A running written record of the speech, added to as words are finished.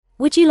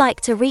Would you like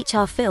to reach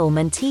our film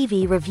and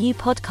TV review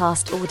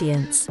podcast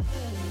audience?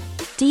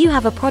 Do you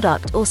have a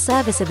product or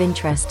service of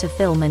interest to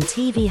film and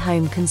TV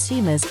home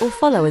consumers or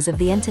followers of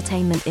the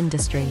entertainment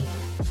industry?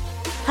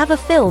 Have a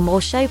film or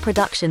show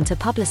production to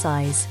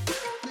publicize?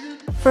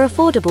 For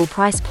affordable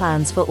price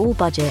plans for all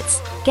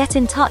budgets, get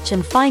in touch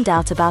and find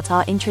out about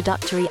our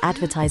introductory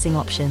advertising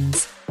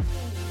options.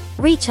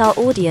 Reach our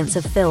audience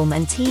of film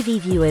and TV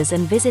viewers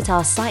and visit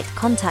our site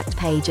contact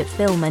page at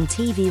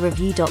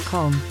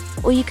filmandtvreview.com,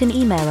 or you can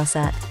email us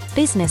at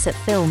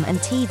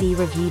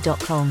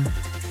business@filmandtvreview.com.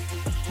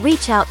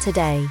 Reach out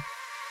today.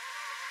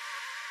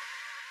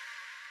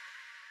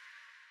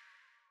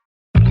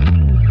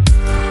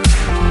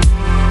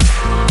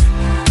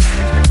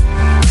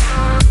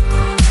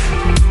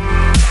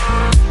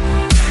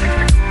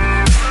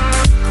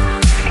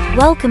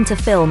 Welcome to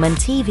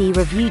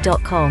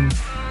filmandtvreview.com.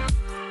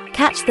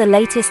 Catch the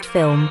latest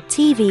film,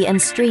 TV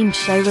and streamed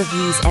show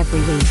reviews every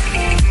week.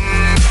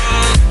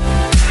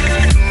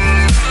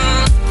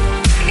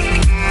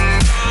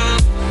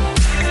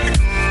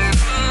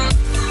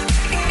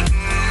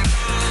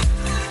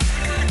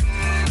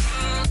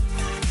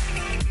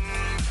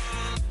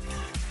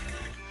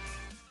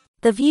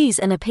 The views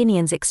and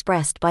opinions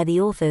expressed by the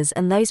authors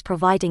and those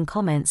providing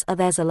comments are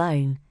theirs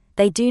alone.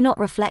 They do not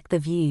reflect the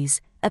views,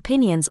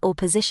 opinions or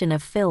position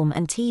of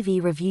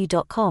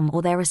filmandtvreview.com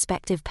or their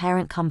respective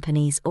parent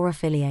companies or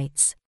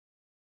affiliates.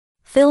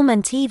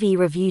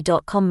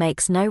 Filmandtvreview.com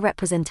makes no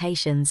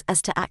representations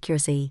as to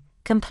accuracy,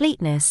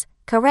 completeness,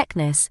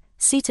 correctness,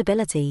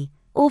 suitability,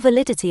 or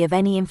validity of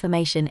any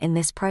information in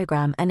this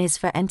program and is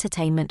for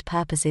entertainment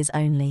purposes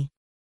only.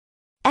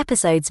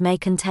 Episodes may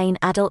contain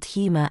adult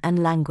humor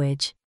and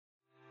language.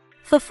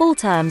 For full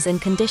terms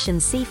and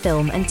conditions, see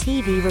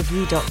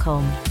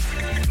filmandtvreview.com.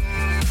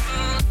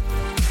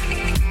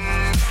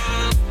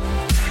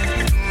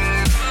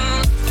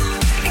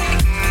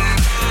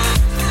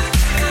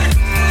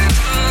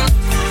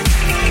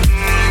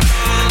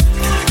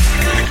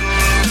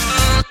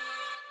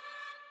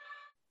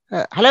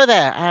 Hello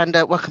there, and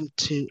welcome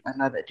to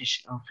another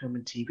edition of Film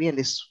and TV, and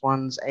this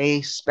one's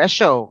a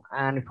special,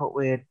 and we thought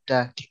we'd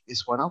kick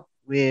this one off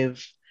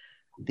with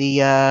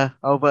the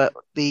over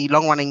the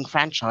long-running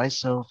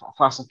franchise of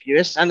Fast and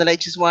Furious, and the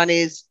latest one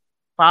is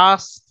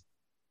Fast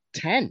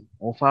 10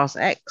 or Fast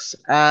X.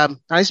 Now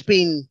it's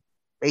been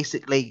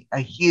basically a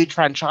huge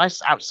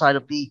franchise outside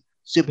of the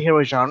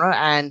superhero genre,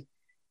 and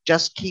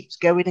just keeps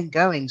going and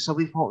going. So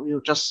we thought we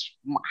would just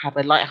have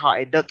a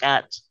light-hearted look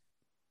at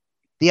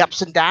the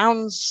ups and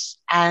downs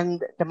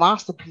and the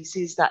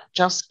masterpieces that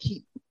just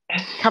keep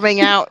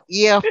coming out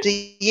year after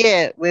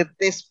year with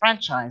this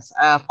franchise.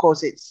 Of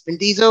course, it's Vin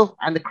Diesel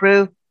and the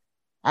crew.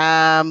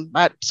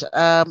 But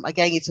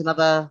again, it's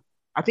another,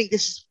 I think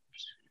this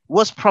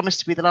was promised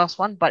to be the last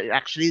one, but it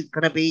actually is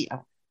going to be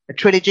a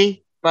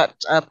trilogy. But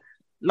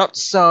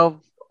lots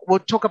of, we'll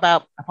talk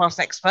about Fast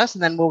X first,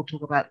 and then we'll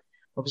talk about,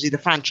 obviously, the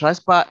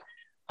franchise. But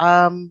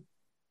over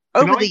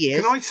the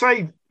years... Can I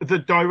say the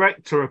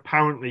director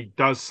apparently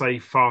does say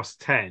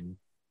Fast 10,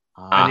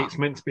 and it's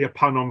meant to be a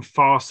pun on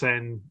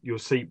fasten your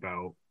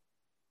seatbelt.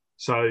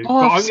 So, but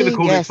I'm going to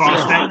call it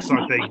Fast X,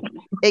 I think.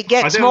 It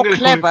gets more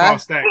clever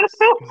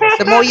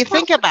the more you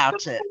think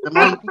about it. The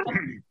more you think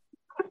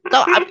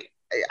about it. No,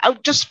 I'll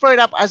just throw it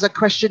up as a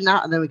question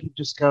now, and then we can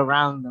just go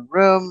around the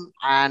room,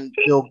 and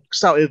we'll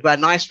start with a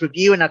nice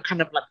review, and I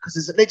kind of like,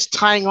 because it's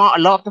tying on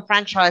a lot of the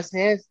franchise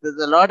here.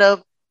 There's a lot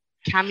of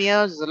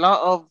cameos, there's a lot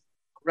of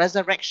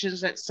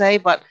resurrections, let's say,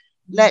 but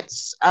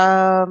let's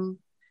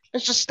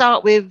just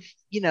start with,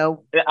 And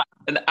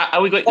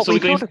are we going? So we're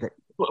going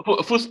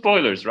full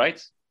spoilers,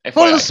 right?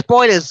 Full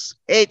spoilers.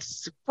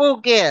 It's full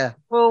gear.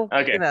 Full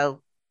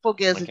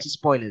gears into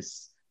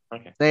spoilers.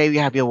 Okay. There you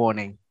have your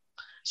warning.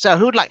 So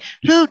who'd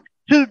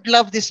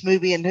love this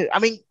movie, and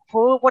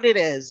for what it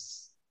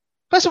is?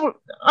 First of all,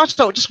 I'll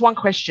start just one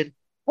question: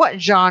 what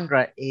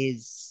genre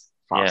is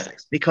Fast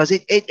X? Because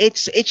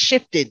it's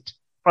shifted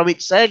from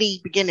its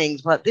early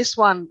beginnings, but this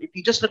one, if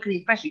you just look at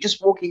it fresh, you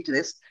just walk into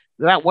this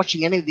without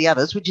watching any of the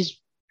others, which is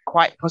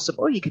quite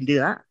possible. You can do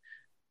that.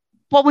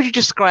 What would you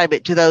describe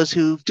it to those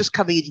who've just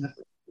come into the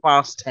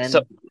Fast 10?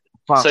 So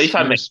if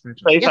I may,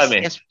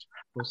 yes, of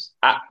course.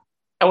 I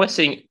was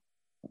saying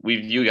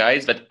with you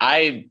guys that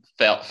I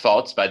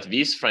thought that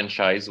this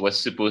franchise was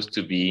supposed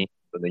to be,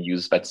 I'm going to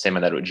use that same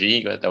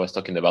analogy that I was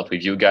talking about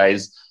with you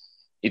guys.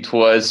 It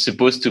was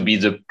supposed to be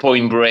the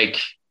Point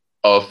Break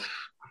of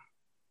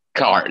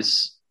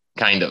cars,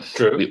 kind of.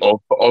 True.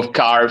 Of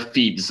car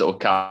thieves or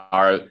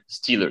car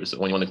stealers,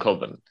 what you want to call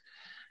them.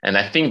 And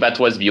I think that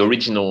was the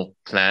original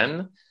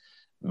plan.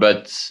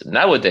 But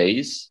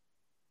nowadays,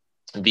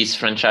 this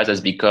franchise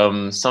has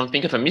become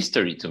something of a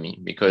mystery to me,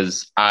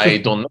 because I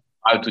don't know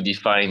how to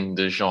define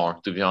the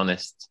genre, to be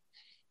honest.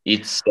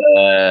 It's,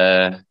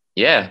 it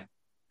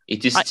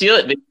is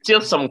there's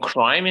still some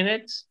crime in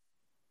it,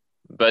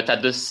 but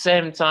at the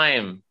same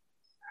time,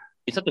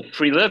 it's not a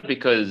thriller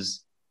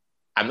because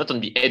I'm not on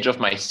the edge of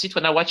my seat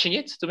when I'm watching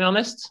it, to be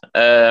honest.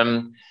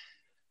 It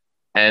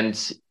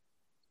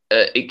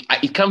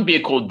can be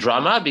a cold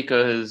drama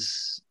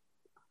because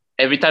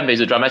every time there's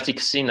a dramatic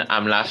scene,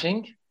 I'm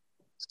laughing.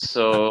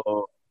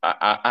 So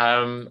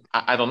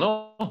I don't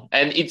know.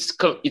 And it's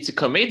a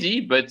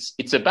comedy, but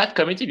it's a bad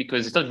comedy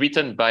because it's not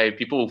written by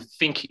people who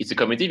think it's a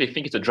comedy. They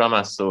think it's a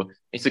drama. So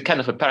it's a kind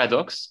of a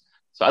paradox.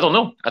 So I don't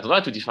know. I don't know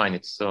how to define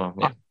it. So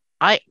yeah.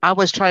 I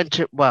was trying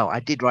to, well,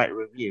 I did write a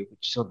review,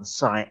 which is on the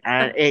site,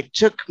 and it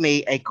took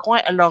me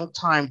quite a long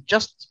time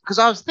just because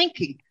I was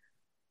thinking,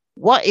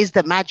 what is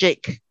the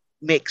magic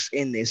mix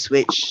in this?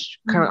 Which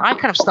I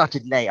kind of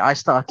started late. I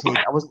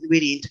wasn't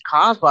really into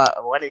cars, but I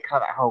went into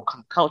that whole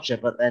kind of culture.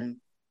 But then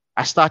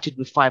I started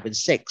with 5 and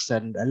 6,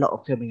 and a lot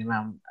of filming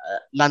around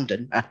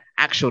London,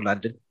 actual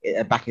London,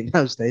 back in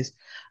those days.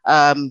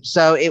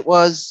 So it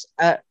was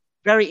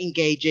very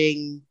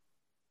engaging.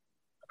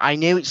 I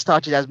knew it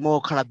started as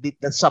more kind of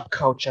the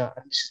subculture,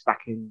 and this is back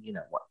in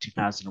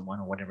 2001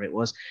 or whatever it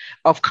was,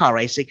 of car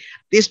racing.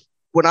 This,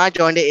 when I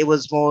joined it, it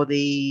was more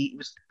the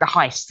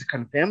heist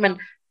kind of film, and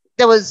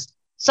there was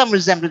some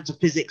resemblance of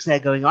physics there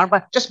going on,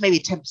 but just maybe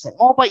 10%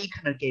 more. But you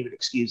kind of gave an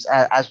excuse,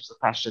 as was the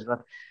fashion.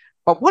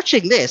 But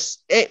watching this,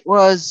 it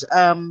was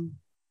I'm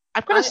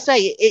going to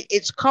say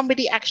it's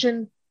comedy,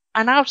 action,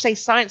 and I would say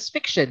science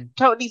fiction,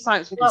 totally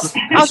science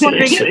fiction. I was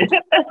wondering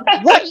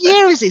what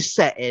year is this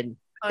set in?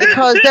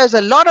 Because there's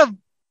a lot of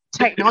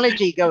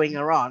technology going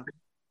around,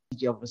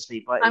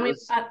 obviously. But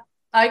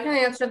I can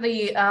answer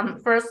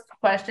the first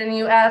question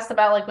you asked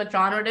about like what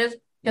genre it is,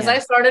 because I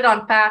started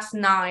on Fast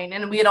 9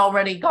 and we had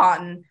already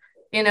gotten,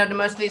 to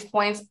most of these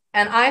points.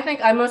 And I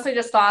think I mostly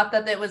just thought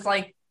that it was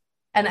like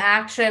an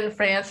action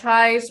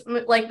franchise,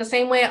 like the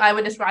same way I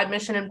would describe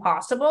Mission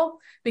Impossible,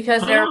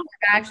 because there are more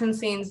action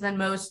scenes than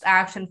most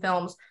action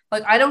films.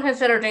 Like, I don't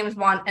consider James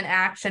Bond an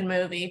action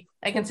movie.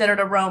 I consider it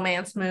a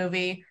romance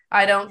movie.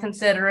 I don't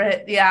consider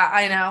it,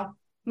 I know.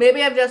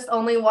 Maybe I've just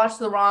only watched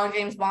the wrong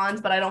James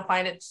Bonds, but I don't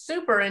find it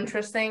super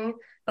interesting.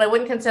 But I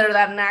wouldn't consider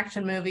that an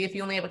action movie if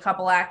you only have a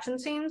couple action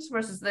scenes,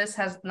 versus this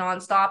has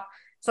nonstop.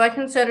 So I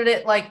considered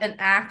it like an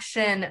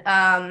action,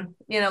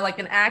 like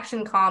an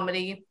action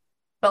comedy,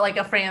 but like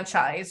a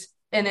franchise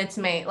in its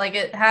main. Like,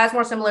 it has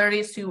more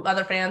similarities to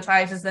other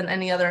franchises than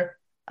any other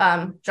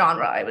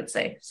genre, I would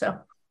say. So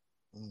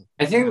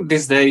I think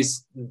these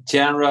days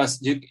genres,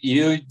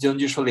 you don't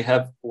usually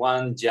have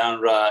one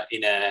genre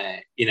in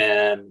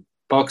a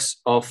box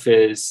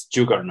office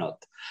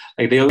juggernaut.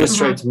 Like, they always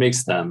try to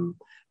mix them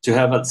to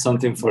have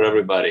something for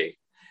everybody.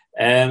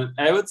 And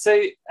I would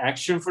say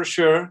action for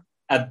sure,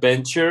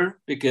 adventure,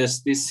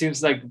 because this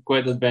seems like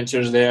quite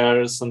adventures.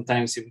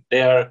 Sometimes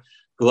they are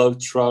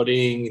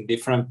globe-trotting in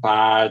different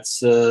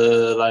parts,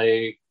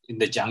 like in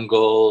the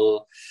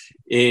jungle.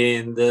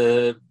 In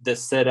the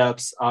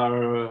setups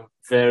are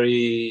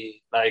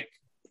very like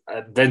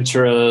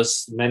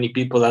adventurous. Many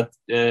people that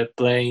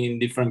playing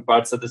different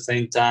parts at the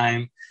same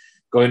time,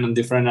 going on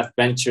different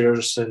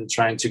adventures and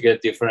trying to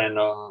get different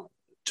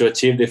to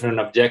achieve different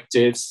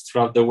objectives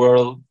throughout the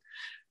world.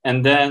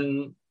 And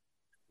then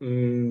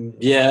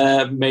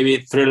maybe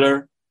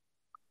thriller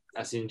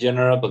as in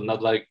general, but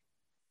not like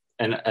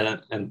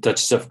and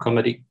touches of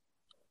comedy,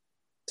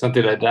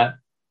 something like that.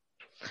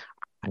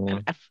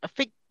 I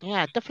think,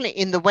 definitely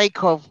in the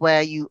wake of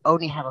where you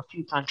only have a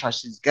few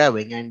franchises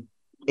going, and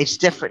it's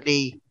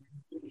definitely,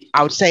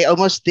 I would say,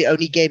 almost the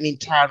only game in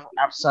town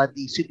outside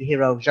the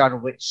superhero genre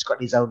which's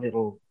got its own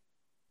little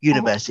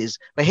universes.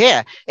 But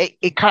here,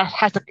 it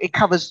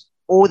covers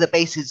all the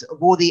bases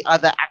of all the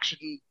other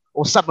action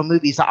or summer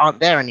movies that aren't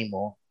there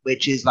anymore,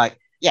 which is like,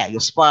 your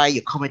spy,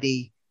 your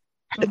comedy,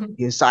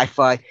 your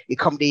sci-fi, your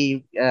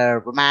comedy,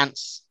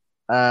 romance.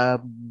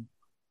 But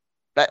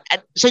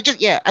so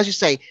just, as you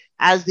say,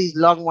 as these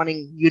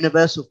long-running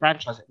universal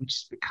franchises, which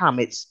has become,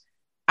 it's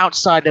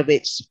outside of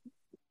its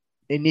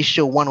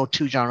initial one or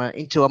two genre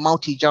into a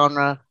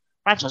multi-genre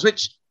franchise,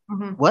 which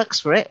works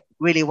for it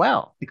really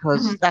well,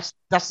 because that's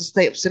the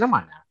state of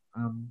cinema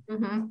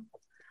now.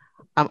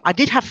 I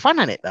did have fun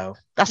on it though.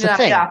 That's the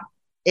thing. Yeah.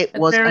 It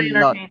was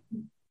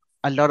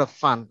a lot of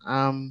fun.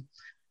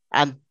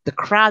 And the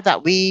crowd that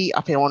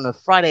I think on the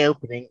Friday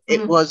opening,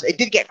 it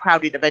did get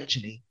crowded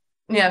eventually.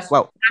 Yes.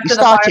 Well, we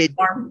started.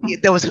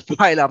 There was a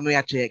fire alarm. We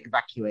had to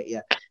evacuate.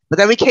 But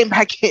then we came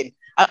back in.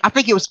 I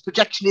think it was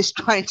projectionist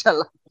trying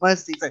to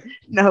mostly say,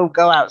 "No,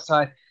 go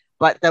outside."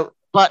 But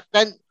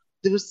then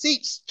there were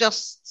seats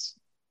just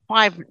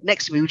 5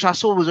 next to me, which I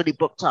saw was already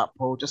booked up,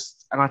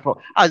 and I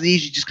thought, there's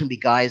usually just gonna be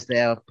guys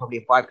there, probably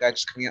 5 guys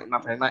just coming out with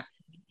nothing. Like,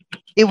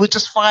 it was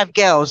just 5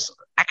 girls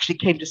actually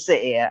came to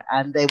sit here,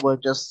 and they were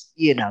just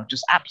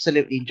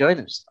absolutely enjoying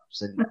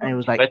themselves, and it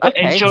was like,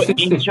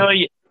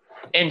 okay.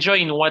 Enjoy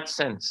in what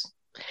sense?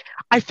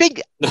 I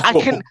think I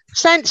can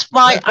sense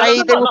why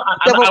I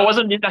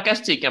wasn't being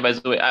sarcastic, by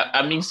the way.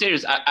 I'm being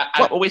serious.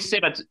 I always say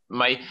that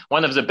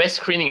one of the best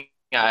screening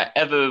I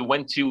ever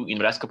went to in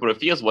the last couple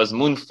of years was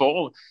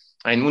Moonfall.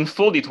 And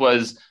Moonfall, it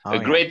was a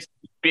great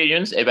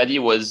experience. Everybody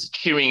was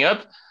cheering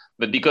up,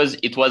 but because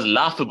it was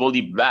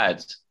laughably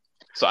bad.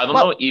 So I don't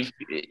know if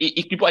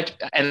people,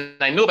 and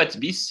I know that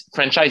this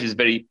franchise is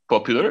very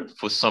popular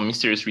for some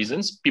mysterious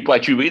reasons. People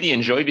actually really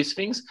enjoy these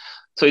things.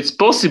 So it's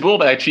possible,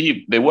 but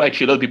actually there were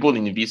actually a lot of people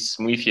in this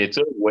movie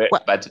theater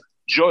that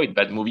enjoyed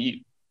that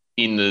movie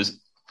in the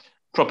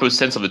proper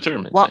sense of the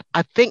term. Well,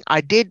 I think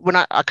I did when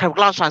I kind of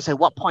glanced around and said,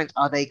 what point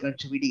are they going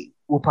to really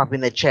whoop up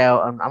in their chair?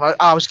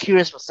 I was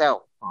curious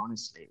myself,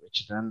 honestly,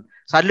 Richard.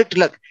 So I looked,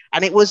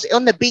 and it was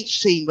on the beach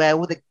scene where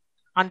all the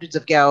hundreds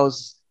of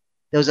girls,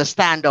 there was a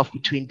standoff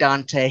between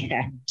Dante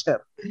and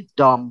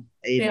Dom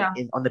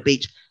on the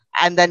beach.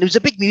 And then there was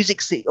a big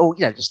music scene,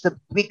 just a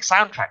big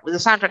soundtrack. Well, the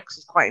soundtrack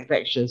is quite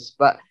infectious,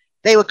 but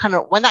they were kind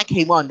of, when that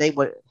came on, they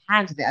were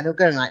hands in it and they were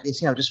going like this,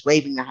 just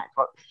waving their hat.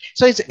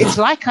 So it's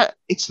like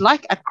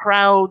a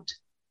crowd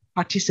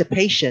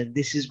participation.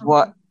 This is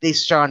what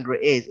this genre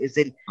is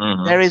in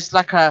there is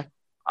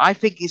I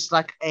think it's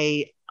like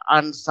a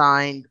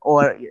unsigned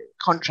or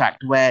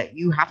contract where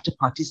you have to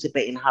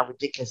participate in how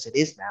ridiculous it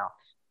is now,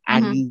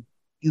 and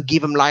you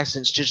give them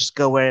license to just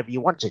go wherever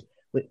you want to,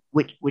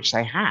 which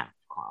they have.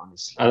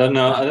 Honestly, I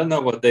don't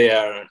know what they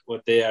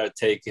are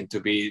taking to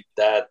be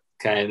that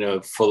kind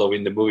of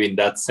following the movie in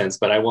that sense,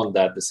 but I want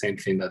the same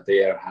thing that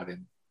they are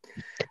having.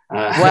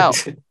 Well,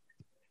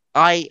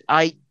 I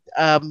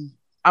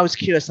was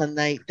curious, and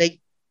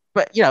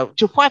but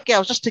to 5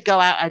 girls just to go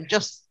out and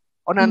just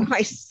on a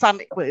nice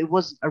Sunday, it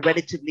was a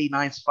relatively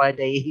nice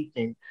Friday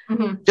evening.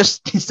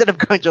 Just instead of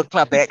going to a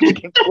club, they actually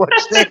came to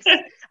watch this,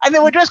 and they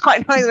were dressed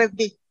quite nice. And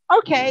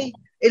okay,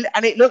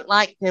 and it looked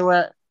like they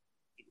were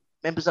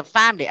members of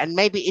family, and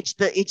maybe it's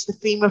the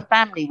theme of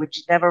family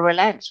which never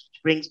relents,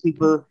 which brings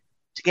people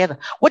together.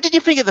 What did you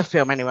think of the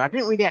film anyway? I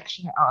didn't really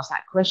actually ask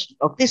that question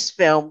of this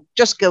film,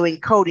 just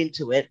going cold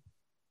into it,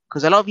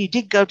 because a lot of you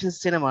did go to the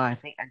cinema, I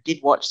think, and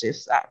did watch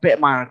this. A bit of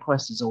my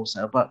request is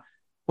also, but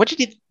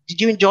did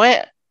you enjoy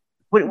it?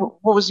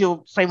 What was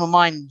your frame of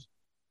mind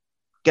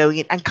going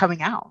in and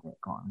coming out of it,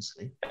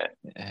 honestly?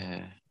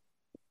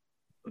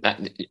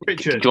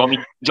 Richard, do you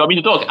want me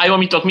to talk? I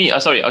want me to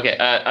talk. Sorry.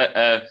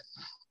 Okay.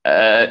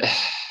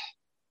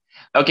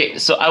 Okay,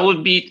 so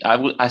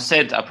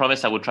I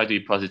promised I would try to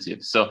be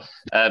positive. So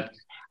I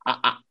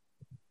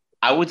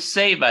would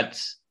say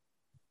that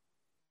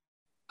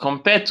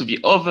compared to the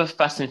other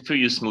Fast and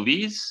Furious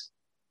movies,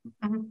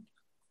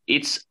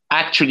 it's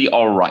actually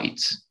all right.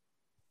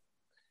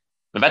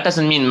 But that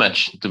doesn't mean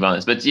much, to be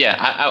honest. But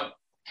yeah,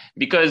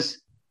 because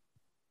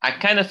I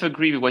kind of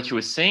agree with what you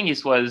were saying.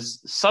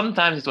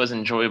 Sometimes it was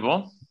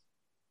enjoyable,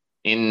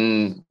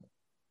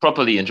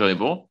 properly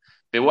enjoyable.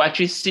 There were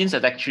actually scenes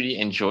that I actually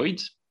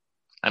enjoyed.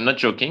 I'm not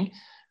joking.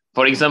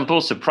 For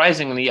example,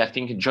 surprisingly, I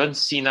think John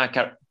Cena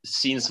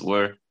scenes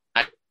were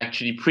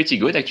actually pretty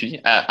good, actually.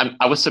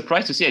 I was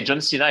surprised to see that John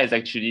Cena is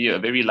actually a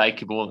very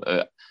likable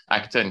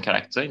actor and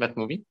character in that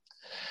movie.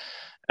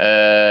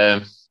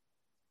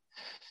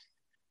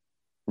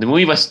 The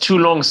movie was too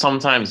long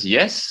sometimes,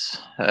 yes.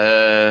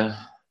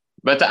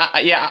 But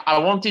I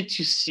wanted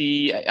to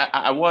see,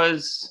 I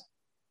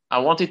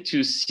wanted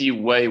to see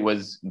where it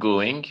was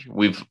going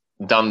with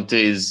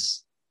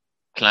Dante's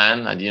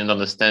plan. I didn't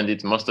understand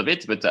it, most of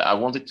it, but I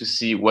wanted to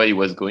see where he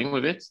was going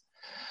with it.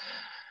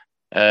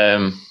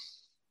 But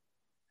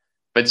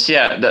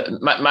yeah,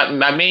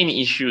 my main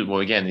issue,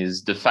 well, again,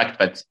 is the fact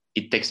that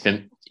it takes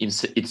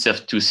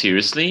itself too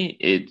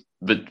seriously.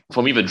 But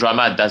for me, the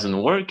drama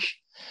doesn't work.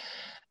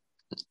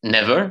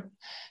 Never.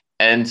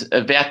 And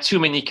there are too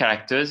many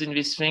characters in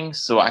this thing.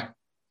 So at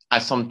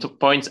some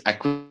points, I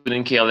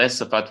couldn't care less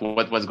about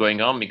what was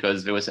going on,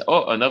 because they would say,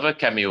 oh, another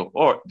cameo,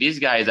 or this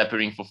guy is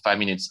appearing for 5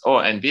 minutes,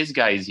 and this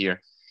guy is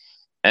here.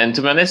 And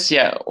to be honest,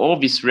 all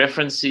these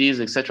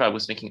references, etc., I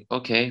was thinking,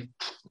 okay,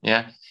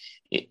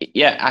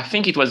 I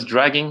think it was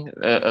dragging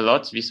a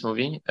lot, this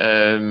movie.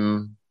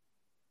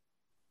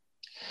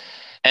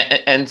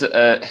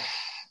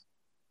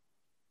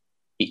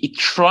 It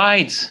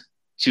tried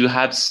to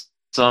have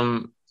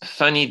some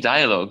funny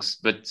dialogues,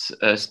 but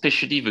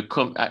especially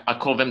I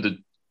call them the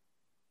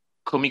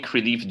comic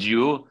relief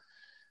duo,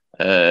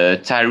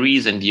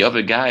 Tyrese and the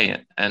other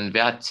guy, and they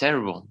are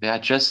terrible. They are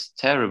just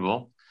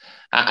terrible.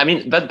 I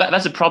mean,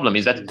 that's the problem,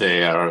 is that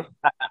they are.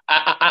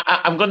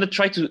 I'm going to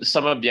try to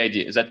sum up the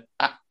idea. Is that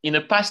in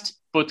a past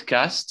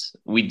podcast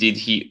we did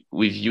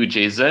with you,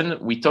 Jason,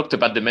 we talked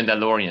about The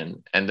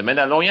Mandalorian. And The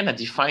Mandalorian, I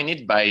defined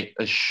it by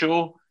a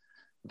show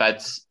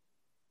that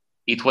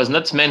it was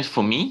not meant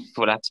for me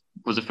for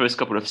the first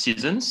couple of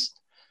seasons.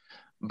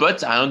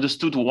 But I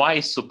understood why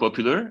it's so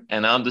popular,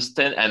 and I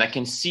understand, and I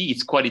can see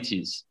its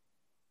qualities.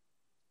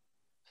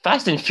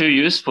 Fast and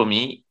Furious, for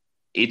me,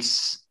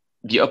 it's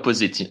the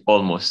opposite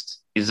almost.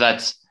 Is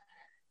that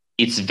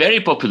it's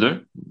very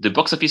popular. The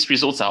box office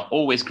results are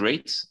always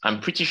great. I'm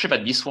pretty sure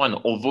that this one,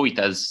 although it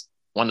has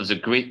one of the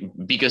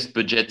biggest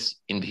budgets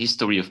in the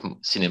history of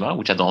cinema,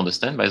 which I don't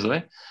understand, by the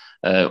way,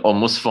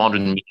 almost $400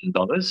 million,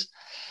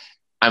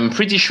 I'm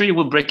pretty sure it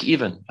will break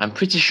even. I'm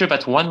pretty sure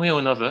that one way or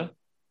another,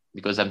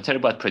 because I'm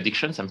terrible at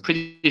predictions, I'm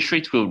pretty sure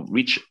it will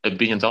reach $1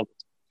 billion.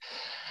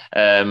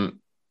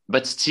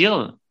 But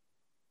still,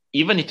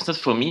 even if it's not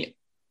for me,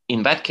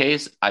 in that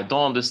case, I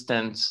don't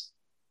understand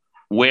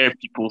where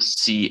people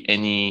see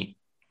any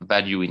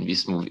value in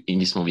this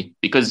movie.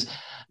 Because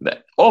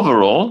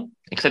overall,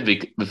 except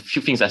the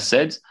few things I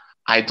said,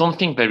 I don't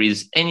think there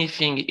is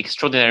anything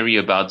extraordinary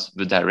about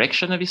the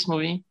direction of this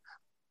movie.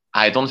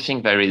 I don't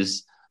think there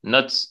is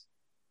not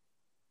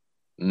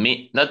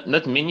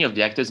many of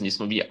the actors in this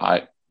movie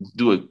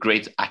do a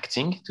great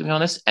acting, to be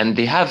honest. And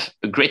they have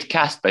a great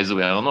cast, by the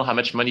way. I don't know how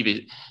much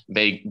money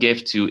they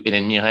gave to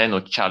Hélène Mirren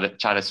or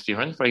Charles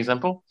Theron, for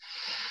example.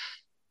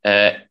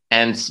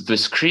 And the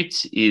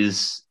script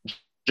is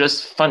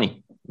just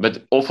funny,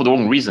 but all for the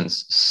wrong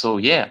reasons. So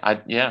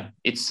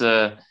it's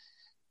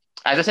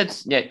as I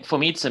said, for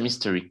me it's a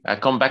mystery. I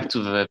come back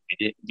to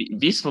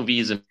this movie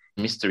is a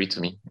mystery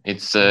to me.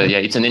 It's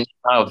it's an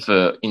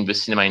enigma in the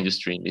cinema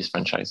industry in this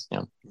franchise.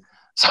 Yeah.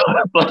 So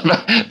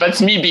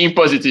that's me being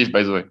positive,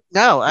 by the way.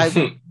 No,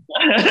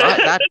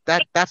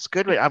 that's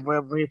good. I'm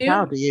very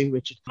proud of you,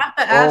 Richard. I have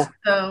to ask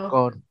though.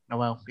 God,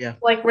 Noel, yeah.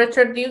 Like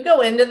Richard, do you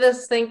go into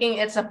this thinking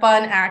it's a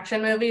fun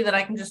action movie that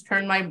I can just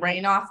turn my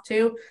brain off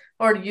to,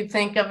 or do you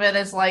think of it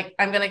as like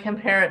I'm going to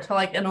compare it to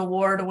like an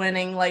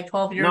award-winning like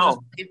 12 years?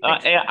 No,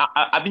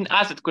 I've been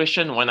asked that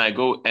question when I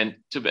go, and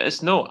to be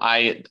honest, no,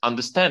 I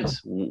understand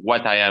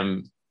what I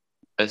am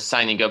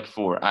signing up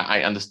for.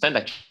 I understand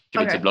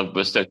actually it's a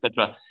blockbuster,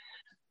 etc.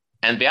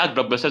 And there are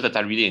blockbusters that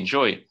I really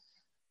enjoy.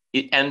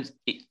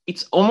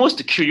 It's almost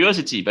a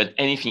curiosity, but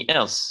anything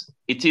else.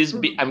 It is.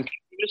 I'm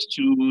curious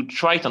to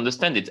try to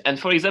understand it. And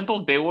for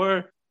example, there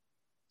were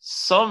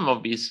some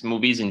of these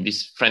movies in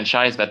this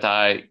franchise that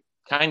I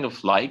kind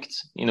of liked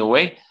in a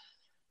way.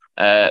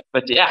 But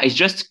it's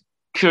just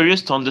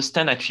curious to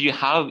understand actually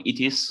how it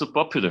is so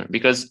popular,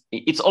 because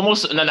it's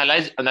almost an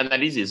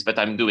analysis that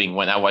I'm doing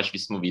when I watch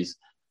these movies.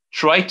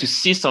 Try to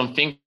see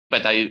something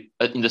but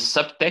in the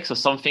subtext or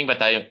something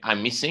that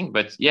I'm missing,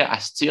 but I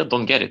still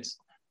don't get it.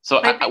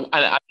 So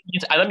I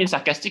don't mean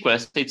sarcastic when I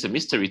say it's a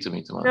mystery to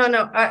me.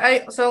 No.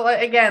 So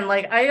again,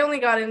 like I only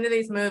got into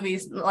these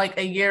movies like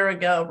a year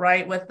ago,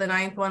 right? With the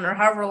ninth one or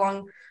however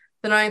long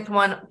the ninth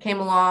one came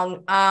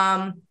along.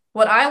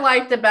 What I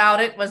liked about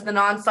it was the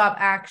nonstop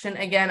action.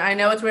 Again, I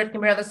know it's weird to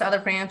compare this to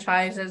other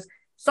franchises.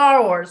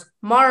 Star Wars,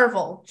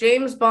 Marvel,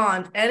 James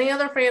Bond, any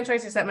other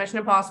franchise except Mission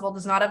Impossible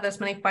does not have this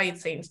many fight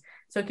scenes.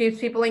 So it keeps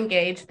people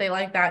engaged. They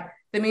like that.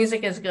 The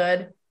music is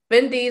good.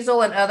 Vin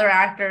Diesel and other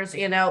actors,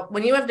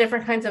 when you have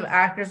different kinds of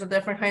actors with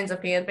different kinds of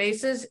fan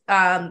bases,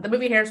 the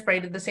movie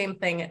Hairspray did the same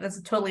thing. It's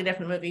a totally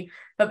different movie.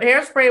 But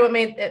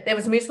Hairspray, it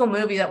was a musical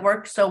movie that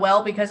worked so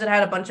well because it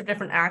had a bunch of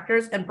different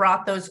actors and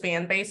brought those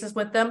fan bases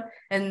with them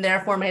and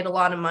therefore made a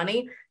lot of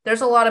money.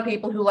 There's a lot of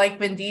people who like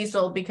Vin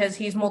Diesel because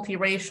he's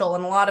multiracial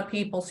and a lot of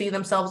people see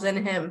themselves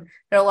in him.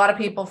 There are a lot of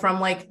people from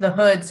like the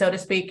hood, so to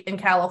speak, in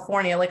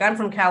California. Like I'm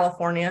from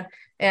California.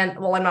 And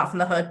well, I'm not from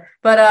the hood,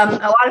 but a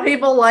lot of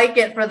people like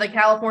it for the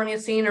California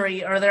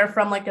scenery, or they're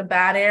from like a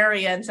bad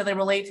area. And so they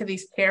relate to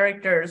these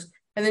characters.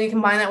 And then you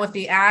combine that with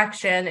the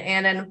action.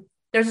 And then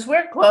there's this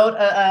weird quote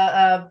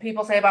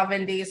people say about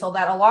Vin Diesel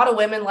that a lot of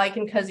women like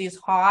him because he's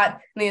hot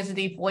and he has a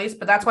deep voice,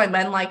 but that's why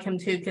men like him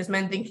too, because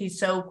men think he's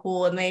so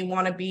cool and they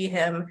want to be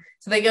him.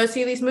 So they go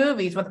see these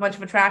movies with a bunch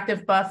of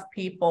attractive buff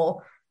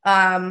people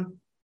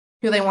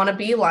who they want to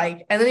be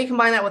like. And then you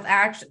combine that with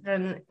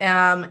action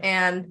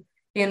and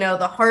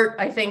the heart.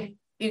 I think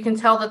you can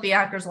tell that the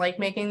actors like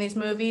making these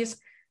movies.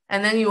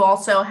 And then you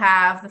also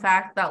have the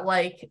fact that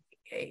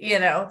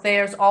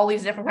there's all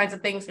these different kinds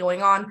of things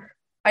going on.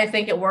 I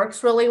think it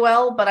works really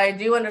well, but I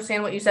do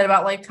understand what you said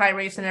about like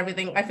Tyrese and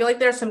everything. I feel like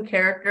there's some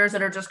characters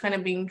that are just kind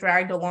of being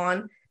dragged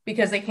along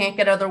because they can't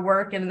get other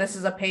work and this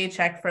is a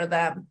paycheck for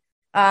them.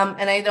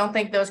 And I don't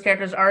think those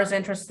characters are as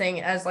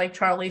interesting as like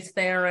Charlize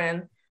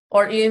Theron.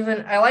 Or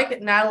even, I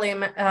like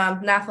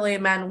Nathalie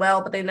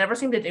Manuel, but they never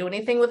seem to do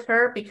anything with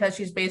her because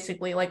she's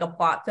basically like a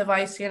plot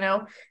device,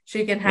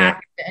 She can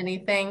hack into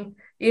anything.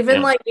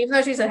 Even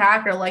though she's a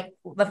hacker, like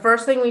the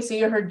first thing we see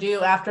her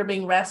do after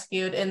being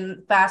rescued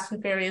in Fast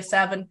and Furious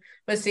 7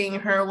 was seeing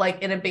her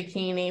like in a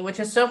bikini, which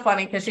is so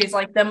funny because she's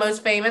like the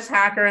most famous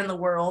hacker in the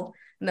world.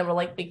 And then we're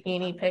like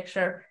bikini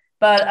picture.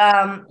 But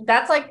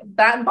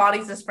that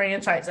embodies this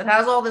franchise. It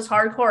has all this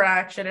hardcore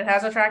action. It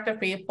has attractive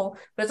people,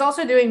 but it's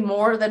also doing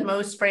more than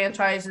most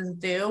franchises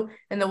do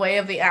in the way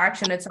of the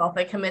action itself.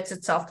 It commits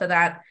itself to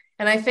that.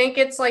 And I think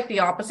it's like the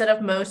opposite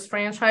of most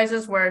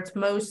franchises where its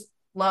most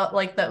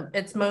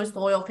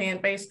loyal fan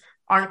base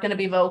aren't going to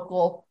be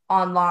vocal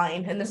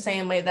online in the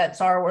same way that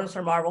Star Wars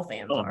or Marvel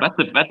fans are.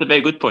 That's a very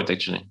good point,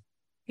 actually.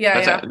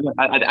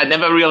 I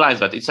never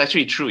realized that. It's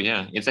actually true,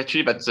 yeah. It's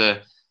actually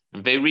that...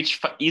 they reach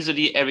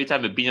easily every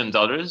time $1 billion,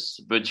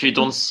 but you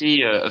don't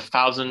see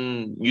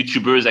 1,000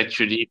 YouTubers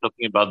actually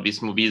talking about these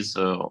movies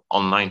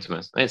online to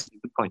us. That's a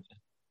good point.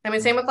 I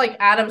mean, same with like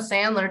Adam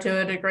Sandler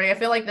to a degree. I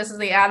feel like this is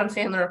the Adam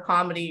Sandler of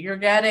comedy. You're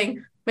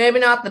getting maybe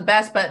not the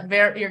best, but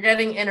you're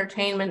getting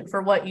entertainment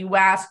for what you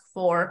ask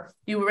for.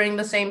 You bring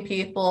the same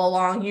people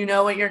along. You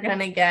know what you're going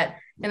to get.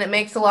 And it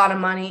makes a lot of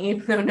money,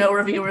 even though no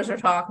reviewers are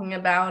talking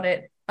about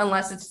it,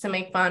 unless it's to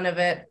make fun of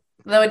it.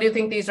 Though I do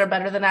think these are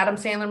better than Adam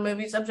Sandler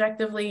movies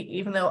objectively,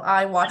 even though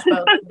I watch both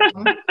of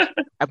them.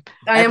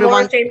 I am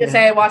more ashamed to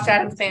say I watched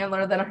Adam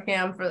Sandler than I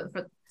am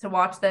to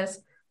watch this.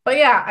 But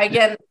yeah,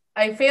 again,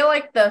 I feel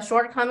like the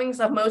shortcomings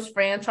of most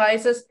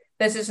franchises,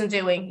 this isn't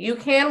doing. You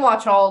can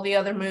watch all the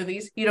other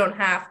movies. You don't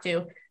have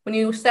to. When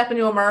you step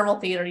into a Marvel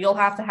theater, you'll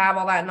have to have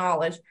all that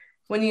knowledge.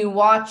 When you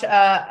watch,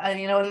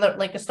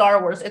 like a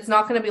Star Wars, it's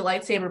not going to be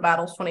lightsaber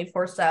battles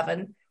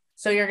 24/7.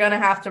 So you're going to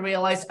have to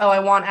realize, oh, I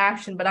want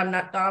action, but I'm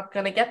not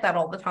going to get that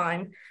all the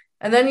time.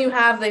 And then you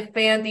have the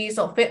Vin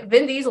Diesel.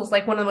 Vin Diesel's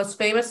like one of the most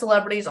famous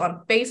celebrities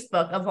on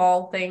Facebook of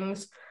all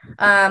things.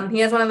 He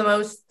has one of the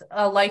most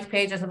liked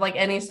pages of like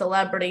any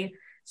celebrity.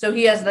 So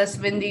he has this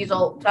Vin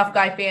Diesel tough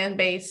guy fan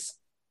base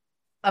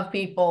of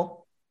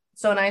people.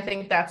 So, and I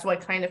think that's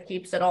what kind of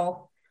keeps it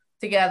all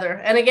together.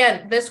 And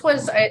again, this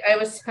was, I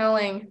was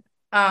telling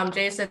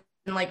Jason,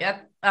 like,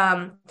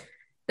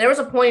 there was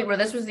a point where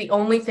this was the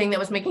only thing that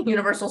was making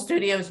Universal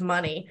Studios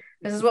money.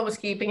 This is what was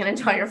keeping an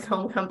entire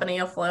film company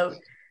afloat.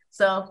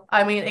 So,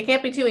 I mean, it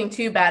can't be doing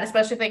too bad,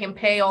 especially if they can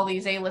pay all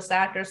these A-list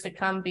actors to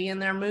come be in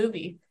their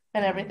movie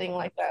and everything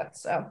like that.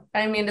 So,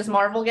 I mean, does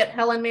Marvel get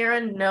Helen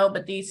Mirren? No,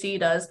 but DC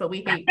does, but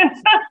we hate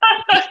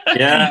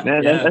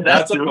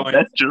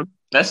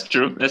That's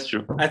true. That's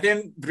true. I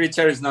think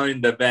Richard is not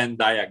in the Venn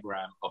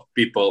diagram of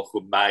people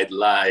who might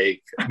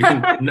like.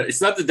 I mean,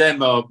 it's not the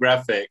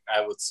demographic,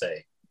 I would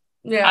say.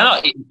 Yeah,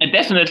 I know.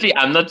 Definitely,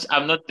 I'm not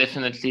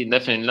definitely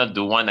not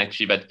the one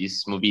actually that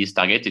this movie is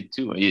targeted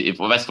to. If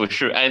that's for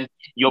sure. And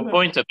your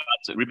point about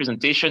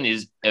representation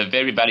is a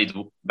very valid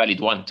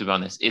one. To be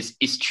honest,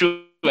 it's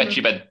true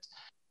actually that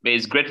there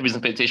is great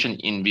representation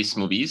in these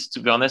movies.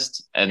 To be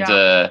honest, and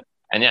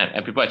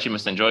people actually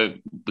must enjoy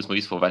those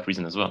movies for that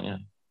reason as well. Yeah.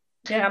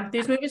 Yeah,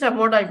 these movies have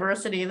more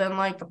diversity than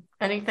like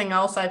anything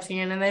else I've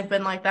seen, and they've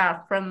been like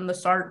that from the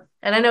start.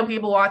 And I know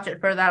people watch it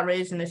for that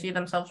reason, to see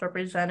themselves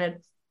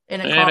represented in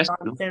a cop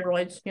on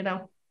steroids, you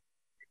know.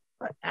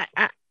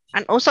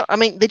 And also, I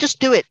mean, they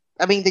just do it.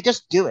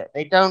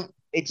 They don't.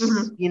 It's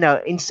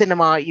in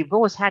cinema, you've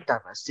always had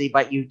diversity,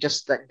 but you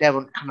just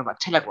don't kind of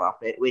telegraph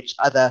it, which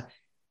other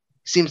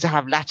seems to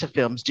have latter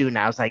films do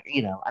now. It's like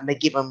and they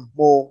give them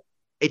more.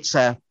 It's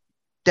a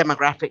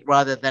demographic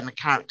rather than a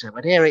character,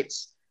 but here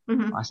it's.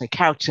 I say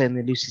character in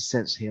the loosest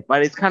sense here,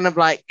 but it's kind of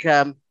like,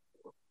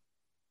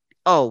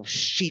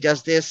 she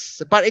does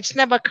this, but it's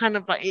never kind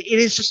of like, it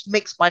is just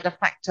mixed by de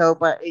facto,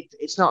 but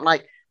it's not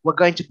like we're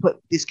going to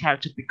put this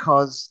character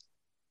because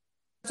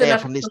they're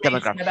from this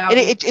demographic.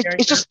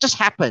 It just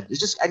happened. It's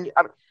just, and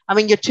I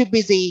mean, you're too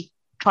busy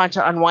trying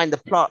to unwind the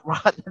plot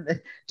rather than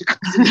to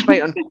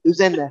concentrate on who's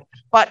in there.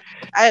 But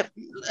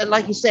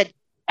like you said,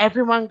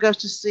 everyone goes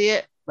to see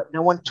it. But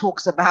no one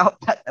talks about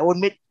that or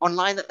admit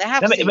online that they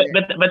have seen it.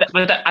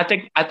 But I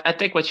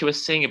take what you were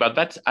saying about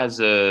that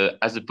as a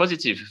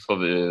positive for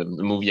the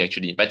movie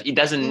actually. But it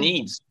doesn't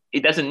need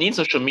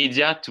social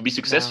media to be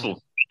successful. No.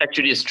 It's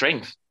actually a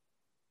strength.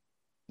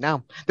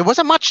 No, there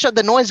wasn't much of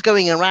the noise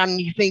going around.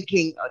 You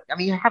thinking? I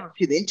mean, you have a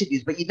few of the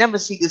interviews, but you never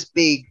see this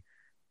big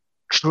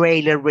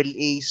trailer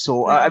release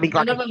or like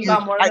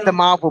the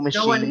Marvel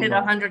machine. No one hit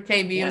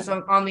 100K views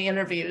on the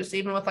interviews,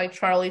 even with like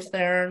Charlize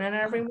Theron and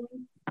everyone.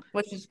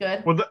 Which is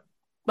good. Well,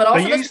 but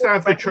also this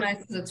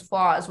recognizes its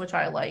flaws, which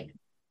I like.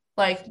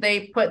 Like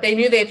they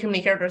knew they had too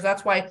many characters.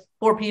 That's why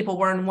 4 people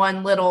were in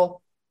one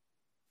little,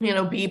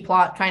 B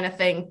plot kind of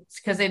thing,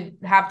 because they'd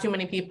have too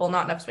many people,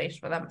 not enough space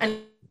for them. And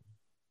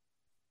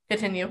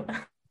continue.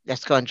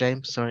 Yes, go on,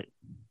 James. Sorry.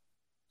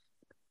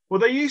 Well,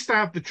 they used to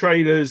have the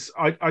trailers.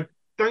 I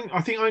think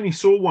I only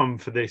saw one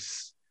for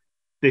this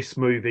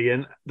movie,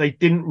 and they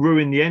didn't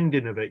ruin the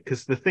ending of it,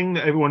 because the thing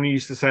that everyone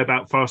used to say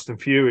about Fast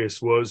and Furious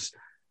was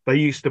they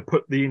used to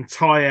put the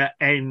entire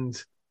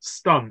end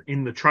stunt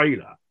in the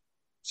trailer.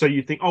 So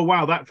you think, oh,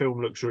 wow, that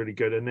film looks really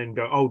good. And then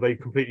go, oh, they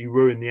completely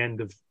ruined the end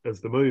of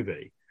the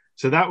movie.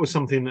 So that was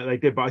something that they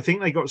did. But I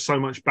think they got so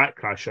much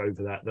backlash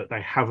over that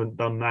they haven't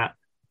done that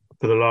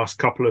for the last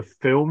couple of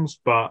films.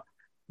 But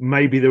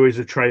maybe there is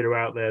a trailer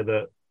out there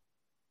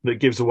that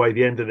gives away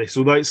the end of this.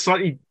 Although it's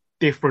slightly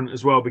different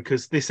as well,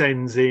 because this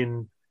ends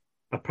in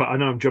I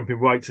know I'm jumping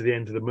right to the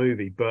end of the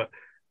movie, but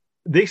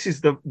this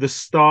is the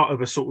start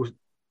of a sort of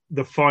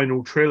the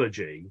final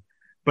trilogy,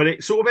 but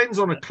it sort of ends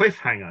on a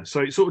cliffhanger.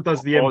 So it sort of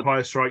does the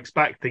Empire Strikes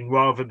Back thing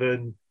rather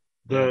than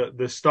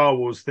the Star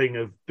Wars thing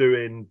of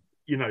doing,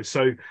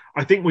 so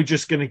I think we're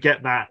just going to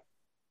get that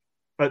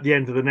at the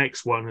end of the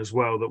next one as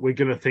well, that we're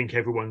going to think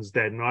everyone's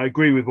dead. And I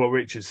agree with what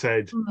Richard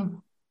said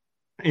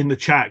in the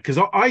chat, because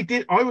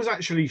I was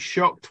actually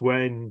shocked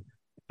when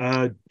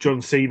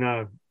John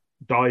Cena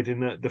died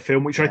in the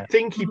film, which I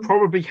think he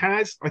probably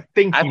has. I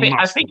think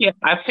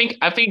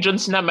John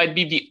Cena might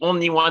be the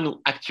only one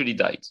who actually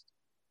died.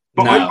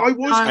 But no,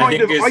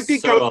 I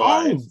did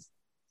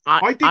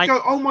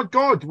go, oh my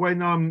God,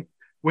 when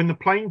the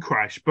plane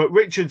crashed. But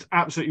Richard's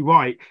absolutely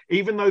right.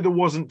 Even though there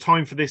wasn't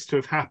time for this to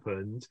have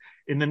happened,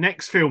 in the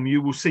next film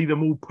you will see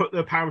them all put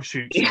their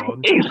parachutes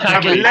on,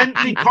 have a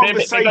lengthy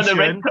conversation.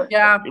 Redcon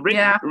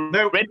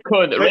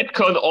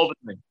all the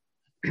time.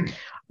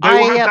 They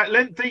will have that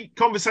lengthy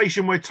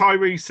conversation where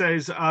Tyrese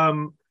says,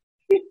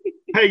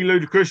 hey,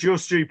 Ludacris, you're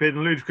stupid.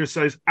 And Ludacris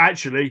says,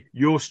 actually,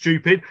 you're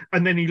stupid.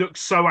 And then he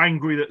looks so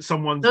angry that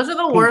someone's... Those are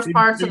the worst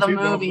parts of the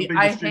movie.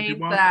 I hate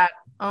that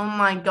Oh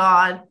my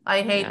God.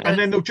 I hate Yeah. those. And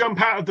then they'll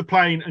jump out of the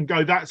plane and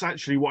go, that's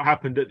actually what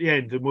happened at the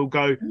end. And we'll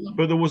go,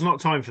 but there was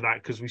not time for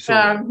that because we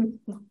saw it.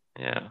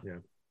 Yeah.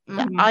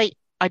 Yeah,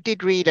 I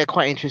did read a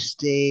quite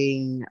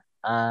interesting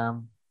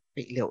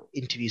little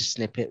interview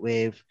snippet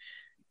with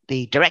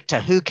the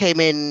director who came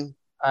in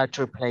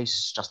to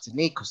replace Justin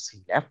Lee because he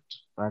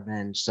left, and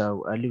then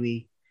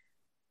Louis.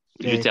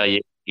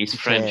 Leterrier. He's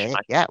French.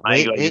 Yeah,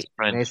 My God, he's wait.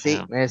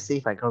 French. Merci.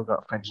 Thank God,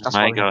 got French. That's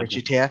My why we have God.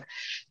 Richard here.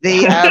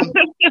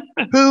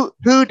 The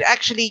who'd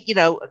actually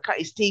cut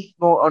his teeth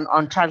more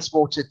on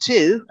Transporter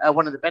 2,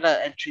 one of the better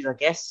entries, I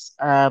guess.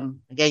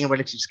 Again, a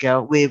relative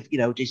scale with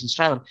Jason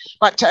Statham.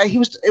 But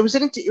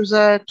it was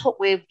a talk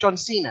with John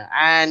Cena,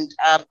 and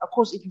of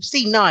course, if you've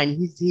seen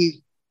 9,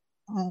 he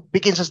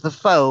begins as the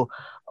foe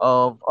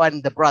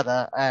and the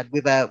brother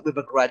with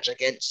a grudge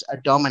against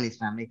Dom and his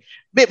family.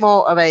 A bit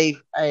more of a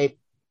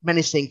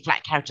menacing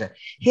flat character.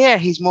 Here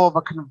he's more of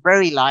a kind of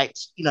very light,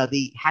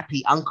 the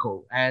happy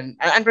uncle and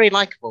very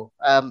likable.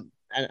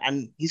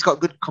 And he's got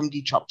good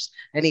comedy chops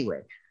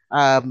anyway.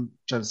 John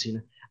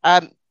Cena.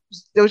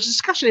 There was a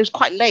discussion, it was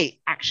quite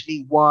late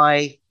actually,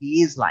 why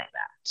he is like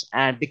that.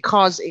 And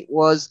because it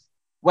was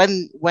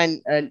when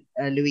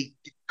Louis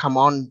did come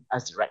on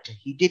as director,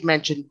 he did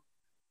mention,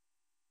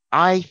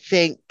 I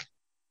think,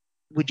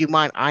 would you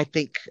mind? I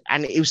think,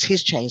 and it was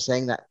his change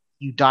saying that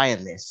you die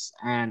in this,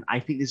 and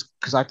I think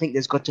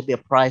there's got to be a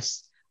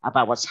price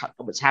about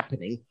what's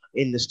happening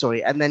in the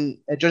story. And then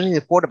Jonathan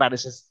thought about it,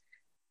 says,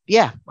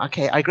 "Yeah,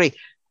 okay, I agree.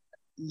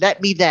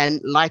 Let me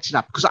then lighten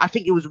up because I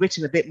think it was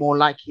written a bit more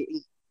like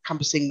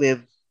encompassing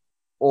with,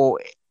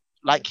 or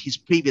like his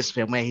previous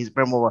film where he's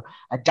been more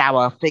a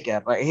dour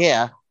figure, but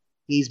here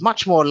he's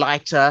much more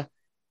lighter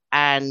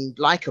and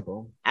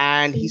likable."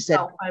 And he said,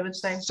 I would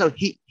say so.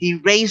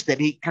 He raised it.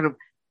 He kind of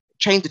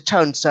changed the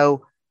tone.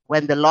 So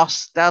when the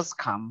loss does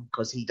come,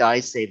 because he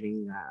dies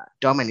saving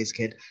Dom and his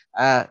kid,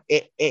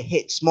 it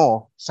hits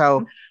more.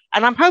 So,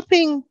 and I'm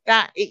hoping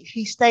that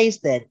he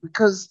stays there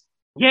because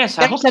yes,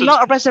 I there's hope a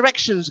lot of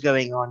resurrections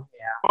going on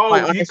here.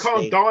 Oh, you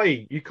can't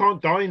die. You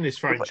can't die in this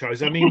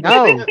franchise. I mean,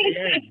 no.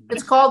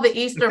 It's called the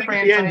Easter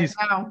franchise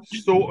now.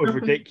 Sort of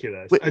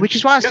ridiculous. Which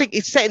is why I think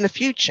it's set in the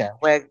future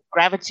where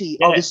gravity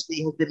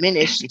obviously has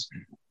diminished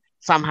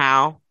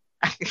somehow.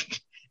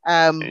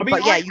 I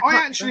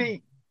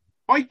mean,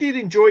 I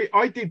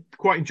did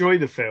quite enjoy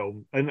the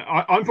film, and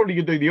I'm probably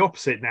going to do the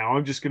opposite now.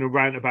 I'm just going to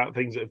rant about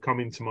things that have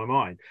come into my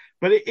mind.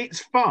 But it's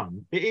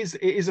fun. It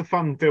is a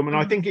fun film, and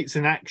I think it's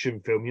an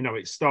action film.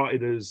 It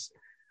started as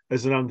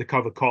an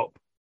undercover cop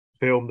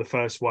film, the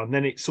first one.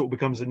 Then it sort of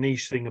becomes a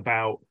niche thing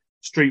about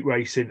street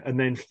racing, and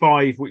then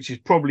 5, which is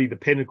probably the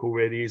pinnacle,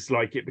 really, is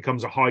like it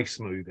becomes a heist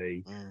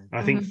movie.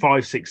 I think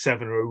 5, 6,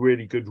 7 are a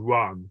really good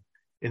run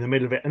in the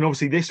middle of it, and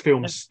obviously this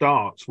film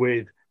starts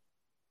with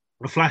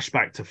a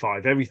flashback to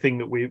 5. Everything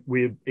that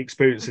we're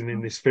experiencing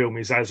in this film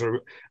is as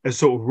a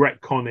sort of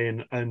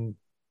retconning and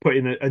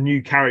putting a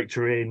new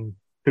character in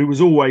who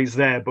was always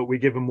there, but we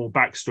give them more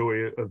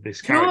backstory of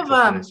this character. 2 of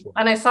them,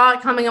 and I saw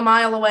it coming a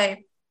mile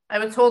away. I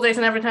would tell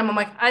Jason every time, I'm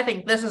like, I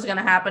think this is going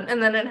to happen,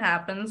 and then it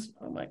happens.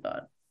 Oh my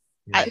God.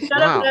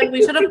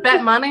 We should have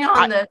bet money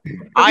on this.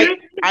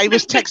 I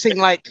was texting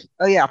like,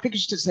 oh yeah, I think you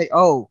should say,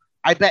 oh,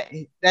 I bet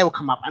they will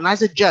come up. And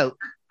as a joke,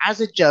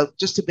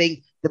 just to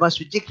be the most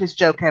ridiculous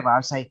joke ever, I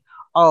would say,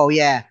 oh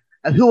yeah,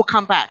 and who will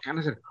come back? And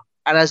I said,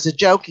 and as a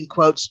joke in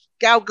quotes,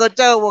 Gal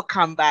Gadot will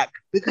come back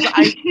because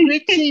I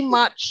pretty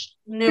much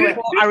knew it.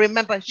 I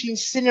remember she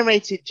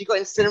got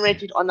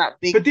incinerated on that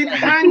big. But did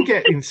Han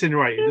get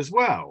incinerated as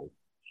well?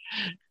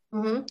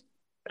 Mm-hmm.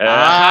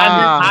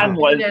 Han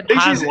was.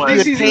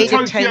 This is in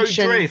Tokyo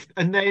Drift,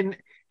 and then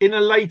in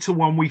a later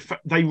one,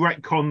 they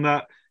retcon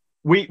that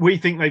we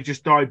think they've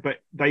just died, but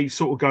they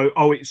sort of go,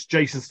 oh, it's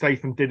Jason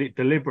Statham did it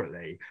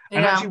deliberately. Yeah.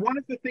 And actually, one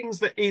of the things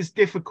that is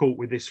difficult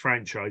with this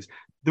franchise,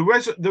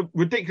 the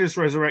ridiculous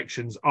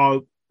resurrections are,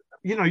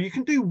 you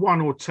can do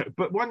 1 or 2,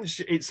 but once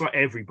it's like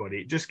everybody,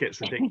 it just gets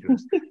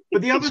ridiculous.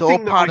 But the other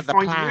thing that I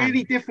find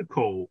really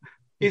difficult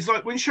is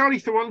like when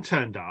Charlize Theron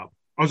turned up,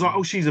 I was like,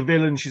 oh, she's a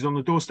villain. She's on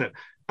the doorstep.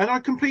 And I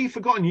completely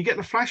forgotten. You get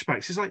the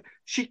flashbacks. It's like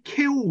she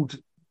killed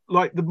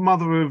like the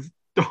mother of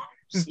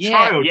Dom's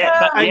child.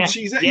 And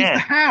she's at his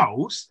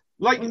house.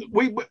 Like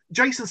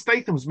Jason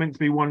Statham was meant to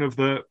be one of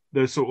the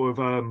sort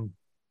of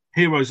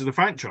heroes of the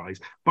franchise.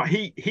 But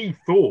he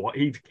thought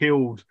he'd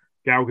killed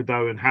Gal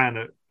Gadot and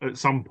Han at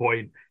some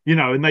point,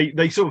 and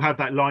they sort of have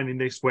that line in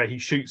this where he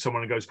shoots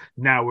someone and goes,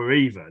 now we're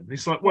even.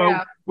 It's like,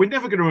 well, we're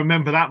never going to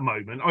remember that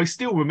moment. I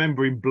still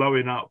remember him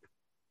blowing up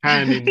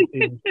Han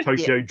in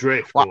Tokyo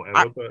Drift or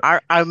whatever.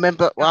 I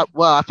remember.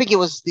 Well, I think it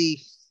was the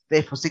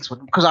 5th or 6th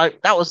one because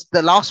that was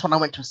the last one I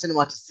went to a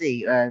cinema to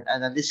see, and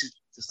then this is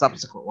the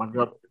subsequent one.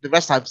 The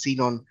rest I've seen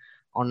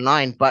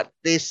online, but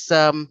this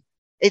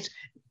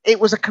it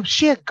was a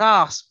sheer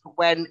gasp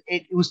when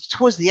it was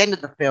towards the end of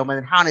the film, and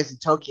then Han is in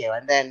Tokyo,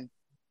 and then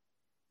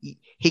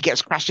he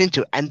gets crashed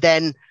into, and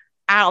then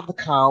out of the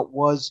car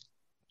was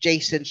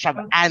Jason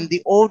Statham, and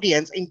the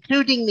audience,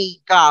 including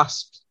me,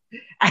 gasped.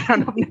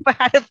 And I've never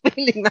had a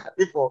feeling that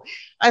before.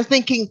 I was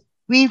thinking,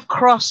 we've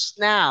crossed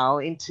now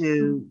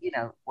into,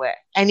 where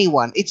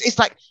anyone, it's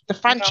like the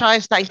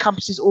franchise that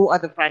encompasses all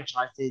other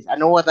franchises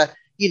and all other,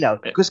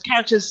 because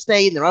characters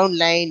stay in their own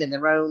lane and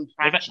their own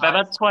franchise.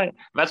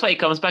 That's why it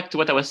comes back to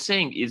what I was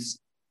saying is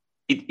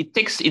it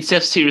takes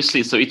itself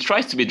seriously. So it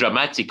tries to be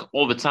dramatic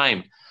all the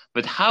time.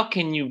 But how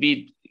can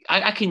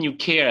you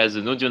care as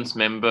an audience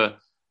member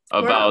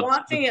about? We're not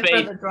watching it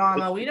for the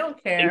drama. We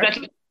don't care.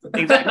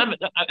 Exactly.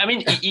 I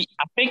mean,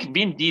 I think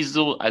Vin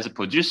Diesel as a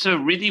producer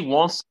really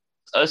wants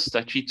us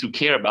actually to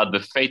care about the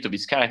fate of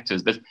his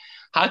characters. But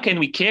how can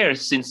we care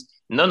since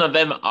none of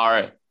them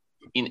are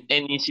in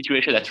any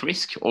situation at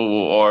risk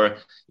or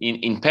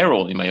in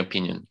peril, in my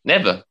opinion?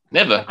 Never.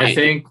 I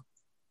think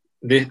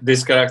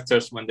these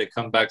characters, when they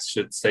come back,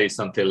 should say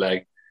something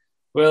like,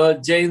 well,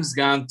 James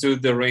Gunn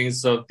took the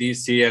reins of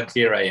DC and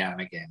here I am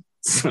again.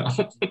 So.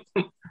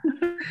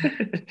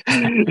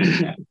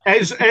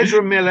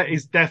 Ezra Miller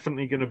is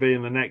definitely going to be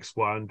in the next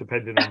one,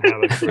 depending on how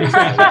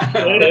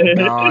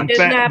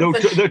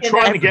they're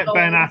trying to get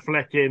Ben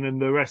Affleck in and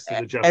the rest of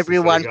the Justice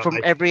everyone League, from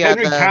every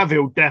Henry other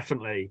Cavill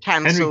definitely.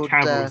 Cancelled,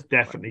 Henry Cavill is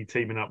definitely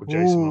teaming up with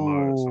Jason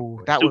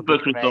Momoa. That would be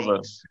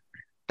great.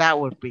 That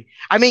would be.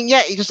 I mean,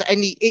 yeah.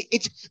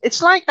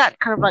 It's like that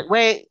kind of like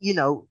where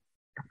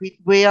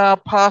we are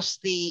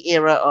past the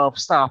era of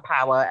star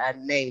power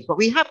and names, but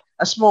we have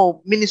a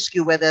small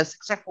minuscule where they're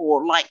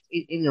successful like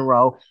in a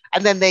row,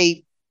 and then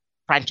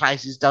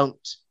franchises don't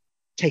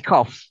take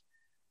off.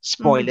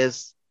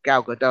 Spoilers: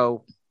 Gal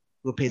Gadot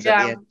appears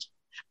at the end.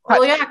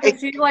 Well, yeah,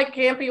 because she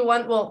can't be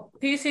one. Well,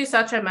 PC's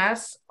such a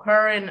mess.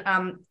 Her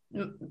and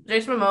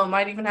Jason Momoa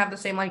might even have the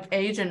same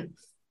agent,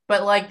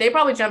 but they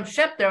probably jumped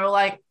ship. They were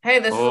like, "Hey,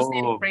 this is the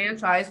same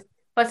franchise,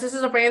 but this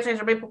is a franchise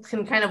where people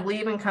can kind of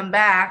leave and come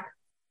back."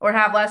 Or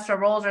have lesser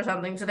roles or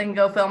something, so they can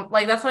go film.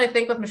 That's what I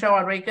think with Michelle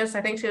Rodriguez.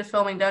 I think she was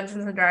filming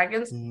Dungeons and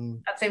Dragons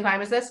at the same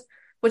time as this.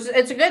 Which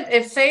it's a good.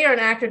 If say you're an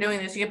actor doing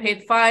this, you get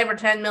paid $5 or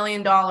 $10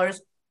 million.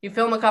 You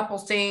film a couple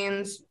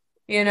scenes,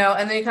 and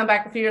then you come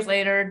back a few years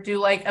later,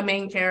 do a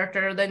main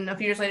character. Then a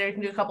few years later, you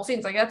can do a couple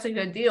scenes. That's a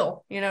good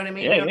deal. You know what I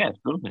mean? Yeah,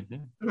 totally. Yeah.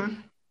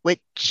 Mm-hmm.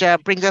 Which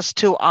brings us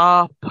to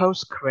our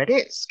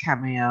post-credits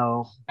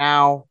cameo.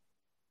 Now,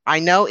 I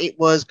know it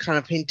was kind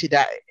of hinted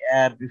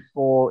at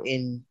before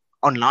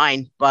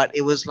online, but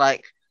it was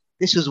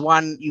this was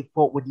one you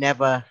thought would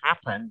never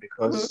happen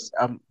because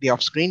the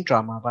off-screen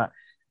drama, but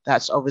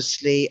that's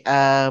obviously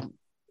The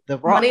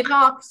Rock. Money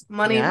talks.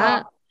 Coming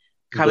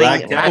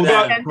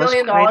 $10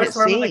 million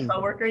for a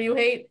coworker you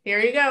hate. Here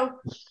you go.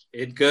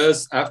 It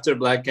goes after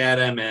Black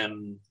Adam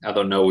and I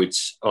don't know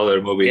which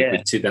other movie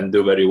which didn't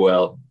do very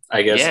well.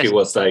 I guess he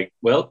was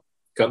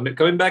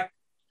coming back.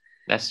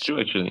 That's true,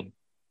 actually.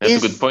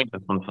 That's a good point.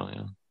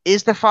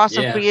 Is the Fast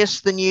and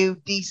Furious the new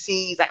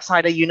DC Zack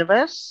Snyder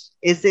universe?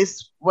 Is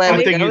this where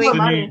we're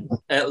going?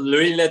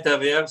 Louis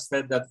Leterrier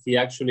said that he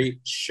actually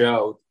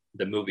showed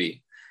the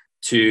movie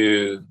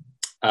to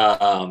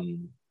The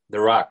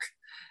Rock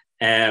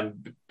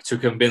and to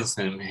convince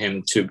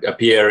him to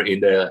appear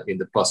in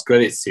the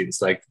post-credit scenes.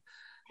 The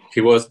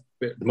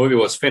movie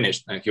was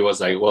finished and he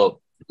was like,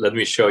 well, let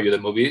me show you the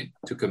movie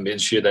to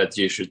convince you that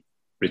you should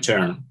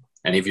return.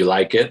 And if you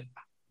like it,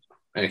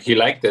 and he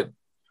liked it.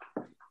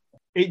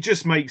 It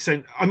just makes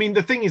sense. I mean,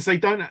 the thing is, they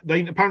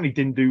apparently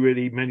didn't do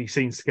really many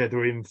scenes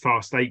together in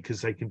Fast 8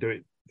 because they can do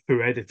it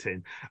through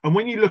editing. And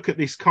when you look at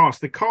this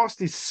cast, the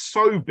cast is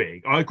so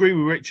big. I agree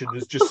with Richard.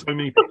 There's just so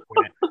many people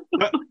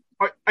in it.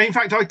 But in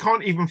fact, I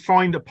can't even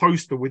find a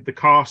poster with the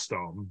cast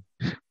on.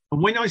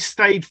 And when I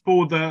stayed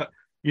for the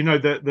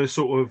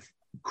sort of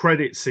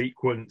credit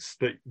sequence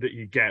that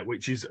you get,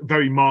 which is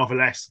very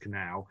Marvel-esque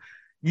now,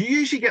 you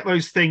usually get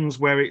those things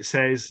where it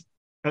says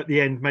at the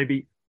end,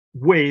 maybe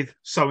with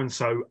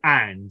so-and-so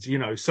and,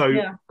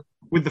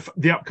 with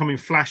the upcoming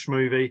Flash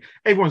movie,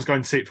 everyone's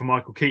going to see it for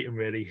Michael Keaton,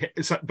 really.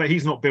 But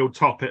he's not billed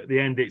top at the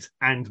end, it's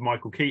and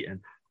Michael Keaton.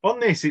 On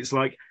this, it's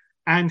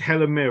and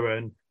Helen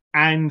Mirren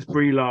and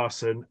Brie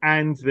Larson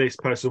and this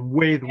person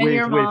with.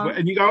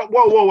 And you go,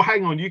 whoa,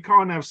 hang on, you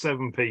can't have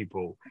 7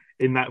 people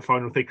in that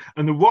final thing.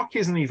 And The Rock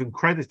isn't even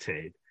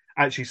credited,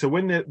 actually. So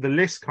when the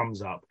list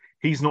comes up,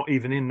 he's not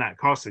even in that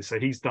cast list. So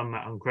he's done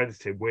that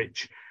uncredited,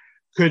 which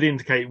could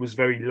indicate it was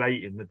very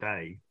late in the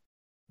day.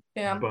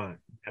 Yeah. But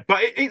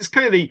it's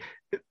clearly,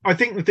 I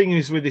think the thing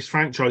is with this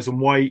franchise and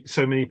why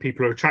so many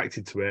people are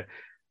attracted to it.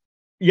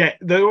 Yeah,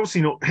 they're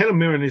obviously not. Helen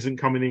Mirren isn't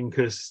coming in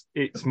because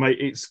it's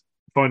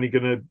finally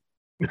going to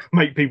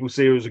make people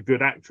see her as a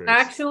good actress.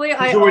 Actually,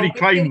 I already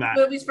claimed that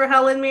movies for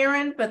Helen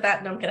Mirren, but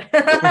that no, I'm kidding.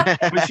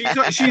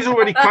 But she's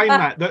already claimed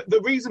that.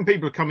 The reason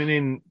people are coming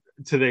in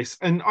to this,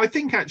 and I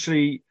think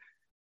actually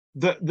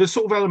the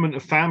sort of element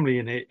of family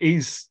in it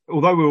is,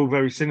 although we're all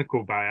very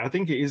cynical about it, I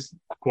think it is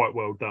quite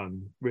well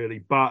done, really.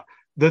 But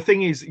the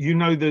thing is,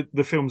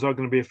 the films are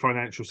going to be a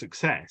financial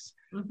success.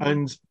 Mm-hmm.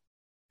 And,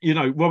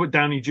 Robert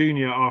Downey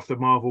Jr., after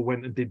Marvel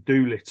went and did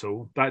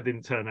Dolittle, that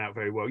didn't turn out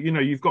very well.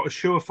 You've got a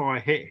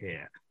surefire hit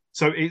here.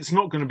 So it's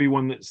not going to be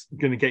one that's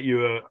going to get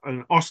you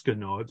an Oscar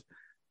nod,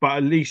 but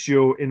at least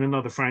you're in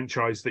another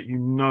franchise that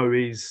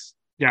is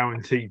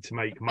guaranteed to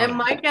make money. It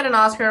might get an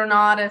Oscar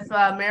nod if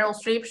Meryl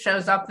Streep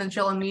shows up, then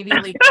she'll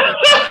immediately get an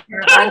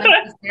Oscar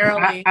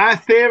unnecessarily. Our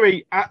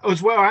theory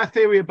as well. Our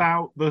theory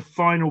about the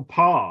final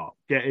part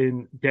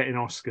getting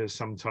Oscars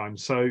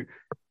sometimes. So,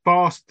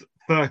 Fast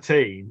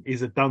 13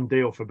 is a done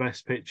deal for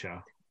Best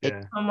Picture.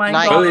 Yeah. Oh my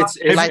Like- god! Well,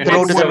 it's like the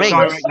Lord of the Rings.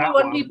 Direct that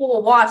What one. people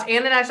will watch,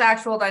 and it has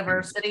actual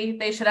diversity.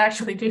 They should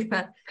actually do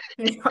that.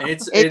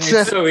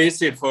 It's so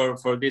easy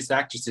for these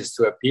actresses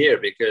to appear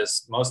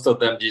because most of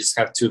them just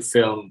have to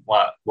film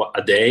what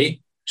a day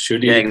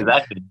shooting. Yeah,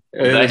 exactly.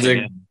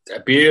 They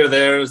appear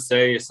there,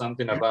 say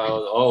something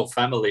about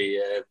family.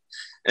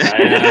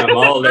 I am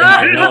old and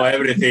I know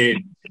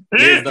everything.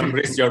 Please don't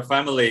risk your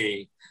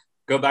family.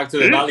 Go back to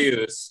the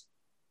values.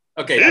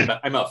 Okay,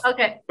 I'm off.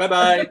 Okay. Bye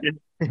bye.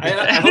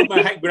 I hope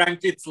my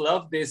grandkids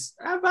love this.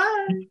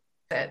 Bye.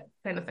 That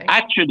kind of thing.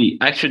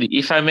 Actually,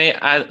 if I may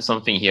add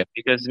something here,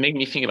 because it made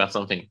me think about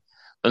something.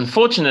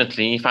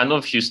 Unfortunately, if I don't know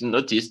if you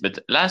noticed, but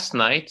last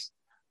night,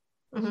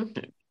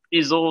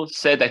 Izzo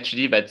said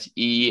actually that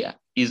he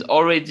is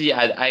already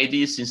had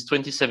ideas since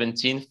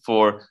 2017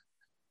 for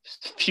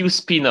few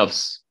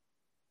spin-offs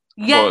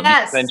for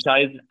this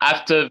franchise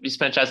after this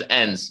franchise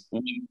ends.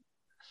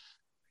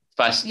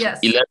 Fast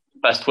 11,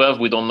 Fast 12,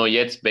 we don't know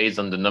yet based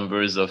on the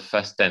numbers of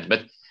Fast 10.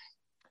 But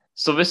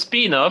so the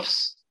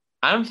spin-offs,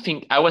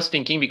 I was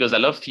thinking, because I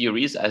love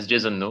theories, as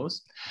Jason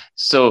knows.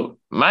 So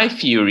my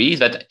theory is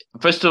that,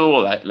 first of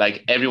all,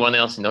 like everyone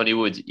else in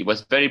Hollywood, he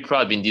was very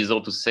proud, Vin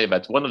Diesel, to say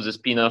that one of the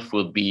spin-offs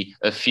will be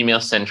a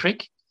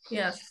female-centric.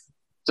 Yes.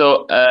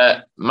 So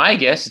my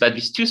guess is that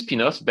these two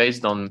spin-offs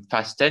based on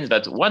Fast 10,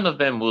 that one of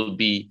them will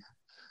be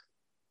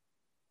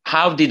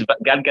how did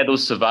Gal Gadot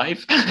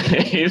survive?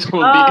 It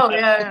will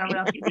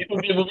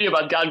be a movie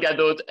about Gal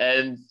Gadot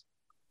and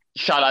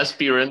Charlize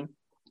Theron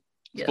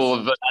for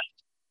the last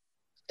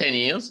 10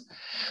 years.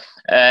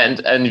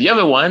 And the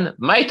other one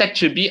might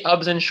actually be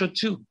Hobbs and Shaw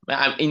 2.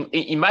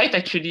 It might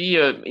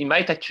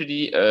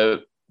actually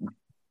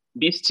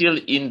be still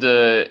in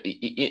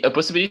a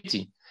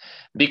possibility.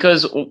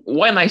 Because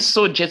when I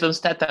saw Jason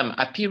Statham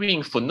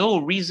appearing for no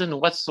reason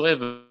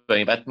whatsoever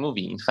in that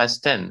movie, in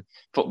Fast 10,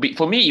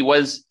 for me, it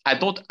was, I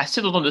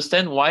still don't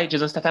understand why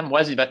Jason Statham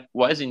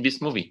was in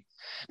this movie.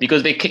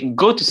 Because they can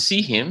go to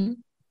see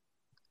him,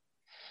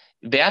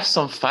 they have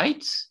some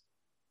fights,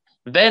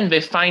 then they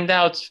find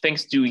out,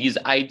 thanks to his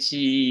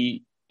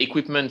IT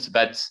equipment,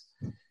 that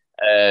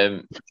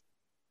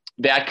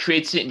they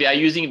are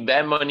using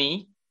their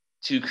money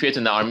to create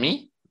an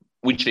army,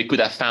 which they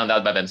could have found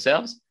out by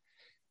themselves.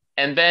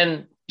 And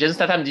then Jason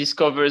Statham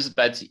discovers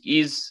that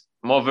his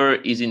mother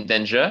is in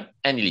danger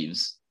and he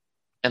leaves.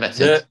 And that's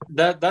it.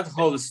 That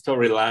whole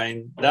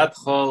storyline, that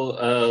whole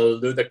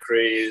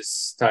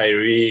Ludacris,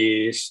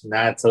 Tyrese,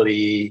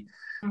 Natalie,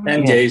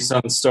 and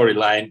Jason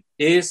storyline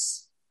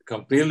is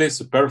completely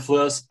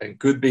superfluous and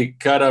could be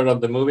cut out of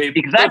the movie.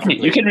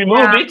 Exactly. You can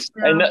remove it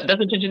and that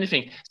doesn't change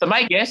anything. So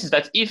my guess is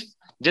that if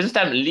Jason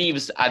Statham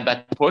leaves at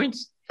that point,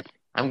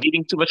 I'm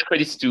giving too much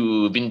credit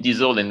to Vin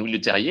Diesel and Will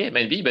Leterrier,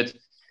 maybe,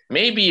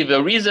 maybe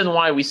the reason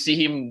why we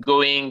see him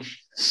going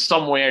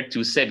somewhere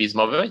to save his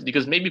mother is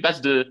because maybe that's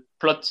the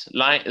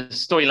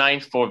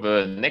storyline for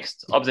the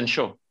next Hobbs and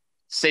Shaw,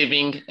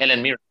 saving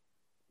Helen Mirren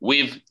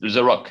with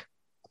The Rock.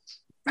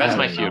 That's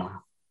my theory.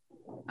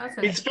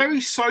 It's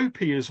very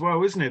soapy as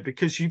well, isn't it?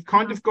 Because you've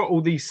kind of got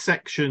all these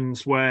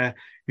sections where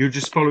you're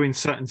just following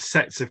certain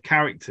sets of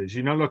characters.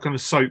 You know, like on a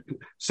soap,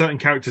 certain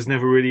characters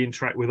never really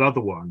interact with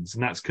other ones.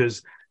 And that's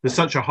because there's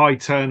such a high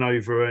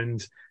turnover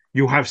and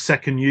you'll have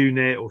second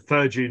unit or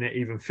third unit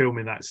even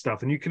filming that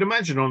stuff. And you can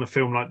imagine on a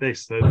film like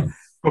this, that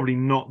probably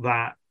not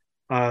that,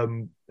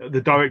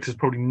 the director's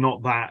probably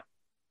not that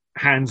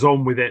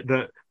hands-on with it,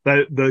 that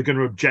they're going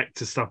to object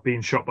to stuff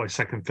being shot by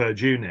second, third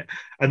unit.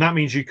 And that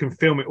means you can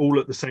film it all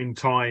at the same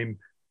time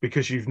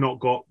because you've not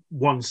got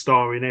one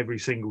star in every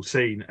single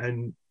scene.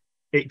 And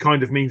it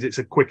kind of means it's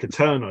a quicker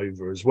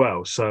turnover as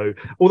well. So,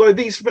 although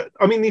these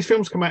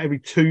films come out every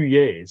 2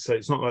 years, so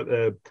it's not like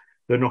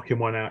they're knocking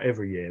one out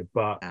every year,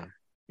 but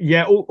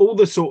all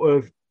the sort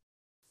of,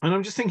 and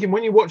I'm just thinking,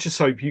 when you watch a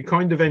soap, you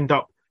kind of end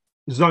up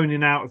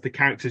zoning out of the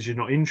characters you're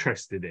not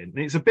interested in. And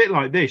it's a bit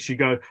like this. You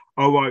go,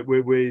 oh, right,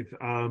 we're with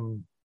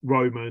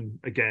Roman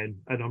again,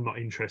 and I'm not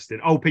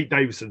interested. Oh, Pete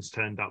Davidson's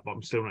turned up, but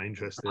I'm still not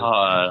interested.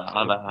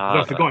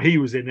 I forgot he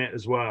was in it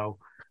as well.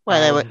 Well,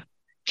 they were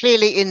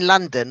clearly in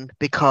London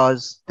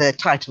because their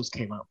titles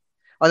came up.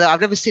 Although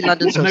I've never seen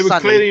London so and they were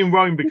sunny. clearly in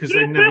Rome because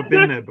they'd never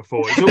been there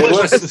before. It's almost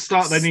like at the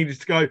start they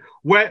needed to go,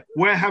 where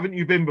haven't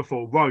you been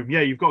before? Rome.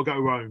 Yeah, you've got to go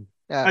to Rome.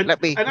 Yeah, and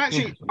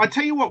actually, I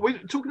tell you what, we're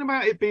talking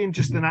about it being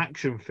just an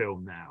action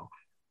film now.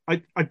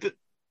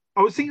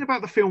 I was thinking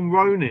about the film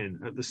Ronin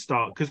at the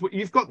start, because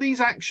you've got these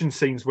action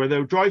scenes where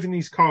they're driving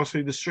these cars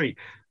through the street,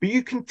 but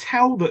you can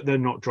tell that they're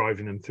not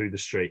driving them through the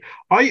street.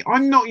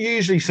 I'm not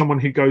usually someone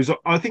who goes,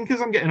 I think as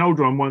I'm getting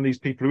older, I'm one of these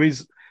people who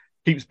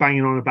keeps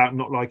banging on about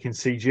not liking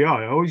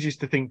CGI. I always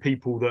used to think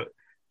people that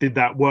did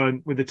that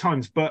weren't with the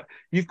times, but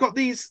you've got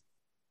these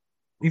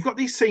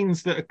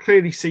scenes that are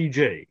clearly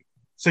CG,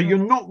 so you're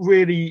not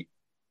really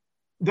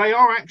they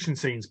are action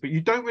scenes, but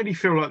you don't really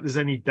feel like there's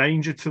any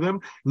danger to them,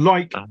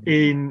 like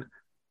in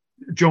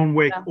John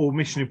Wick or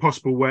Mission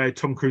Impossible, where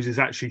Tom Cruise is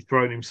actually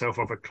throwing himself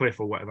off a cliff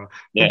or whatever.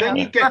 But then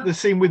you get the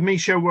scene with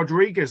Michelle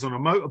Rodriguez on a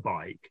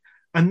motorbike,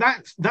 and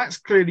that's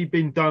clearly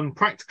been done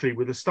practically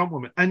with a stunt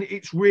woman, and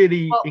it's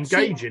really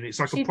engaging. It's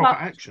like a proper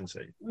action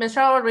scene.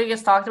 Michelle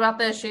Rodriguez talked about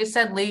this. She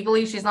said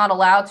legally she's not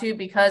allowed to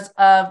because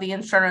of the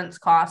insurance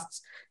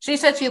costs. She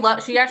said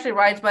she actually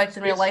rides bikes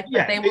in real life,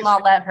 but they will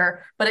not let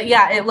her. But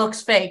it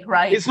looks fake,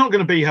 right? It's not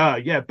going to be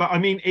her, but I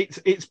mean,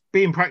 it's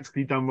being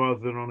practically done rather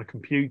than on a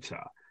computer.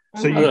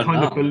 So you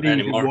kind of believe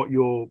in what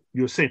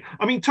you're seeing.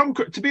 I mean,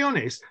 to be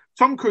honest,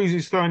 Tom Cruise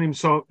is throwing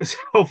himself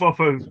off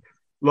of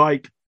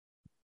like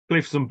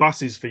cliffs and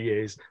buses for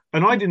years,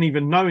 and I didn't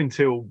even know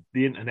until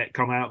the internet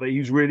come out that he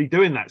was really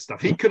doing that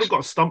stuff. He could have got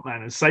a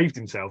stuntman and saved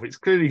himself. It's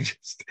clearly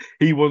just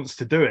he wants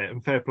to do it,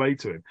 and fair play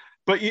to him.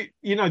 But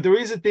you know, there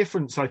is a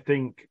difference, I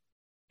think,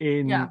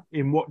 in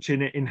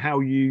watching it, in how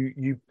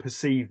you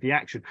perceive the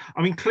action.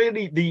 I mean,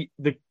 clearly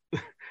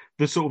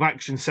the sort of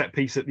action set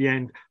piece at the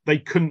end, they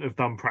couldn't have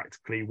done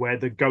practically, where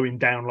they're going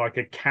down like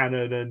a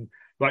cannon and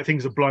like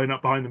things are blowing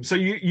up behind them. So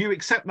you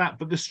accept that,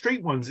 but the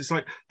street ones, it's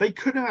like they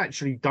could have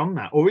actually done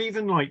that, or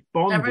even like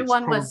Bond.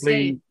 Everyone was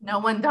safe. No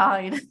one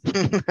died.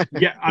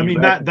 Yeah, I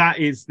mean that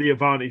is the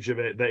advantage of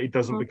it, that it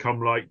doesn't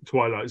become like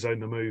Twilight Zone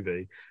the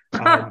movie,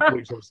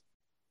 which was,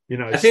 you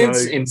know. I think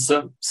in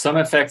some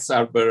effects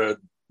are better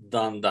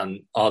done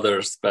than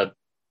others, but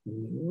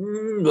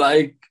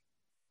like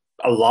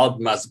a lot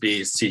must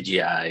be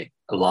CGI.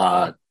 A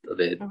lot of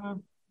it.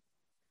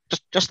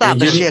 Just that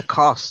the sheer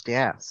cost,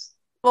 yes.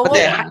 Well, but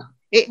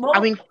I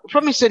mean,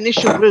 from its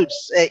initial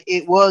roots,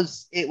 it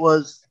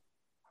was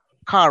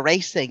car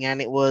racing, and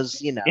it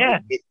was, you know,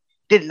 it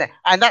didn't,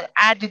 and that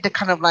added the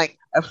kind of like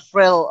a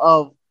thrill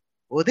of,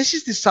 well, this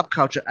is the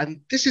subculture,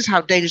 and this is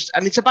how dangerous,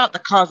 and it's about the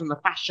cars and the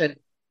fashion,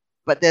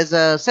 but there's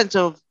a sense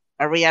of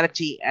a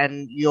reality,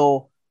 and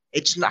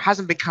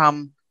hasn't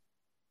become.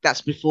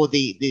 That's before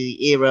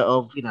the era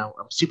of, you know,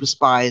 of super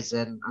spies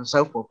and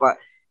so forth. But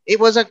it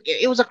was a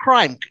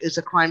crime. It's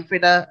a crime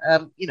thriller.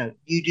 You know,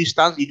 you do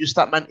stunts, you do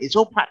stuntman. It's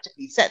all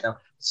practically set though.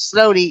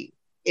 Slowly,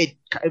 it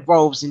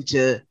evolves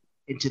into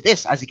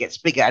this as it gets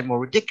bigger and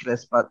more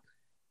ridiculous. But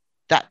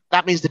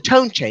that means the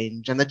tone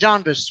changed and the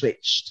genre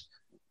switched.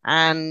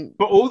 And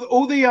but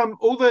all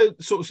the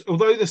sort of,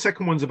 although the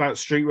second one's about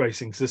street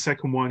racing, because the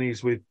second one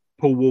is with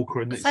Paul Walker,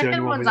 and it's the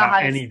only one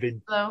without any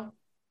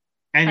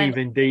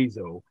Vin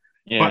Diesel.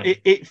 Yeah. But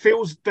it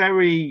feels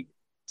very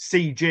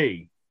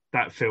CG,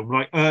 that film,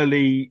 like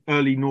early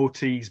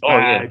noughties,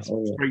 bad,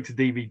 straight to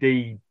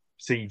DVD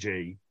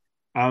CG.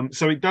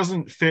 So it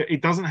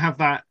doesn't have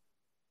that.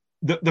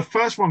 The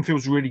first one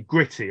feels really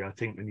gritty, I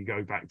think, when you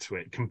go back to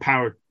it,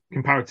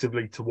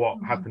 comparatively to what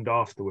happened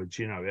afterwards,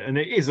 you know. And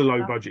it is a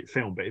low budget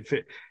film, but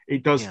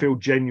it does feel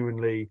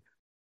genuinely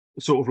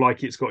sort of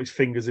like it's got its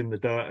fingers in the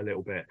dirt a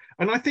little bit.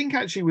 And I think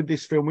actually with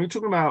this film, we were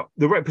talking about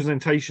the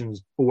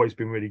representation's always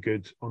been really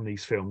good on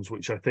these films,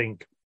 which I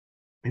think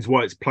is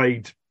why it's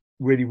played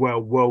really well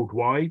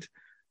worldwide.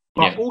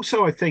 But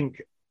also I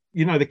think,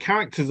 you know, the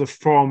characters are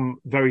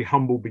from very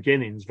humble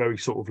beginnings, very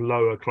sort of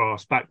lower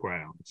class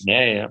backgrounds.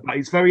 But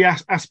it's very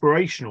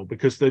aspirational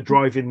because they're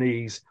driving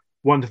these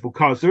wonderful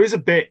cars. There is a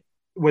bit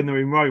when they're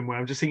in Rome where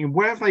I'm just thinking,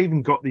 where have they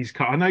even got these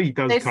cars? I know he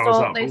does cars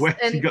up, but where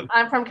has he got...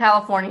 I'm from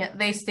California.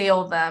 They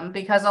steal them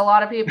because a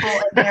lot of people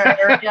in their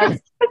area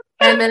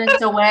 10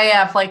 minutes away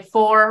have like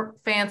 4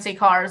 fancy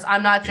cars.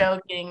 I'm not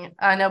joking.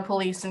 I know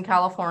police in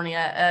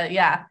California.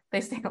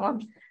 They steal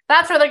them.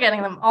 That's where they're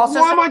getting them. Also,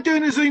 why am I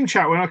doing a Zoom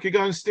chat when I could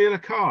go and steal a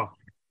car?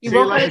 You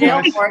won't go to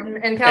jail for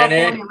it. In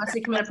California, unless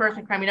you commit a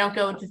person crime, you don't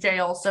go to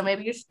jail. So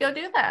maybe you should go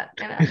do that.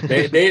 You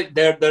know?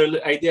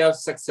 Their idea of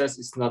success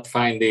is not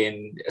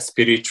finding a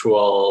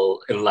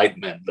spiritual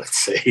enlightenment,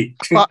 let's say.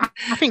 Well,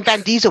 I think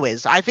Van Diesel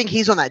is. I think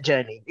he's on that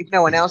journey, if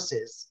no one else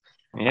is.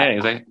 Yeah,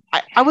 exactly.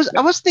 I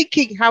was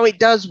thinking how it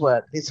does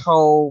work, this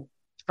whole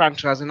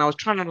franchise, and I was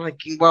trying to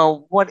like,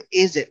 well, what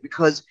is it?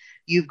 Because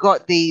you've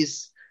got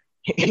these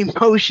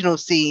emotional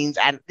scenes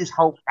and this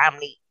whole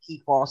family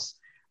ethos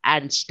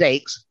and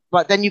stakes.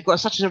 But then you've got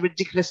such a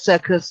ridiculous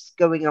circus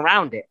going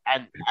around it,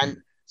 and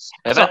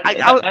that's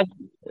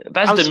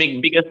the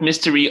biggest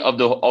mystery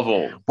of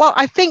all. Well,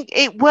 I think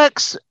it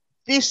works.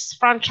 This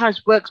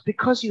franchise works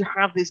because you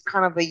have this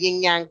kind of a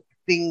yin yang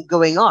thing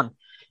going on.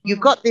 You've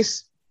got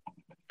this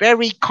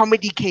very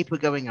comedy caper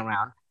going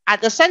around.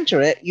 At the center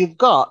of it, you've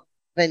got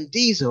Vin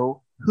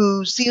Diesel,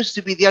 who seems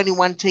to be the only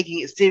one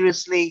taking it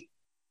seriously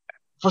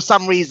for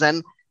some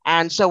reason.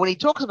 And so when he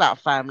talks about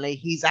family,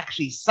 he's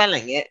actually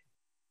selling it.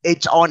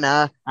 It's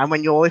honor, and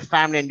when you're with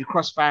family and you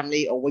cross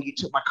family, or when you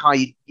took my car,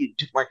 you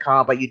took my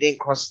car, but you didn't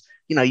cross.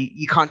 You know,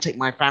 you can't take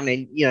my family.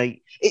 And, you know,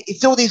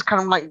 it's all these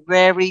kind of like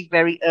very,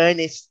 very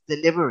earnest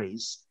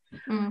deliveries,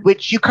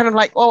 which you kind of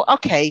like, oh,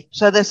 okay,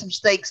 so there's some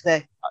stakes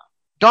there.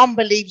 Dom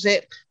believes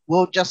it.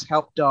 We'll just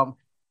help Dom,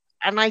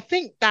 and I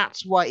think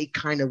that's why it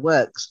kind of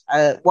works.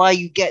 Why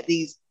you get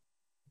these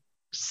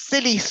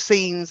silly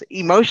scenes,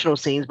 emotional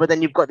scenes, but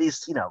then you've got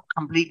this,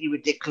 completely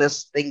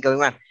ridiculous thing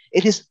going on.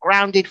 It is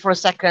grounded for a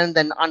second,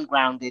 then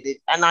ungrounded.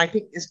 And I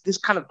think this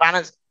kind of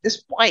balance, this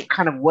is why it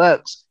kind of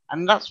works.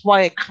 And that's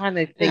why I kind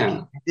of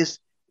think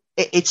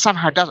it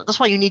somehow doesn't. That's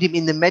why you need him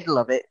in the middle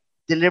of it,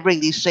 delivering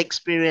these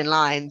Shakespearean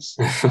lines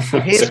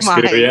in his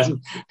mind,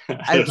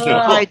 and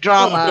high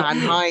drama and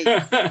high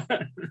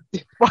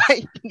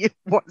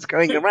what's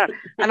going around.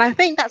 And I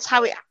think that's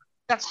how it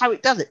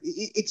does it.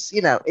 It's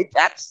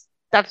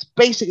that's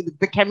basically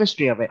the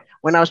chemistry of it.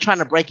 When I was trying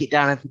to break it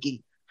down, I'm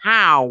thinking,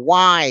 how,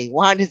 why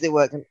does it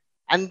work?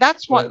 And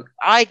that's what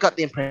I got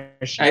the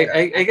impression.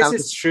 I guess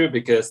it's true,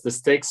 because the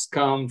stakes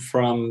come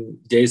from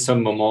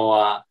Jason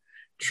Momoa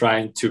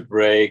trying to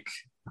break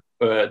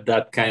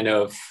that kind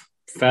of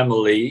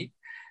family,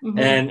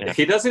 and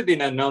he does it in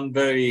a not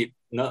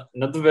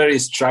very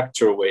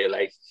structured way.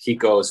 Like, he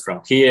goes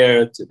from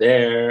here to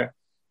there,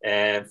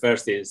 and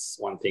first is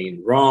one thing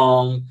in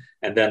Rome,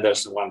 and then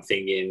there's one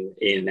thing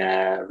in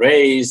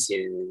race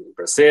in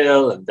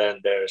Brazil, and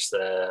then there's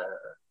the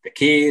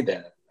kid,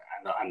 and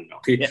I don't know.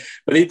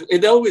 But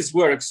it always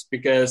works,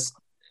 because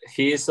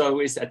he is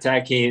always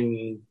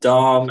attacking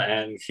Dom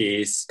and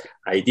his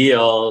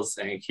ideals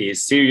and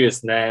his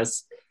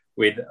seriousness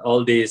with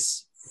all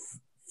this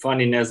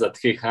funniness that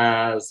he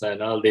has,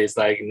 and all this,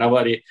 like,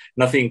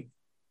 nothing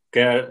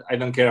care. I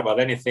don't care about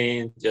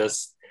anything,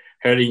 just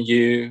hurting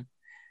you.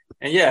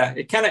 And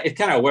it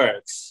kind of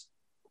works.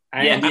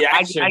 And the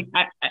action...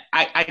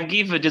 I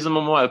give Jason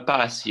Momoa a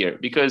pass here,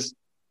 because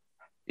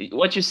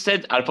what you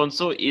said,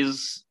 Alfonso,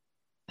 is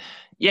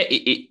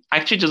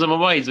actually Jason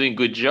Momoa is doing a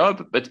good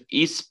job, but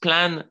his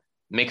plan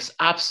makes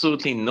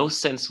absolutely no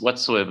sense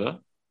whatsoever.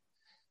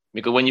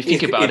 Because when you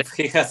think about it,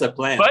 he has a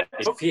plan.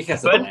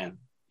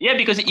 Yeah,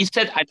 because he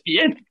said at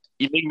the end,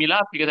 it made me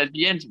laugh, because at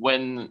the end,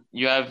 when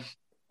you have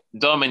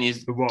Dom and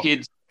his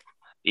kids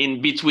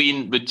in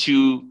between the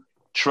two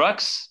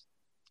trucks,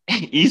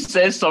 he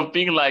says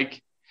something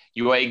like,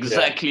 "You are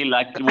exactly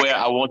like where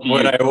I want you."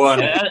 What I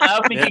want. And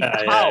I'm thinking,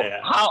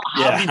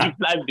 how did you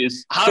plan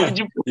this? How did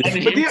you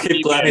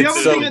plan it? The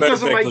other thing that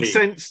doesn't make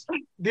sense.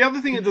 The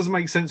other thing that doesn't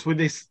make sense with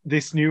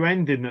this new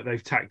ending that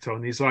they've tacked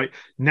on is, like,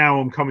 now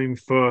I'm coming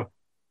for,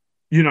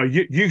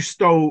 you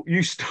stole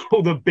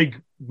the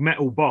big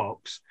metal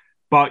box,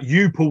 but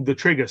you pulled the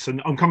trigger, so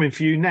I'm coming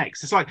for you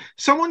next. It's like,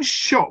 someone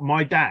shot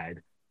my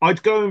dad.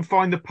 I'd go and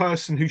find the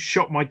person who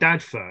shot my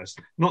dad first,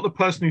 not the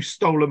person who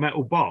stole a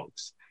metal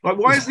box. Like,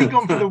 why hasn't he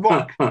gone for the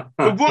Rock? The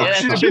Rock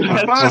should have been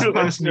the first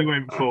person he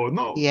went for,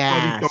 not...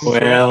 Yeah,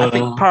 I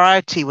think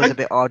priority was a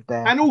bit odd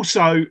there. And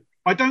also,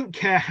 I don't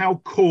care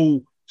how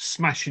cool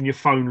smashing your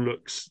phone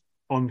looks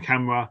on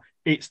camera,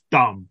 it's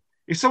dumb.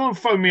 If someone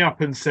phoned me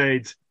up and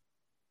said,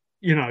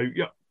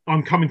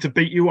 I'm coming to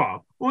beat you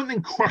up, I wouldn't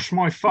then crush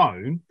my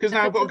phone, because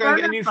now I've got to go and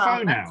get a new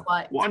phone out.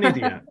 What an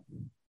idiot.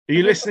 Are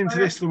you listening to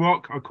this, The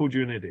Rock? I called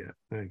you an idiot.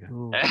 There you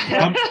go.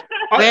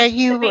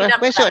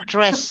 Where's your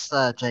address,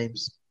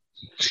 James?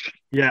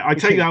 Yeah, I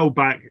take that all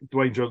back.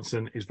 Dwayne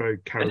Johnson is very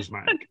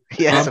charismatic.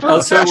 Yes.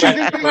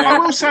 I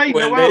will say,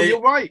 Noel,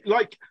 you're right.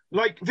 Like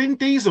Vin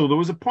Diesel, there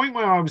was a point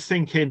where I was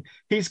thinking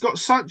he's got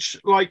such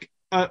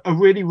a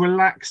really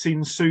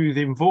relaxing,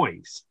 soothing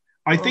voice.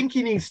 I think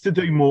he needs to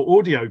do more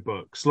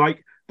audiobooks.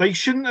 Like, they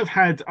shouldn't have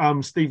had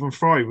Stephen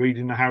Fry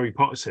reading the Harry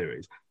Potter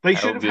series. They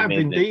should have had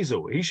Vin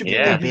Diesel. He should be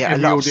a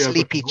lot of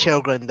sleepy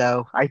children,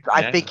 though. I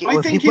think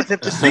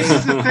this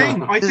is the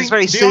thing. I think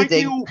very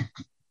soothing.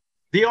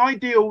 The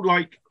ideal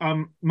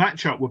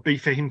matchup would be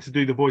for him to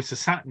do the voice of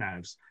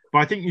Sat-Navs, but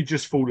I think you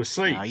just fall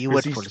asleep. No, you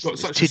would fall asleep.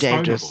 It's too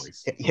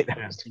dangerous.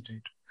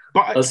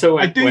 But also,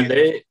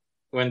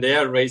 when they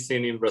are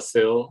racing in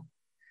Brazil,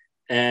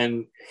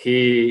 and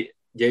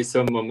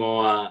Jason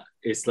Momoa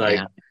is like,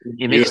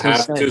 you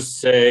have to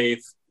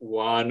save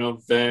one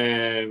of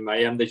them. I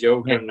am the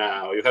Joker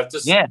now. You have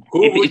to.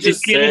 Who would you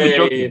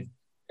save?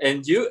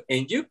 And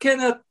you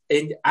cannot.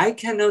 And I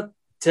cannot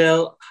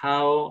tell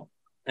how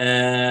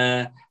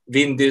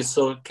Vin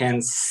Diesel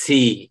can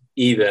see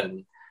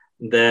even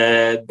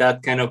that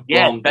kind of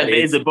bomb that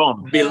is a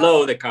bomb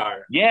below the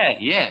car.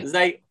 It's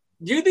like,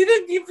 you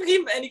didn't give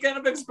him any kind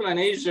of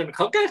explanation.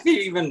 How can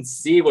he even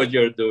see what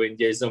you're doing,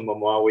 Jason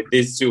Momoa, with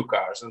these two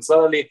cars? And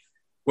suddenly,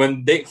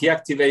 when he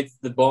activates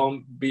the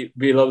bomb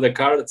below the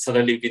car,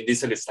 suddenly Vin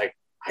Diesel is like,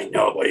 I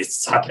know what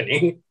is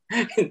happening.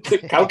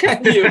 How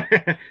can you?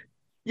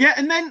 Yeah,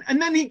 and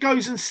then he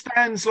goes and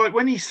stands, like,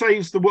 when he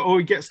saves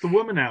he gets the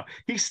woman out,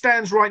 he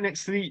stands right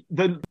next to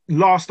the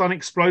last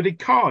unexploded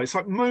car. It's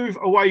like, move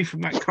away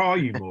from that car,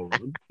 you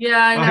moron. Yeah,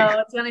 I know.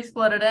 It's going to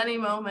explode at any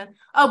moment.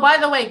 Oh, by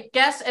the way,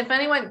 guess who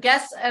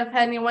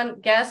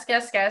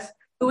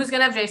is going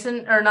to have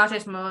Jason, or not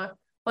Jason Momoa,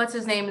 what's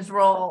his name's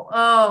role?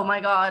 Oh,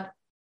 my God.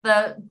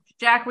 The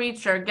Jack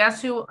Reacher.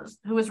 Guess who is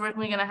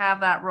originally going to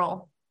have that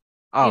role?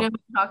 Oh, you know who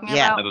I'm talking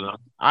about? I don't know.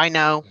 I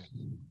know.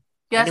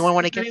 Guess,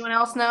 anyone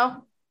else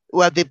know?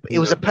 Well, it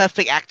was a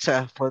perfect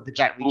actor for the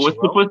Jack Reacher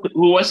role.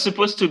 Who was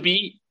supposed to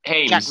be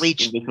Ames? Jack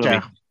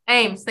Reacher.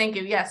 Ames, thank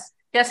you. Yes.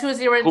 Guess who is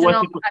the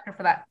original actor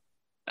for that?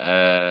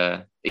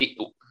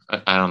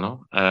 I don't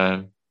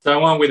know.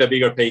 Someone with a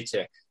bigger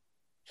paycheck.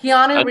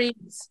 Keanu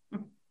Reeves.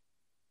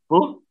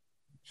 Who?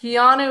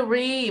 Keanu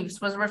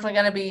Reeves was originally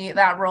going to be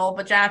that role,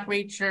 but Jack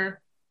Reacher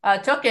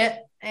took it,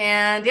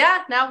 and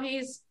yeah, now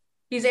he's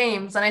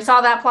Ames. And I saw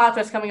that plot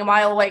twist coming a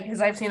mile away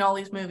because I've seen all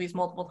these movies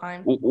multiple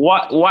times.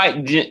 Why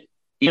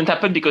didn't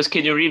happen? Because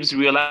Keanu Reeves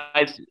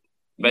realized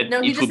that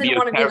No, he it just would be didn't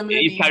want to do the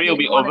movie. his career will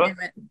be over.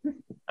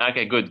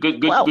 Okay, good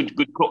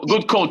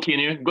call,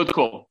 Keanu. Good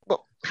call.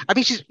 Well, I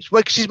mean,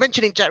 she's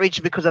mentioning Jack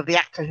Reacher because of the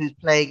actor who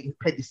played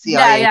the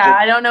CIA. Yeah.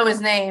 I don't know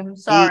his name.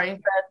 Sorry.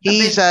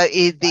 He's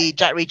the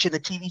Jack Reacher in the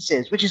TV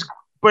series, which is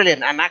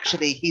brilliant, and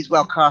actually he's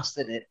well cast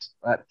in it.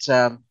 But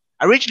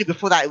originally,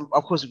 before that,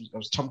 of course, it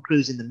was Tom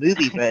Cruise in the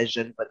movie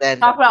version. But then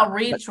talk about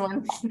Reach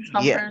when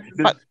yeah.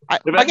 But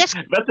I guess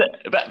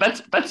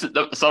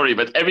that's sorry,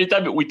 but every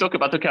time we talk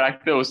about a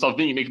character or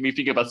something, it makes me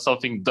think about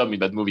something dumb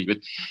in that movie. But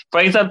for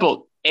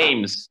example,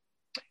 Ames.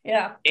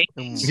 Yeah. At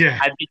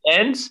the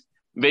end,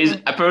 there's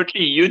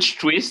apparently a huge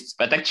twist,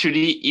 but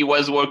actually he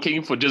was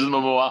working for Jason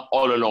Momoa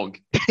all along.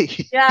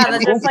 Yeah,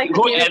 that's just like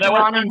the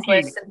Toronto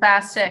twist in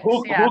Fast 6.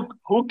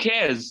 Who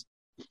cares?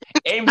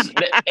 Ames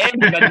in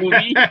that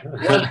movie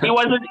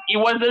he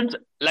wasn't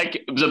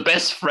like the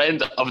best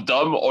friend of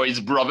Dom or his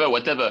brother,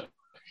 whatever.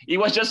 He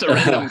was just a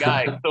random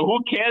guy. So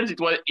who cares?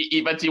 That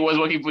he was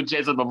working for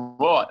Jason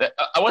Momoa.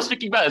 I was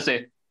thinking back and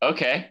say,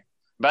 okay,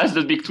 that's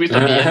the big twist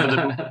at the end of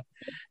the movie.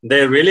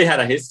 They really had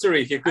a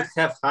history. He could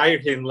have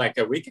hired him like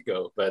a week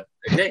ago, but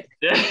okay.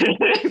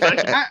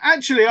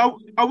 Actually,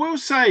 I will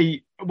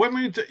say when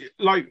we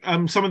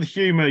some of the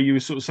humor you were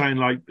sort of saying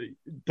like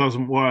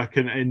doesn't work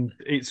and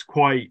it's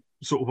quite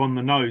sort of on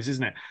the nose,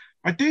 isn't it?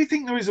 I do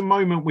think there is a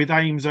moment with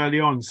Ames early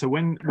on. So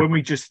when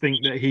we just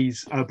think that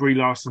he's Brie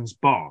Larson's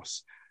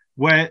boss,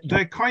 where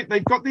they've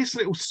got this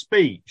little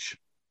speech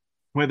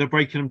where they're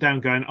breaking them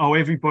down, going, "Oh,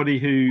 everybody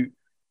who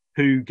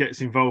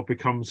gets involved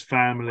becomes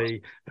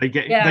family." They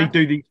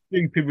do these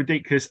stupid,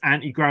 ridiculous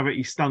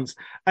anti-gravity stunts,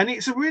 and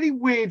it's a really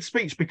weird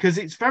speech because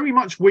it's very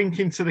much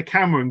winking to the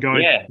camera and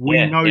going,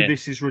 "We know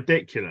this is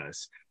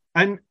ridiculous,"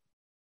 and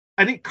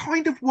it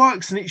kind of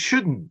works, and it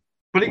shouldn't.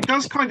 But it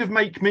does kind of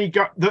make me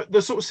go,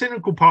 the sort of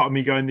cynical part of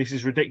me going, this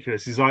is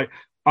ridiculous, is like,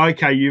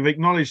 okay, you've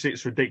acknowledged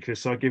it's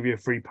ridiculous, so I'll give you a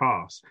free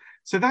pass.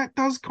 So that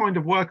does kind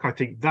of work, I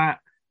think,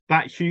 that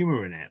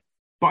humor in it.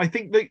 But I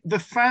think the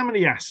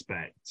family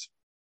aspect,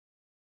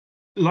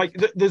 like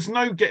there's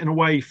no getting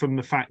away from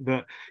the fact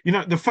that,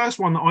 the first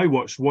one that I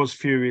watched was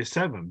Furious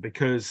 7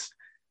 because,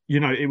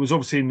 it was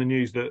obviously in the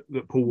news that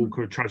Paul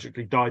Walker had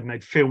tragically died, and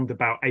they'd filmed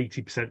about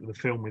 80% of the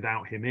film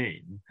without him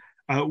in,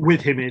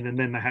 with him in, and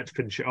then they had to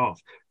finish it off.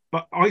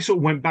 But I sort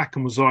of went back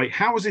and was like,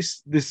 how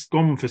has this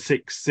gone for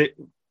 6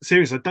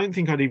 series? I don't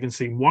think I'd even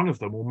seen one of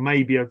them, or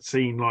maybe I'd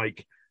seen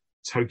like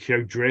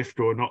Tokyo Drift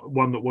or not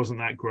one that wasn't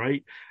that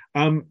great.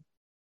 But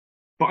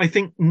I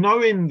think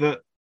knowing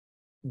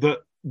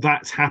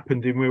that's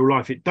happened in real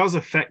life, it does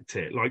affect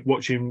it, like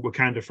watching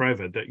Wakanda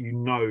Forever,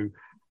 that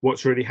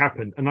what's really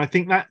happened. And I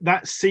think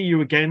that See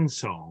You Again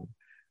song,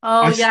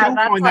 I still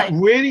find that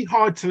really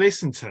hard to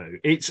listen to.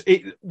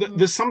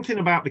 There's something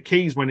about the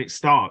keys when it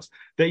starts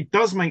that it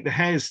does make the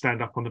hairs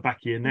stand up on the back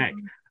of your neck.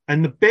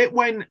 And the bit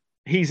when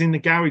he's in the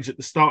garage at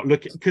the start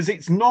looking, because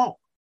it's not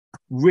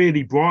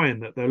really Brian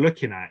that they're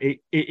looking at,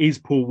 it is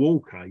Paul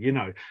Walker,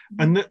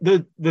 and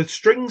the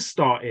strings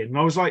start in, and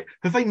I was like,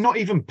 have they not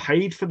even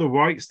paid for the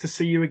rights to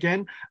See You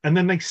Again? And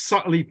then they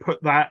subtly put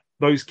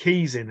those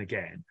keys in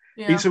again.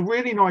 It's a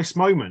really nice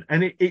moment,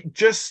 and it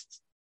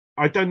just,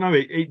 I don't know,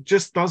 it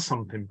just does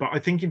something. But I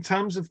think in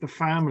terms of the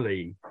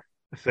family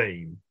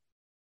theme,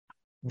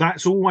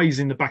 that's always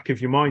in the back of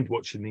your mind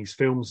watching these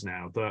films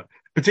now, that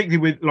particularly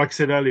with, like I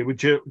said earlier, with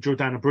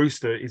Jordana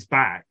Brewster is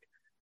back,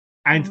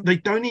 and they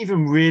don't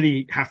even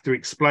really have to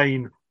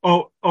explain,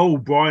 oh,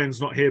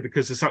 Brian's not here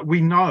because it's like,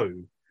 we know,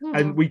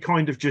 and we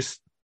kind of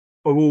just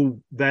are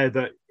all there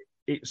that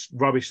it's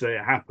rubbish that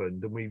it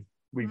happened, and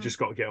we've just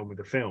got to get on with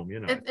the film,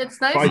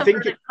 It's nice for her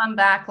to come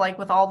back, like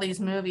with all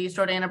these movies,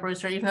 Jordana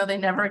Brewster, even though they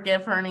never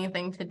give her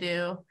anything to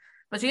do.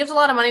 But she gives a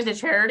lot of money to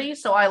charity,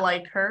 so I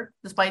like her,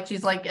 despite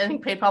she's like getting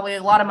paid probably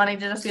a lot of money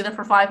to just be there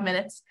for 5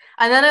 minutes.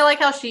 And then I like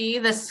how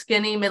this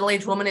skinny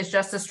middle-aged woman, is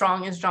just as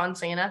strong as John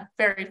Cena.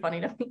 Very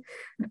funny to me.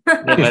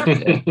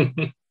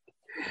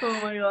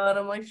 Oh my god,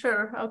 I'm like,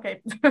 sure,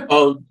 okay.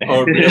 or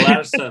Brie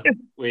Larson,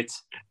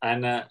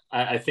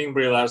 I think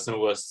Brie Larson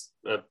was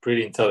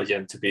pretty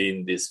intelligent to be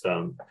in this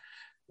film,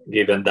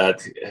 given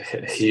that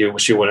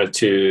she wanted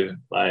to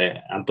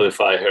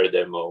amplify her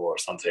demo or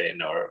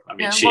something, or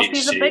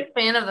she's a big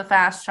fan of the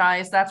fast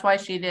chies. That's why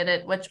she did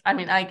it. Which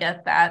I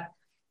get that.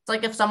 It's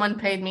like if someone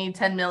paid me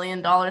 $10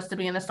 million to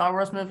be in a Star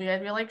Wars movie,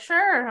 I'd be like,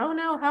 sure. Oh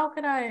no, how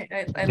could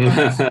I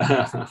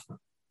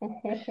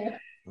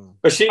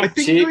But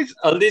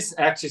all these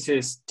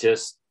actresses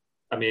just,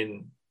 I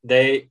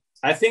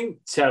think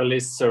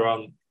Charlize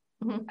Theron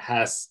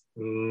has,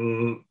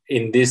 in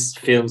these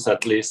films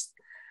at least,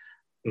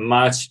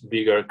 much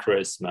bigger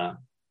charisma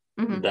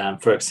than,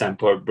 for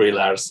example, Brie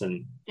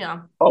Larson.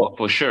 Yeah. Oh,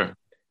 for sure.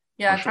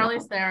 Yeah, For sure.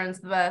 Charlize Theron's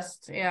the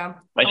best. Yeah.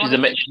 But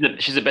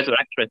she's a better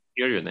actress,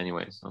 period,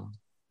 anyway. So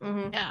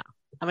Yeah.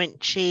 I mean,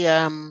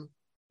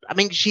 I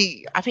think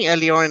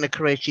earlier on in her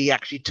career, she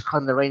actually took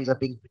on the reins of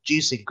being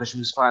producing because she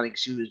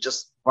was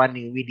just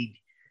finding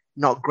really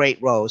not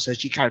great roles. So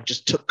she kind of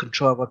just took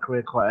control of her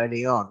career quite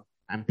early on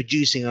and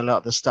producing a lot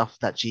of the stuff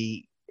that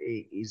she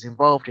is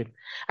involved in.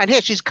 And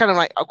here she's kind of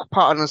like a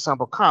part of an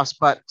ensemble cast,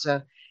 but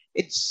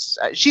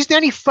she's the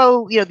only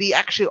the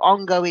actual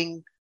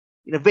ongoing,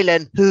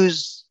 villain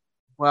who's,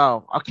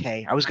 well,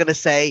 okay, I was going to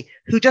say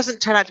who doesn't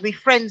turn out to be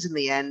friends in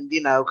the end,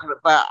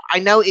 but I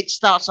know it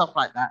starts off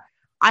like that.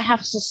 I have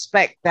to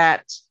suspect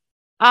that,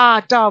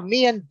 Dom,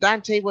 me and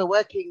Dante were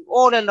working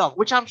all along,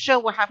 which I'm sure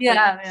will have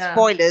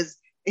spoilers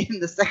in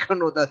the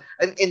second or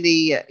in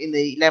the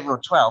 11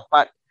 or 12.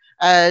 But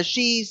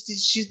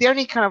she's the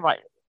only kind of like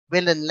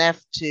villain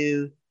left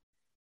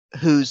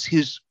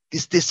who's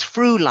this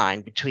through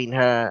line between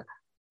her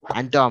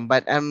and Dom.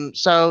 But I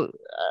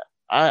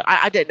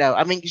don't know.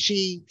 I mean,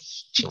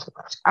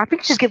 I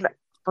think she's given,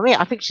 for me,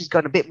 I think she's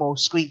got a bit more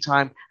screen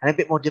time and a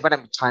bit more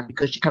development time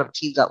because she kind of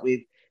teams up with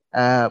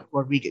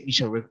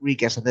Michelle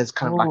Rodriguez, and there's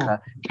kind of like a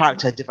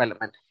character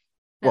development.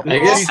 I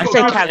guess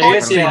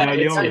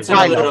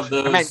another of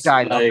those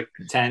like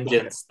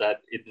tangents that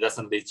it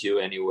doesn't lead you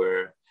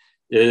anywhere,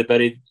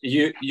 but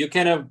you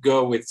kind of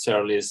go with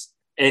Charlize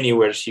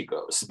anywhere she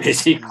goes.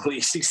 Basically,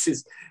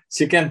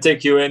 she can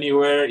take you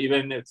anywhere,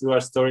 even to a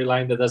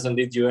storyline that doesn't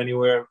lead you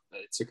anywhere.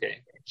 It's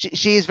okay.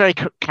 She is very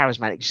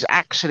charismatic. She's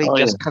actually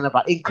kind of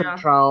like in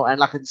control and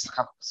like a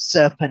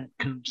serpent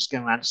kind of just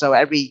going around. So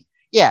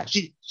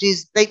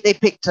they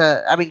picked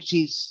her. I mean,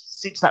 she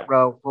suits that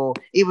role for,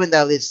 even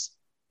though it's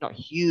not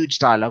huge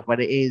dialogue, but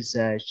it is.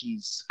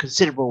 She's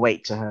considerable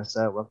weight to her.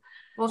 So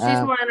well,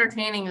 she's more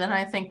entertaining than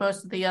I think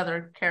most of the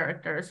other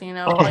characters.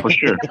 For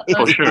sure.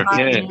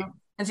 Yeah.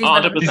 And she's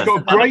got a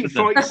great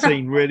fight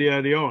scene really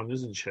early on,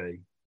 isn't she?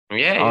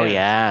 Yeah. Oh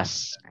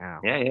yes.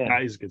 Yeah.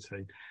 That is a good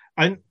scene,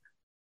 and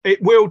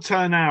it will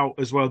turn out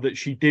as well that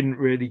she didn't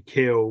really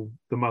kill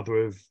the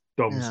mother of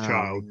Dom's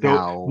child.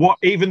 No.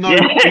 Even though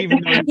he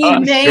made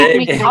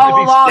me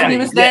all along, he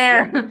was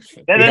there.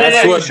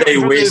 That's what they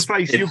wish.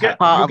 You'll get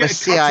a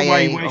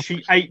cutaway where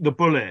she ate the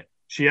bullet.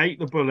 She ate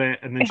the bullet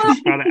and then she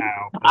spat it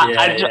out.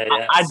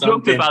 I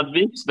joked about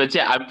this, but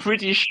I'm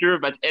pretty sure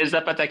that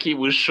Elsa Pataki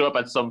will show up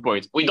at some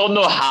point. We don't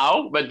know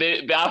how, but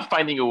they are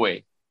finding a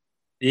way.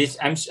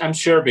 I'm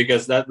sure,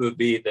 because that would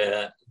be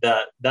that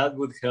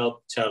would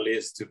help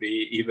Charlize to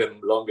be even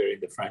longer in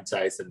the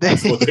franchise, and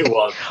that's what they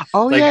want.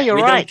 You're we right.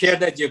 We don't care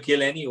that you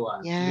kill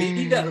anyone. Yeah.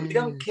 We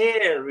don't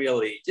care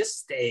really. Just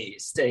stay.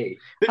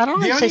 The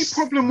only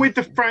problem with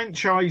the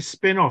franchise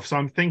spin-offs,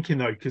 I'm thinking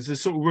though, because there's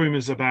sort of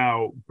rumors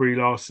about Brie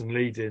Larson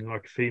leading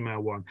like a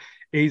female one,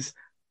 is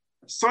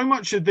so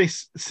much of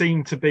this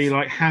seemed to be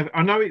like,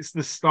 I know it's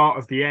the start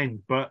of the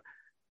end, but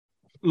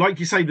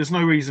like you say, there's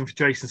no reason for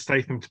Jason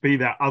Statham to be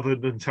there other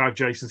than to have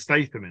Jason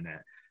Statham in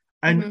it.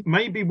 And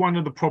maybe one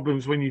of the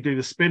problems when you do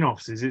the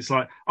spin-offs is it's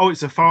like,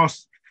 it's a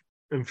Fast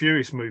and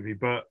Furious movie,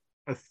 but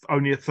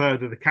only a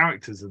third of the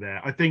characters are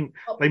there. I think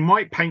they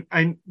might paint,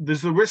 and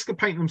there's the risk of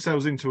painting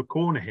themselves into a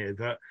corner here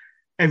that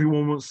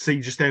everyone wants to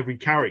see just every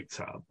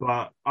character.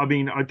 But I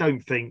mean, I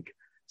don't think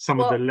some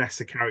of the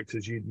lesser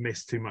characters you'd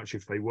miss too much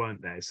if they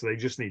weren't there. So they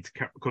just need to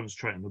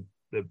concentrate on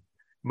the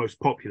most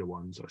popular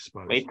ones, I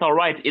suppose. It's all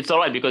right.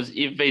 Because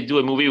if they do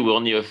a movie with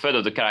only a third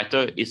of the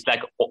character, it's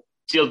like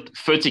still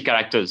 30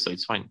 characters, so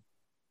it's fine.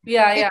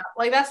 Yeah.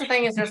 Like that's the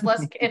thing, is there's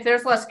less. If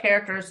there's less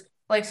characters,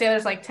 like say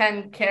there's like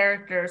 10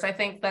 characters, I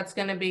think that's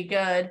going to be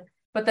good.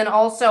 But then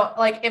also,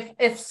 like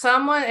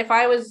if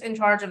I was in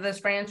charge of this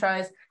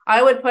franchise,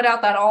 I would put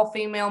out that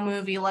all-female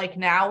movie like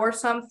now or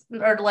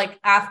something, or like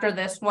after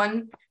this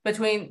one,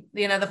 between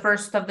the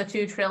first of the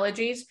two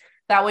trilogies.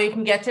 That way you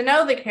can get to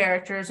know the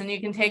characters and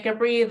you can take a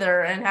breather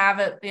and have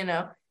it,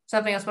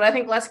 something else. But I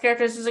think less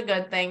characters is a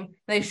good thing.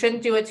 They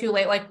shouldn't do it too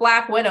late. Like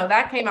Black Widow,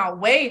 that came out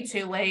way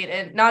too late,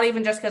 and not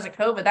even just because of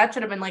COVID. That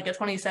should have been like a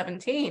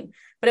 2017,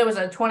 but it was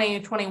a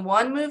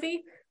 2021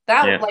 movie.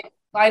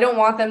 I don't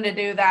want them to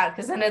do that,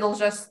 because then it'll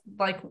just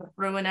like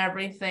ruin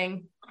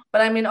everything.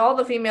 But I mean, all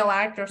the female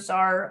actors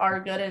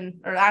are good,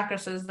 or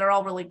actresses, they're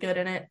all really good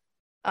in it.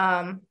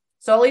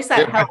 So at least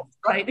that helps,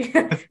 right?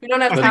 We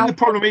don't have. I think the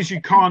problem is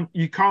you can't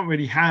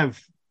really have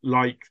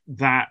like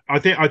that. I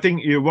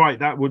think you're right.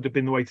 That would have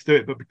been the way to do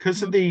it, but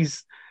because of the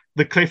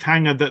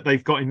cliffhanger that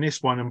they've got in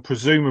this one, and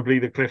presumably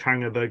the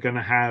cliffhanger they're going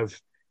to have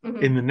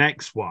in the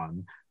next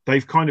one,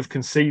 they've kind of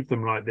conceived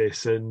them like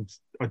this, and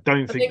I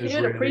don't think there's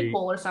really a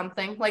prequel or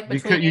something like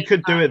you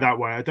could do it that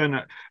way. I don't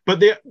know, but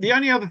the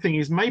only other thing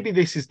is maybe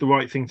this is the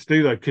right thing to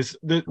do though, because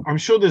I'm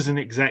sure there's an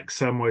exec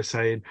somewhere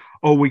saying,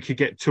 we could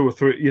get 2 or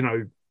 3,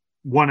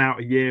 1 out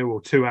a year or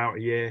 2 out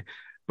a year,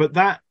 but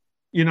that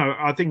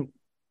I think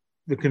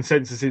the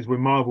consensus is with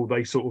Marvel,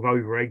 they sort of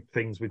over-egg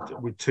things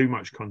with too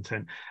much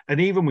content. And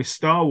even with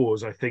Star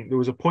Wars, I think there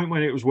was a point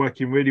when it was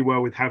working really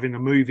well with having a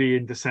movie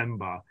in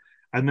December,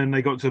 and then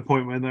they got to the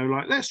point where they were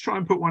like, let's try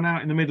and put one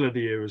out in the middle of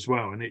the year as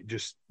well, and it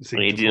just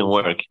it didn't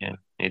work. Yeah,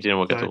 it didn't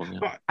work at all.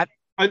 Yeah.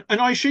 and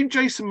I assume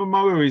Jason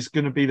Momoa is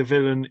going to be the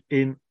villain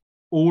in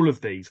all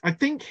of these. I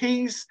think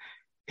he is.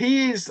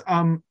 There's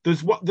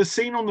the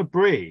scene on the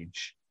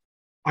bridge.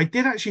 I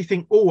did actually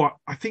think,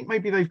 I think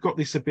maybe they've got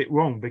this a bit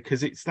wrong,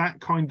 because it's that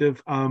kind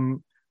of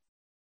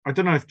I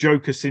don't know if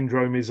Joker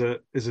syndrome is a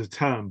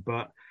term,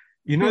 but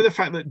you know, the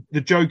fact that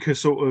the Joker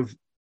sort of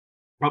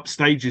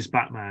upstages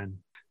Batman.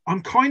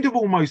 I'm kind of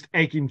almost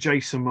egging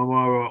Jason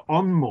Momoa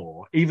on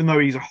more, even though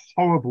he's a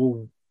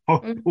horrible,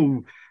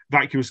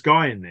 vacuous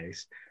guy in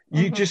this.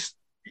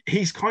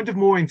 He's kind of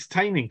more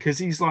entertaining because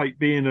he's like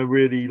being a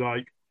really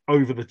like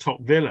over the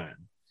top villain.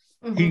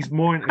 He's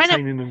more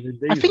entertaining than Vin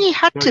Diesel. I think he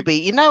had to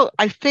be,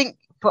 I think,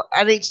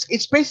 and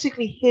it's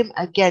basically him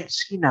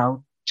against,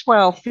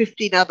 12,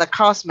 15 other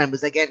cast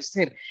members against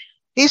him.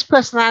 His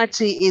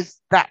personality is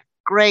that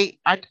great.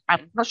 I'm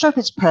not sure if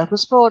it's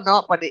purposeful or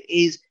not, but it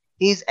is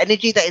his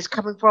energy that is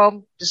coming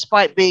from,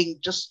 despite being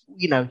just,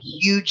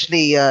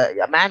 hugely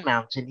a man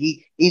mountain.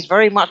 He's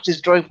very much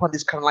just drawing upon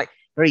this kind of like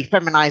very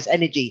feminized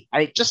energy.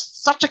 And it's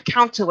just such a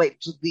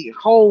counterweight to the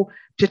whole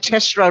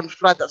testosterone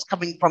flood that's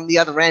coming from the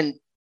other end,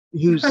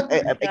 who's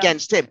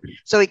against him.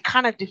 So it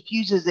kind of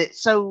diffuses it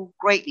so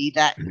greatly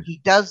that he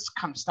does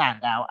come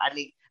stand out,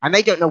 and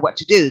they don't know what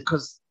to do,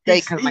 because they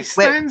kind of like,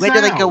 where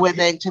do they go with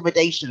their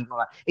intimidation and all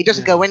that? It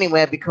doesn't go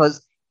anywhere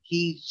because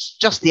he's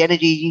just the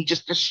energy. He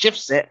just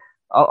shifts it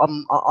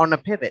on a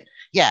pivot.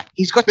 Yeah,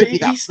 he's got to be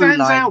that. He stands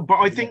out, but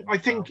I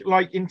think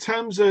like in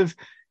terms of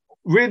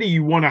really,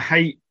 you want to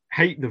hate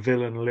the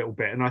villain a little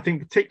bit, and I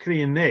think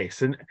particularly in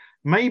this, and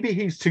maybe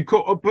he's too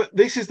cool. But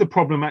this is the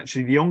problem,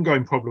 actually. The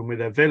ongoing problem with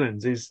their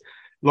villains is,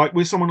 like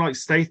with someone like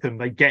Statham,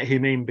 they get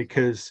him in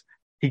because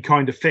he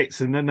kind of fits,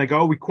 and then they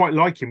go, we quite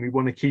like him, we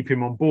want to keep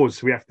him on board,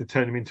 so we have to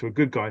turn him into a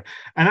good guy.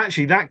 And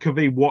actually, that could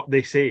be what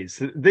this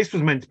is. This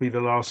was meant to be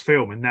the last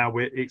film, and now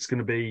it's going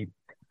to be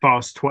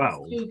Fast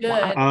 12. Too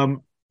good.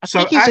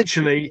 So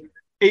actually,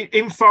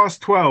 in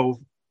Fast 12,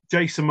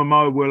 Jason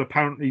Momoa will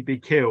apparently be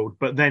killed,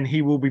 but then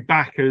he will be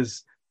back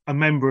as a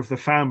member of the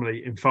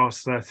family in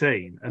Fast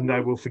 13, and they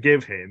will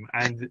forgive him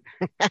and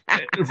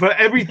for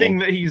everything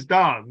that he's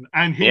done,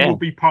 and he will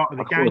be part of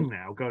the gang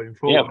now going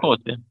forward. Yeah, of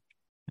course. Yeah.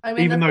 I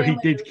mean, even though he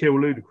did kill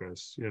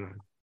Ludacris,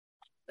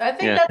 I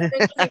think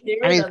that's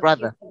and his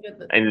brother.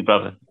 And his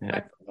brother.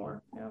 Yeah.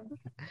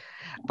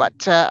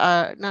 But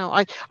no,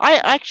 I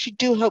actually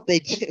do hope they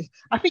do.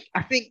 I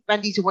think Van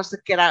Diesel wants to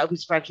get out of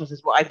his franchise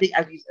as well. I think,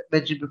 as you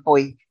mentioned before,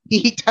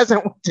 he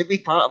doesn't want to be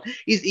part of.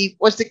 He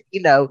wants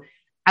to,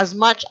 as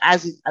much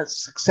as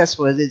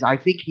successful as it is, I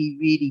think he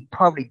really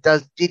probably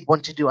did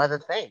want to do other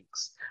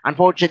things.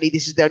 Unfortunately,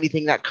 this is the only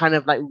thing that kind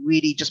of like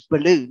really just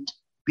ballooned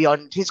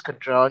beyond his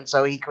control, and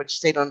so he could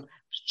stay on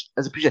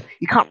as a producer.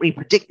 You can't really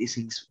predict these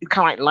things. You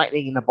can't like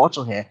lightning in a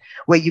bottle here,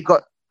 where you've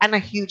got a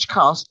huge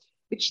cast,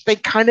 which they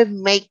kind of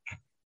make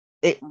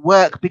it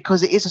work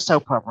because it is a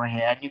soap opera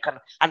here,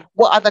 and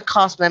what other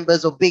cast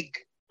members or big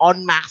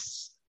en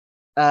masse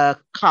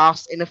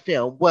cast in a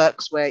film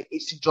works where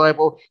it's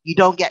enjoyable. You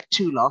don't get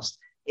too lost.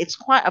 It's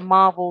quite a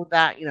marvel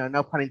that,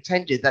 no pun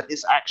intended, that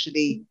this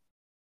actually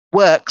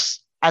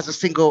works as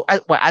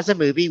a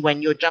movie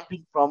when you're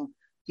jumping from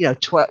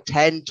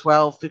 10,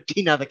 12,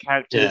 15 other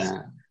characters.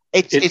 Yeah.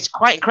 It's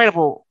quite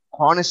incredible,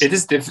 honestly. It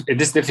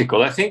is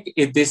difficult. I think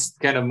this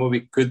kind of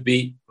movie could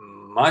be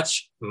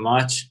much,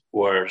 much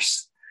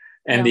worse.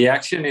 And the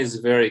action is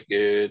very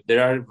good.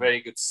 There are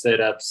very good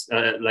setups,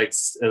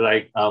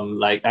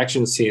 like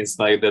action scenes,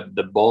 like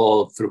the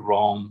ball through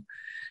Rome,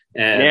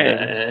 and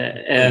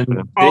they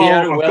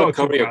are well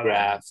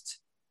choreographed.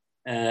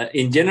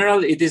 In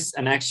general, it is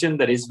an action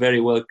that is very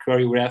well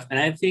choreographed, and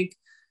I think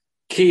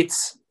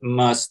kids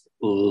must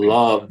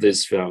love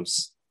these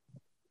films.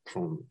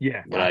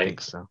 I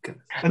think so.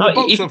 And the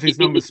box office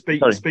numbers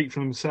speak for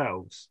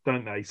themselves,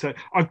 don't they? So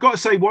I've got to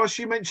say, whilst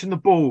you mentioned the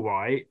ball,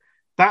 right,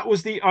 that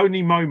was the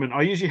only moment.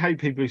 I usually hate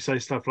people who say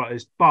stuff like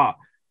this, but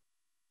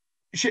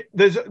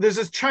there's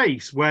a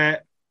chase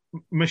where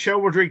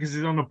Michelle Rodriguez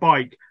is on a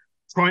bike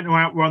trying to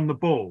outrun the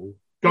ball,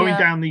 going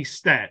down these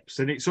steps,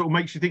 and it sort of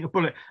makes you think of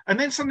bullet. And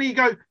then suddenly you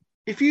go,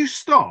 if you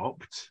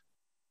stopped,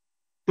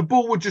 the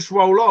ball would just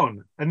roll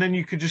on, and then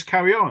you could just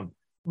carry on.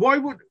 Why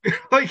would,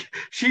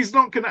 she's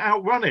not going to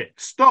outrun it.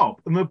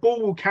 Stop, and the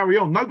ball will carry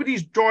on.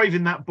 Nobody's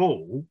driving that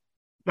ball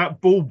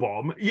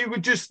bomb. You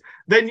would just,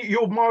 then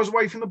you're miles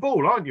away from the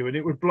ball, aren't you? And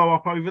it would blow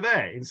up over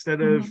there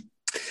instead of...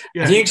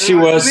 I think she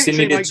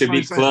needed to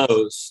be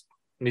close.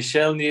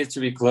 Michelle needed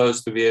to be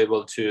close to be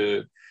able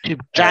to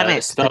jam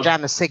the signal.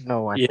 Jam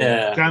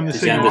the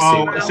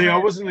signal. See, I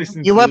wasn't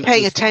listening. You weren't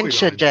paying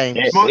attention, James.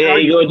 James. Come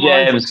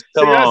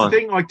on. That's the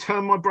thing. I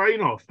turned my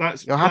brain off.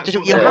 You'll have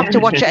to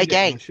watch it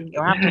again.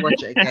 You'll have to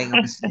watch it again.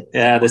 Obviously.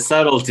 Yeah, the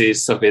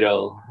subtleties of it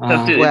all.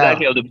 That's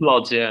exactly of the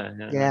plot.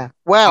 Yeah.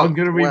 Well, I'm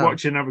going to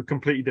rewatch it and have a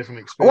completely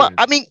different experience. Well,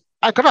 I mean,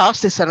 I've got to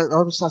ask this, and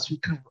as we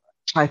kind of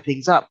tie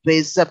things up,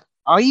 is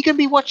are you going to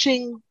be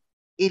watching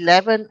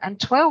 11 and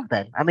 12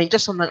 then? I mean,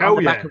 just on the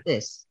back of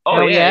this.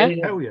 Oh, yeah.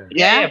 Hell yeah.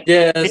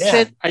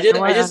 Yes. I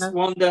just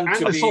want them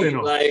to be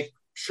like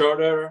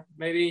shorter,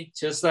 maybe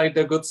just like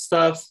the good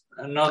stuff,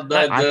 and not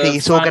that. I think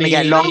it's all going to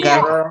get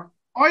longer.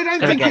 I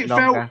don't think it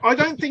felt. I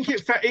don't think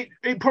it felt.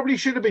 It probably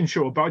should have been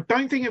short, but I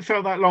don't think it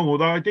felt that long.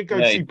 Although I did go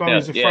see Beau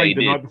is Afraid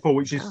the night before,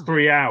 which is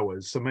 3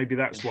 hours, so maybe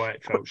that's why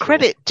it felt.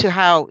 Credit to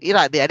how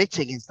the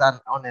editing is done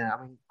on it.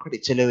 I mean,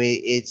 credit to Louis.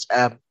 It's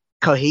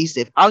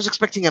cohesive. I was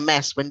expecting a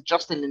mess when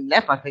Justin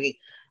left. I think,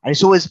 and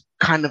it's always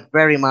kind of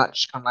very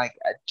much kind of like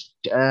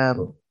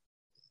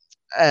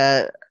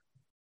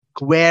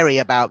wary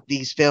about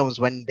these films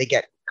when they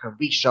get kind of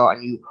reshot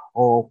and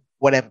or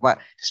whatever. But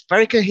it's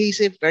very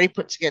cohesive, very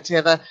put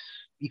together.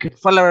 You can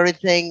follow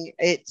everything.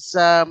 It's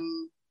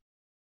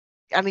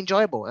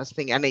enjoyable, I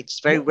think, and it's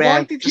very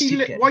rare.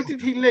 Why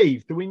did he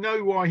leave? Do we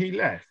know why he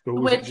left? Or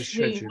was it just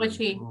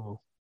scheduling?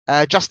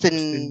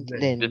 Justin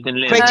Lin.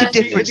 Creative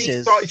differences.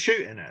 He started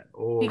shooting it.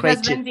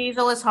 Because Vin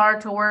Diesel is hard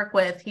to work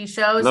with. He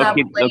shows up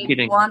late,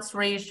 he wants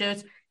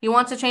reshoots. He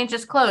wants to change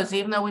his clothes,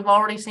 even though we've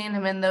already seen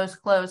him in those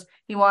clothes.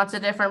 He wants a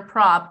different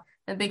prop.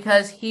 And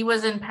because he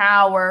was in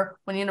power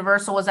when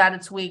Universal was at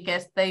its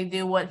weakest, they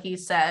do what he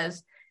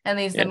says. And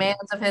these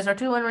demands of his are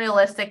too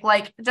unrealistic.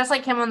 Like, just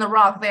like him on The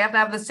Rock, they have to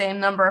have the same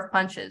number of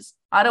punches.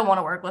 I don't want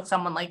to work with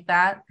someone like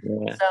that.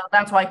 Yeah. So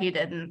that's why he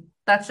didn't.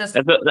 That's just...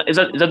 Is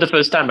that the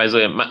first time, by the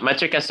way?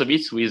 Mathieu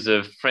Kassovitz, who is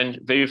a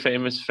very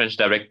famous French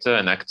director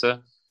and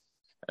actor,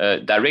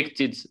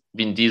 directed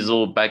Vin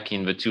Diesel back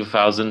in the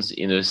 2000s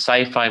in a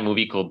sci-fi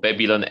movie called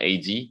Babylon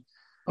AD.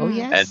 Oh,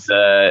 yes.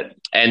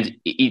 And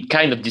it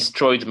kind of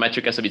destroyed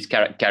Mathieu Kassovitz's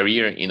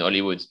career in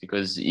Hollywood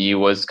because he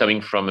was coming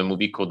from a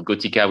movie called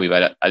Gothica with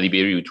Ali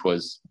Berry, which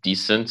was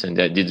decent and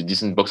did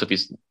decent box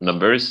office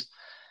numbers.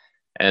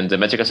 And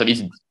Mathieu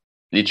Kassovitz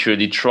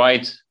literally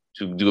tried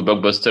to do a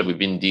blockbuster with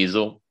Vin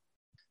Diesel.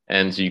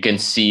 And you can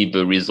see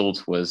the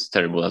result was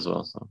terrible as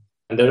well. So.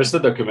 And there is a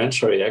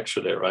documentary,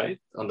 actually, right?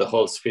 On the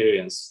whole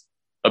experience.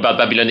 About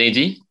Babylon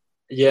AD?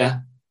 Yeah.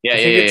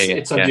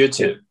 It's on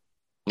YouTube.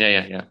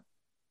 Yeah.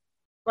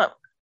 Well,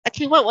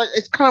 actually,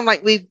 it's kind of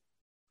like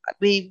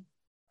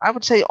I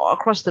would say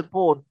across the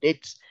board,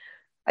 it's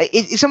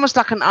almost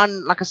like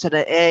like I said,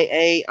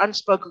 a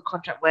unspoken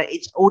contract where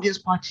it's audience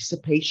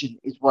participation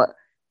is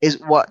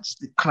what's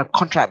the kind of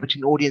contract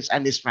between audience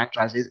and this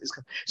franchise is.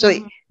 So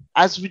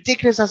as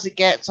ridiculous as it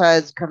gets,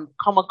 as kind of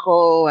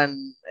comical,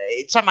 and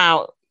it's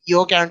somehow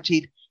you're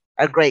guaranteed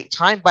a great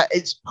time, but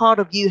it's part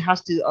of you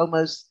has to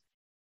almost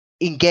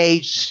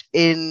engage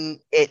in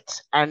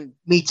it and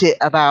meet it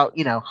about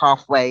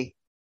halfway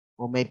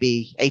or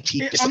maybe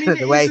 80% of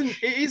the way.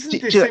 It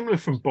isn't dissimilar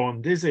from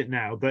Bond, is it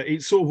now? That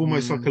it's sort of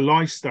almost like a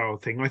lifestyle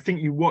thing. I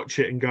think you watch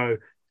it and go,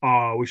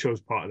 I wish I was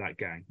part of that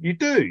gang. You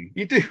do.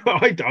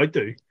 I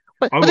do.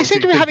 But they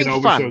seem to be having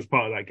fun. I wish I was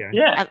part of that gang.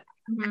 Yeah.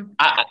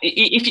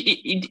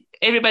 If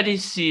everybody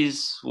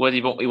sees what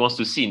he wants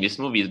to see in these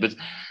movies, but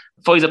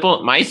for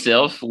example,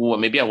 myself, who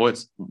maybe I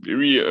was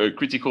very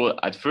critical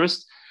at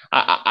first,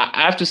 I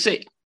have to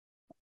say,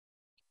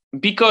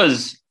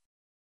 because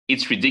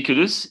it's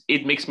ridiculous,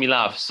 it makes me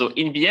laugh. So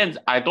in the end,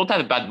 I don't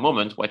have a bad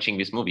moment watching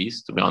these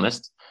movies, to be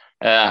honest.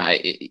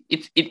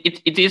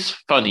 It is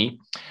funny.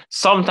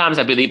 Sometimes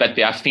I believe that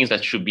there are things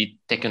that should be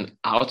taken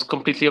out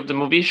completely of the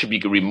movie, should be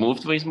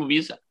removed from these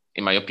movies,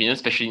 in my opinion,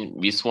 especially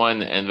this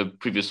one and the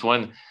previous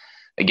one.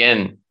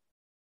 Again,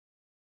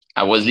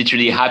 I was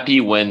literally happy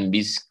when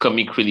this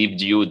comic relief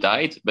duo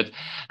died. But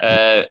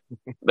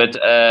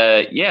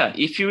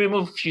if you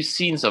remove a few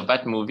scenes of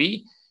that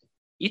movie,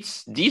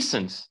 it's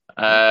decent.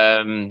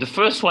 The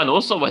first one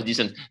also was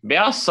decent. There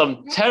are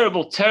some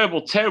terrible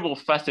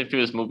Fast and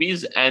Furious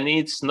movies, and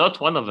it's not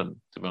one of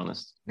them, to be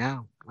honest.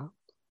 No.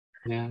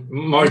 Yeah,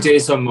 more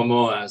Jason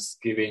Momoa's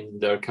giving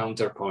their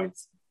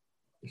counterpoints.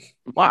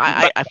 Well,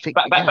 I think.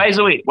 By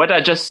the way, what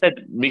I just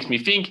said makes me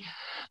think.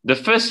 The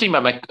first thing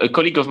that a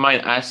colleague of mine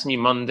asked me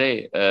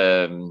Monday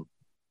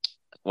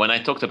when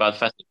I talked about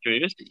Fast and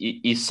Furious,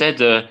 he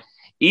said,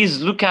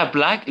 "Is Lucas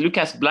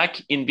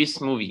Black in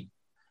this movie?"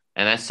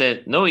 And I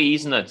said, "No, he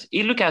is not.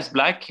 Lucas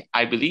Black,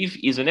 I believe,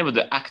 is the name of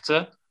the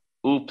actor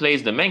who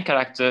plays the main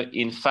character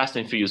in Fast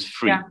and Furious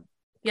 3. Yeah.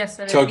 Yes,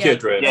 it is. Tokyo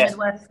Drift. Yes.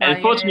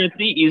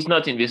 Unfortunately, he's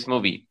not in this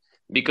movie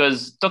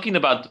because talking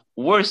about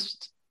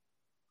worst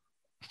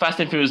Fast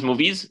and Furious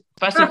movies,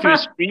 Fast and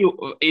Furious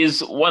 3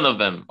 is one of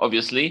them,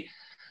 obviously,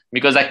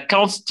 because I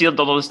don't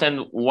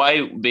understand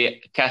why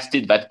they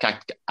casted that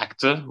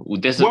actor who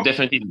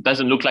definitely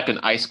doesn't look like an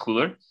ice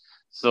cooler.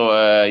 So,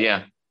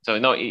 yeah. So,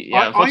 no,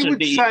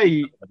 unfortunately... I would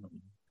say...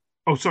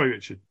 Oh, sorry,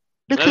 Richard.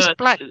 Lucas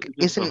Black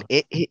isn't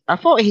it? I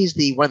thought he's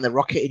one of the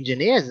rocket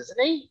engineers,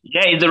 isn't he?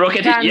 Yeah, he's the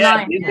rocket. He's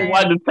the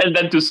one who sent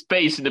them to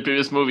space in the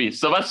previous movie.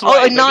 So that's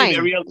why. Oh,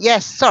 9.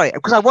 Yes, sorry,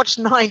 because I watched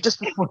 9 just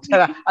before.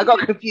 I got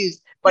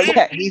confused. But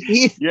yeah,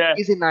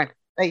 he's in 9.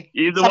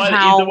 He's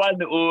the one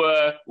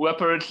who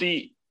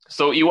apparently.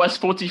 So he was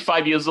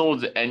 45 years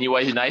old and he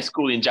was in high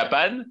school in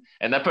Japan,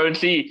 and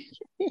apparently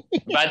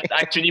that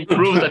actually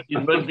proves that he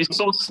must be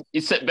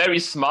it's very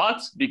smart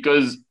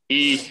because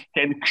he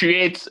can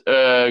create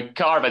a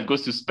car that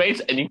goes to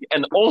space and he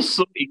can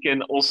also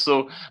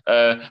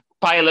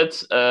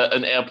pilot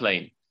an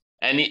airplane.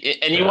 And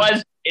he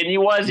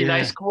was in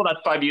high school at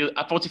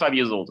 45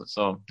 years old.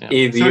 So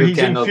if So you he's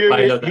cannot in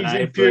pilot an he's in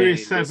airplane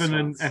Furious in this 7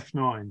 and ones.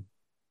 F9.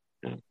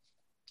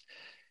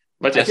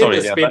 But I think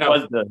the that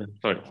spin-off. was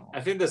sorry.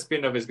 I think the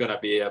spin-off is gonna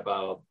be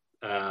about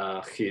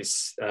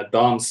his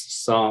Dom's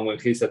son when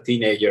he's a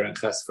teenager and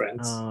has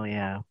friends. Oh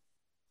yeah,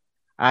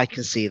 I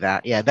can see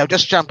that. Yeah, they'll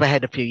just jump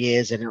ahead a few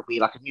years and it'll be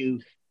like a new,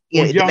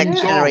 Well, the young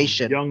next Dom,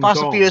 generation. young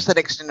Fast and Dom. Furious, the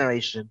next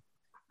generation.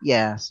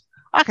 Yes,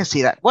 I can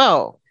see that.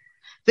 Well,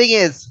 thing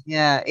is,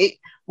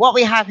 what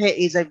we have here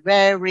is a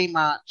very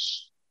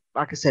much,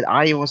 like I said,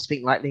 I always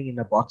think lightning in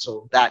a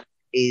bottle. That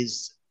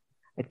is,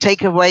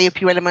 take away a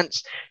few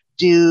elements,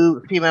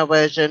 do female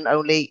version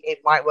only.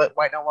 It might work,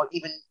 might not work.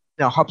 Even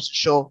Hobbs and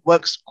Shaw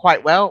works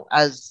quite well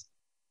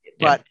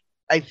but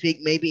I think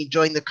maybe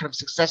enjoying the kind of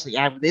success that you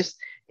have with this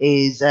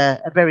is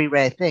a very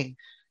rare thing.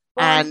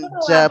 Well, and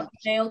a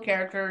male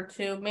character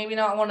too. Maybe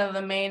not one of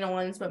the main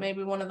ones, but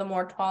maybe one of the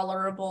more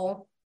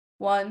tolerable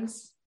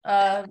ones.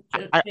 I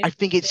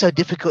think it's so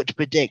difficult to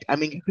predict. I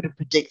mean, you could have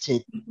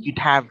predicted you'd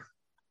have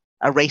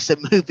a racer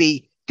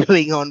movie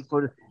going on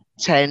for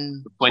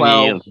 10,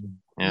 12 years.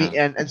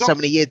 And so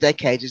many years,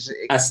 decades.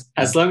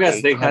 As long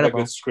as they have a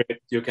good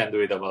script, you can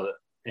do it about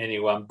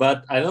anyone.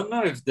 But I don't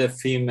know if the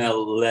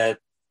female-led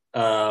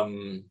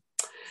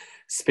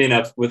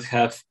spin-off would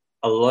have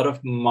a lot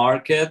of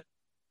market,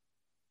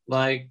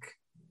 like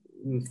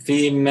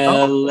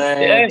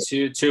female-led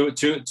to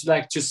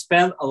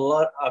spend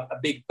a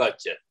big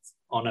budget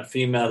on a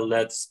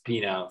female-led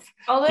spin-off.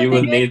 You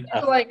would need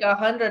like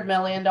 $100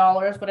 million,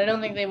 but I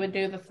don't think they would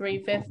do the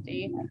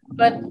 350.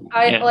 But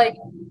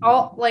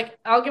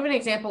I'll give an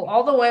example.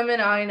 All the women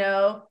I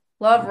know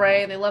love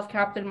Rey. They love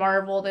Captain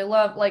Marvel. They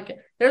love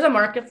there's a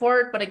market for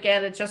it, but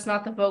again, it's just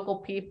not the vocal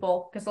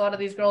people because a lot of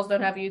these girls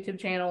don't have YouTube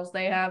channels.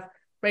 They have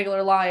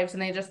regular lives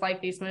and they just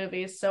like these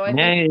movies. So I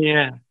think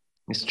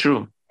it's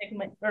true.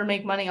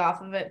 Make money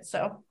off of it.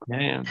 So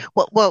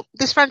Well,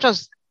 this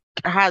franchise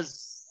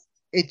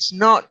it's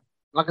not.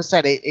 Like I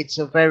said, it's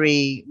a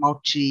very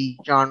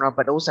multi-genre,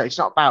 but also it's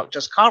not about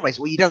just car race.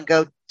 Well, you don't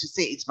go to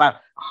see it. It's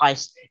about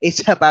heist.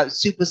 It's about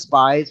super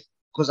spies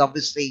because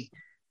obviously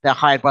they're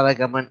hired by the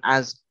government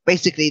as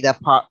basically they're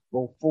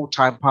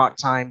full-time,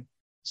 part-time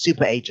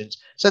super agents.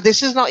 So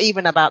this is not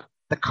even about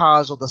the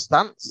cars or the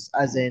stunts,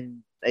 as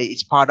in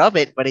it's part of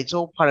it, but it's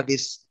all part of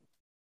this,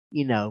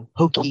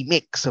 hokey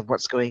mix of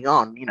what's going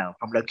on,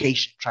 from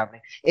location traveling.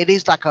 It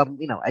is like a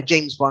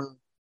James Bond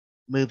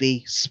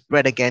movie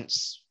spread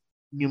against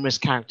numerous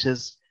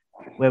characters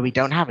where we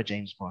don't have a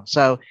James Bond.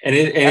 So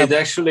it's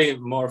actually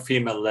more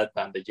female-led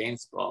than the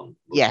James Bond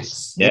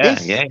movies.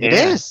 Yes, it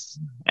is.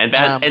 And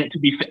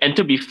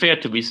to be fair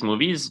to these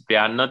movies, they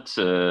are not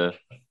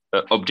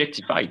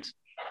objectified.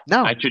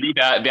 No, actually,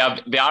 they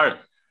are.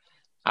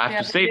 I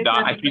have to say, there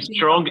are actually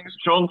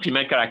strong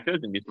female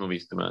characters in these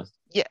movies, to be honest.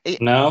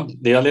 No,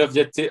 the only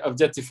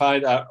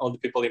objectified are all the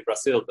people in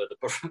Brazil. Well,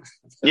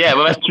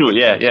 that's true.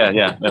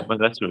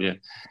 That's true. Yeah.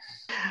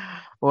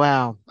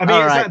 Wow. I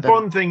mean, it's that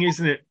Bond thing,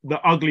 isn't it?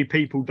 That ugly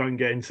people don't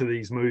get into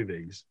these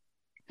movies.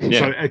 Yeah.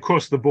 So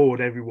across the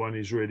board, everyone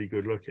is really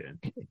good looking.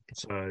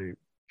 So,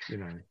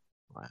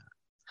 Wow.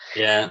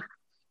 Yeah.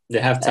 They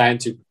have time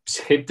to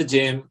hit the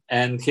gym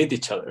and hit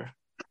each other.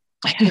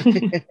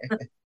 Can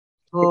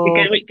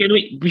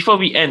we before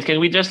we end, can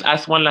we just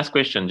ask one last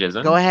question,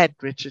 Jason? Go ahead,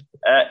 Richard.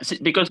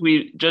 Because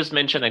we just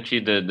mentioned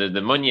actually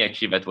the money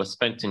actually that was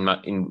spent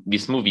in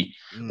this movie.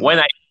 When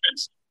I heard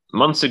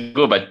months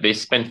ago but they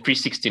spent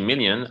 360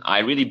 million, I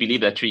really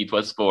believe that it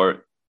was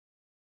for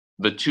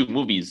the two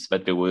movies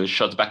that they were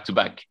shot back to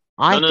back.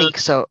 I think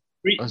so.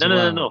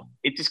 No.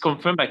 It is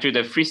confirmed actually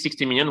that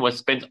 360 million was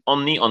spent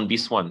only on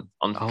this one,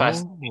 on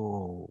Fast.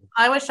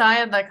 I wish I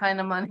had that kind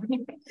of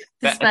money.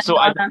 So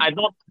I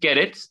don't get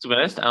it, to be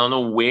honest. I don't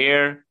know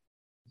where.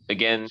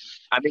 Again,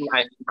 I think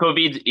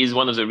COVID is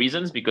one of the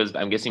reasons, because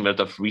I'm guessing a lot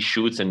of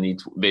reshoots and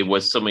there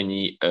was so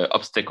many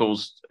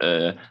obstacles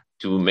to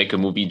make a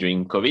movie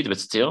during COVID, but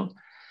still.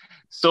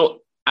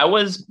 So I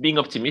was being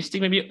optimistic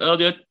maybe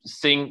earlier,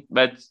 saying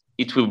that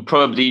it will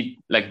probably,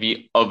 like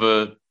the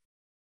other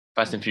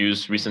Fast and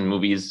Furious recent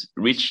movies,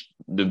 reach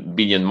the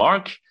billion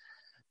mark.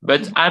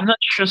 But I'm not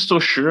so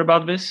sure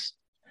about this,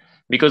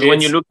 because when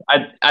you look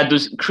at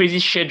this crazy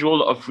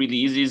schedule of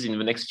releases in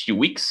the next few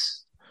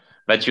weeks,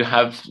 that you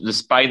have the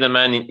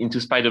Spider-Man Into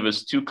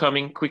Spider-Verse 2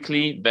 coming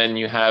quickly, then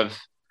you have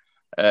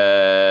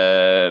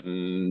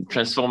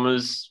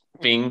Transformers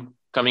thing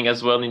coming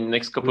as well in the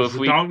next couple of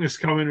weeks. There's the darkness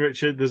coming,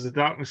 Richard. There's the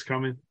darkness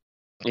coming.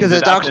 The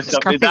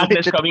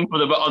darkness coming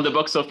on the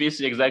box office,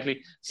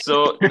 exactly.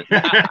 So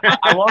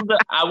I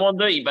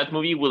wonder if that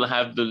movie will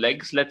have the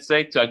legs, let's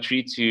say,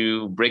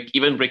 to break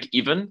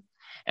even,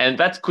 and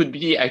that could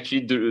be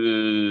actually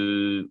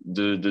the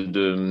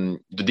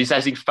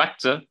deciding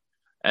factor,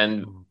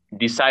 and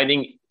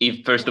deciding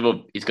if, first of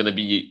all, it's going to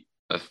be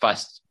a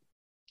Fast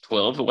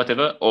 12 or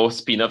whatever, or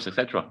spin-offs,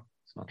 etc.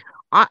 So.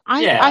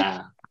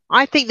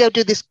 I think they'll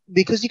do this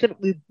because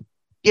we're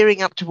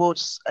gearing up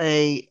towards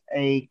a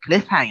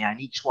cliffhanger in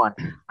each one,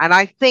 and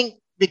I think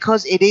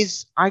because it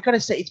is, I gotta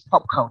say, it's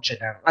pop culture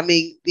now. I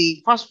mean,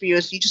 the Fast and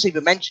Furious, you just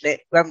even mentioned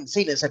it, we haven't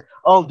seen it, said,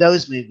 oh,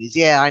 those movies.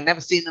 Yeah, I never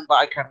seen them, but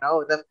I kind of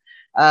know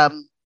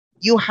them.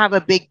 You have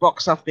a big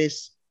box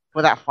office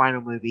for that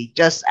final movie,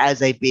 just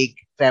as a big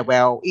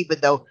farewell, even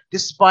though,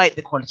 despite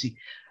the quality,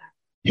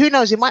 who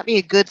knows? It might be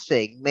a good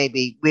thing.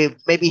 Maybe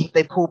if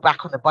they pull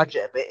back on the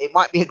budget a bit, it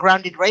might be a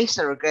grounded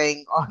racer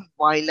going on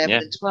by 11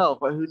 and 12.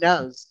 But who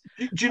knows?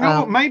 Do you know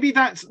what? Maybe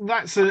that's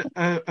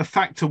a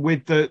factor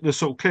with the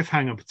sort of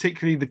cliffhanger,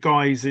 particularly the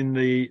guys in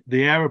the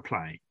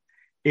aeroplane.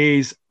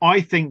 Is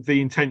I think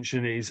the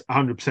intention is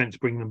 100% to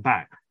bring them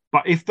back.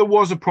 But if there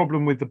was a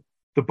problem with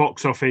the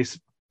box office,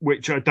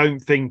 which I don't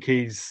think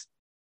is,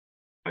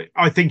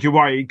 I think you're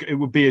right. It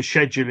would be a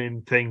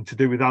scheduling thing to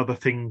do with other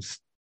things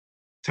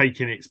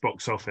taking its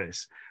box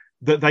office,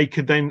 that they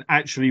could then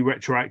actually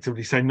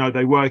retroactively say no,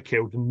 they were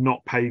killed, and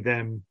not pay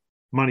them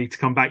money to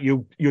come back.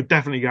 You're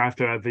definitely going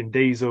to have Vin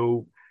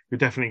Diesel, you're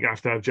definitely going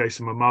to have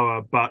Jason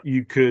Momoa, but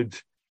you could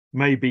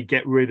maybe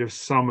get rid of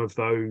some of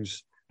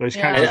those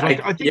characters.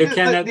 I think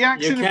the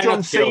action of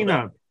John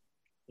Cena.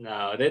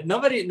 No,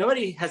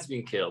 nobody has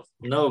been killed.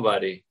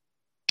 Nobody.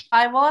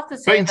 I will have to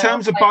say, but in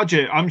terms of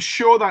budget, I'm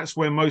sure that's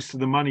where most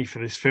of the money for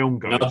this film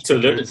goes. No,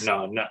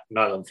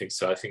 I don't think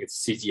so. I think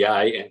it's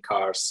CGI and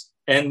cars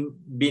and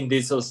Vin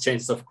Diesel's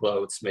change of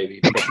clothes, maybe.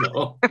 But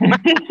no,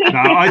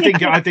 I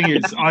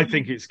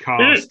think it's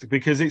cast,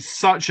 because it's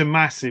such a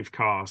massive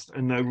cast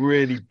and they're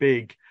really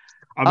big.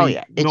 I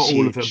mean, not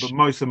all of them, but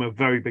most of them are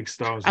very big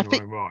stars in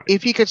their own right.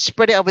 If you could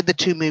spread it over the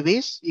two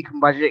movies, you can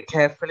budget it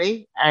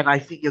carefully, and I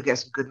think you'll get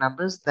some good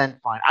numbers. Then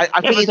fine.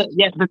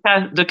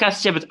 The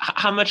cast. Yeah, but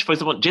how much? For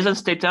example, Jason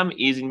Statham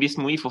is in this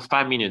movie for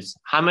 5 minutes.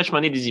 How much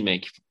money does he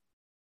make?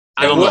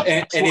 I don't know.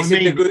 And is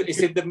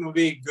it the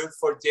movie good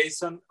for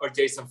Jason or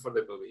Jason for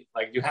the movie?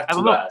 Like, you have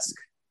to ask.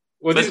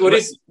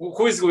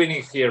 Who is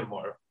winning here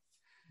more?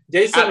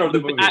 Jason or the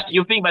movie?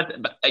 You think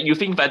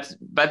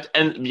that,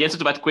 and the answer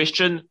to that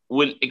question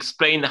will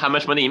explain how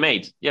much money he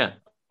made. Yeah.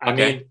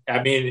 Okay.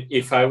 I mean,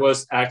 if I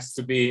was asked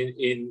to be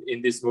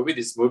in this movie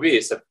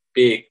is a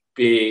big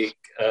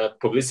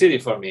publicity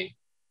for me.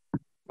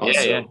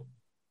 Also.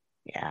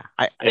 Yeah.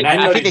 I'm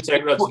not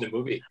integral to the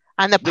movie.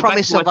 And the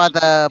promise of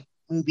other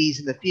movies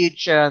in the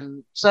future,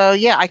 and so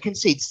I can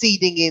see it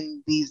seeding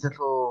in these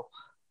little,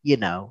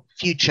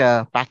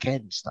 future back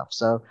end stuff.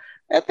 So.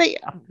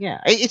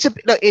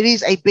 It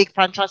is a big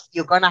franchise.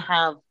 You're gonna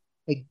have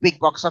a big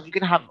box office. You're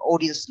gonna have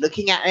audience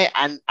looking at it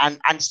and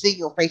seeing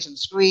your face on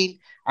screen,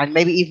 and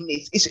maybe even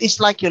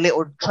it's like your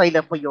little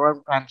trailer for your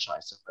own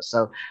franchise.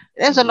 So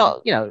there's a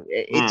lot.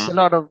 It's a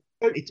lot of.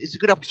 It's a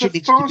good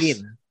opportunity to be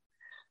in.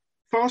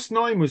 Fast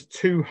 9 was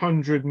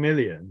 200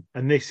 million,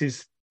 and this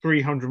is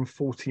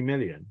 340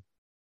 million.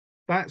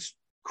 That's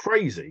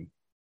crazy.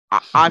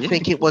 I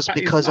think it was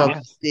because of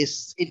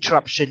this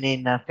interruption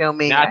in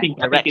filming. Yeah, I think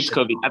it's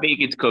COVID. I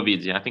think it's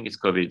COVID. Yeah, I think it's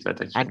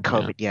COVID. And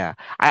COVID, yeah.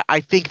 I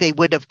think they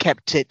would have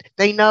kept it.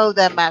 They know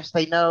their maths.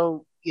 They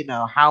know,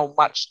 how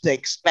much to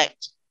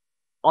expect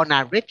on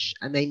average,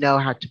 and they know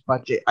how to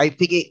budget. I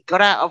think it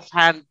got out of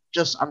hand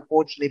just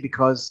unfortunately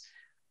because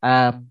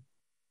of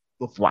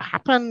what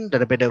happened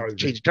and a bit of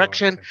change of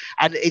direction. Right.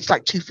 And it's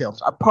like 2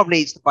 films.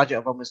 Probably it's the budget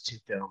of almost 2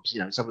 films.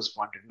 It's almost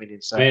 400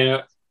 million.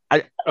 So.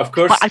 Of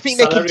course, but I think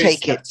they can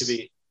take it.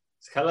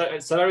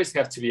 Salaries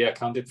have to be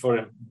accounted for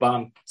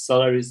and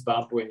salaries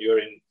bump when you're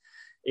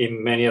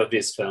in many of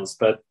these films,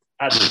 but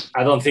I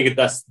don't think it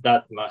does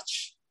that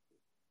much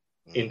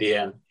in the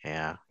end.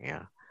 Yeah.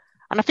 And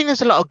I think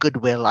there's a lot of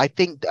goodwill. I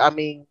think,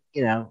 credit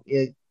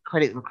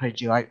where credit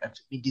due. I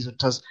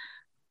mean,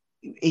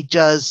 it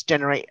does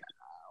generate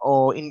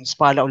or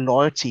inspire a lot of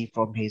loyalty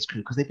from his crew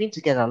because they've been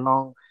together a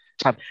long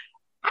time.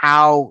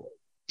 How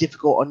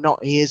difficult or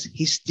not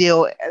he's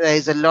still,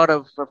 there's a lot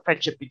of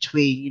friendship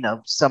between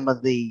some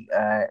of the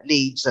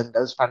leads and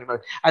those family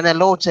members, and they're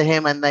loyal to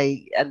him, and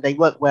they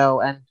work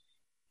well, and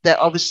they're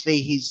obviously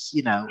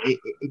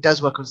it does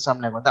work on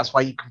some level. That's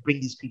why you can bring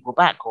these people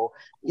back, or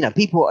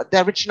people,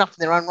 they're rich enough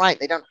in their own right,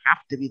 they don't have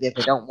to be there if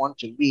they don't want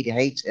to, really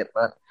hate it.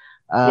 But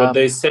what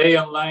they say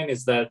online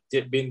is that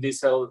Vin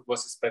Diesel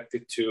was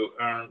expected to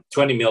earn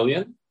 20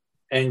 million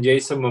and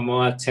Jason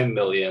Momoa 10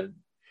 million.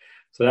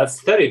 So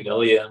that's 30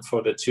 million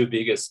for the 2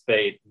 biggest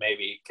paid,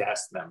 maybe,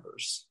 cast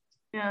members.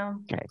 Yeah.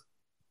 Okay.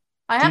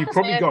 You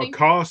probably got a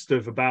cast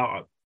of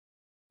about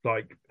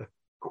like a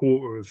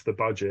quarter of the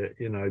budget,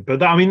 But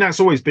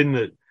that's always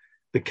been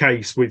the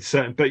case with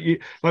certain. But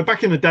like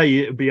back in the day,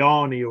 it would be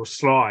Arnie or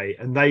Sly,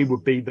 and they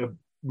would be the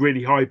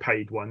really high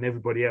paid one.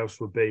 Everybody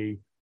else would be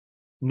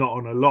not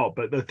on a lot.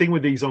 But the thing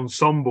with these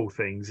ensemble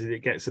things is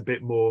it gets a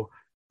bit more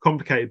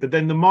complicated. But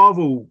then the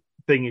Marvel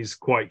thing is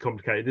quite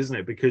complicated, isn't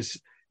it? Because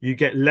you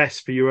get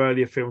less for your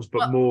earlier films,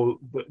 but more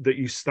that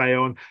you stay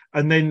on.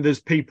 And then there's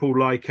people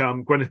like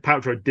Gwyneth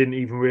Paltrow didn't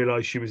even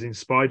realise she was in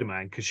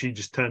Spider-Man because she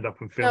just turned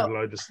up and filmed a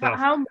load of stuff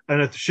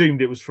and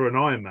assumed it was for an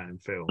Iron Man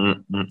film.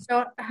 Mm-hmm.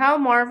 So how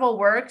Marvel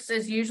works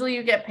is usually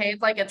you get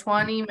paid like a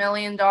 $20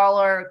 million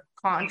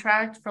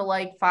contract for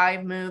like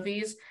 5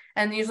 movies.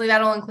 And usually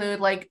that'll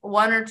include like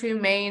 1 or 2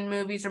 main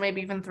movies, or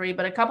maybe even 3,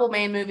 but a couple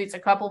main movies, a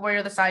couple where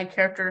you're the side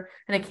character,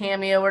 and a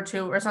cameo or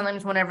 2, or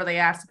sometimes whenever they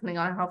ask, depending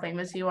on how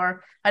famous you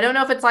are. I don't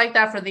know if it's like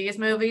that for these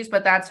movies,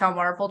 but that's how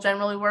Marvel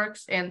generally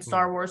works, and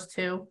Star Wars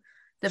too.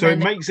 So it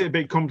makes it a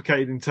bit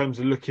complicated in terms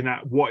of looking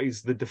at what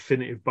is the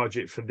definitive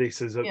budget for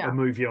this as a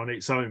movie on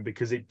its own,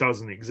 because it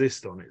doesn't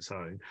exist on its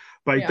own.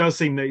 But it does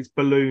seem that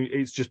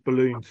it's just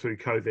ballooned through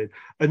COVID.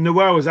 And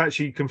Noelle has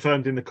actually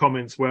confirmed in the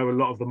comments where a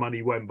lot of the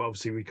money went, but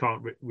obviously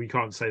we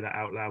can't say that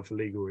out loud for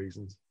legal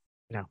reasons.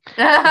 No.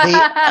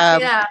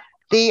 I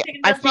think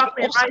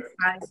also,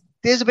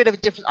 there's a bit of a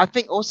difference. I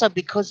think also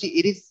because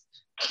it is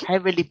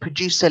heavily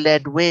producer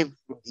led with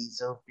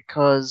Diesel,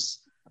 because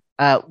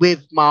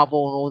with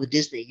Marvel and all the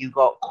Disney, you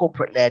got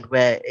corporate led,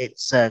 where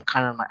it's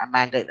kind of like a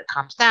mandate that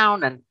comes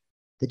down, and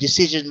the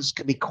decisions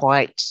can be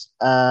quite,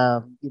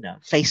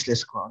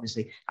 faceless, quite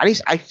honestly. At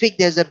least I think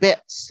there's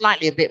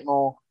slightly a bit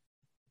more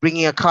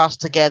bringing a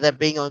cast together,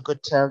 being on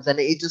good terms, and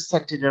it just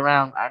centered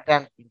around, I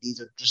don't think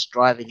these are just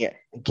driving it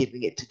and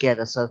keeping it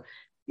together. So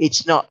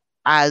it's not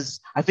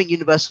as, I think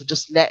Universal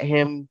just let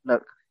him,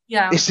 look,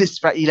 this is,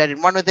 you let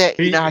him run with it,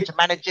 you know how to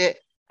manage it,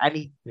 and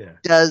he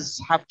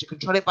does have to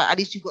control it, but at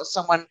least you've got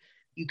someone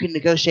you can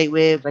negotiate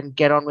with and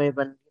get on with,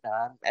 and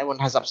everyone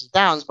has ups and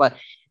downs, but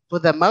for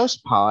the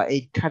most part,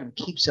 it kind of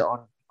keeps it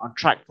on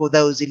track for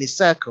those in his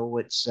circle,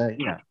 which it's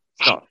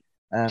not.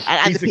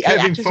 He's the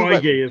Kevin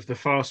Feige of the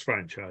Fast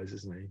franchise,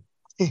 isn't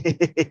he?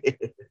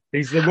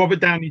 He's the Robert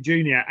Downey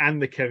Jr.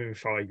 and the Kevin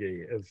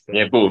Feige of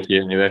the... both,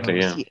 exactly,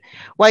 yeah.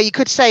 Well, you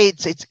could say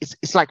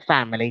it's like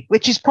family,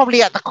 which is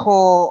probably at the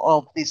core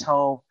of this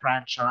whole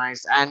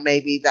franchise, and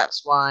maybe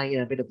that's why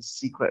a bit of a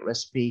secret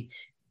recipe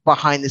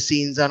behind the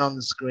scenes and on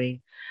the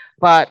screen.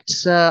 But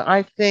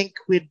I think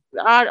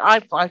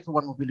I for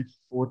one will be looking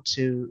forward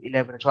to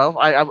 11 and 12.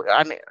 I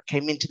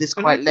came into this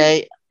quite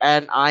late,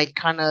 and I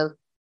kind of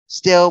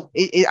still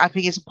I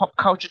think it's a pop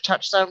culture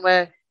touchstone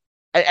where,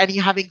 and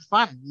you're having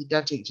fun. You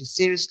don't take it too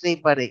seriously,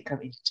 but it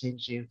kind of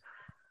entertains you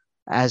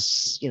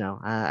as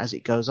as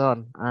it goes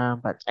on.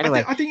 But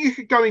anyway, I think you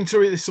could go into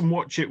this and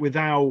watch it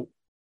without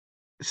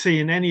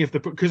seeing any of the,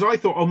 because I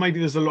thought, maybe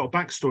there's a lot of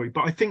backstory,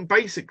 but I think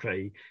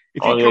basically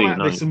if you come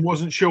at this and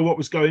wasn't sure what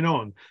was going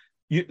on,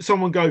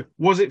 someone go,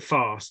 was it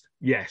fast?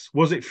 Yes.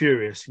 Was it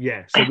furious?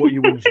 Yes. So what are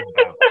you whinging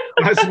about?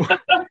 That's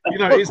what,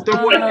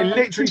 it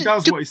literally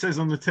does what it says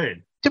on the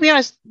tin. To be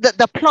honest,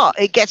 the plot,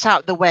 it gets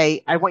out the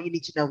way and what you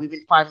need to know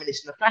within 5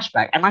 minutes in the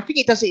flashback, and I think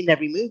it does it in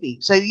every movie.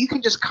 So you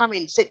can just come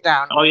in, sit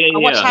down,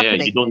 and what's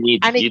happening. You don't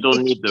need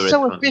the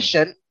so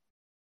efficient.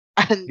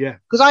 And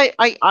because I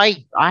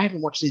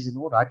haven't watched these in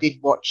order. I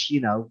did watch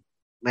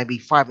maybe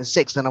 5 and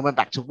 6, then I went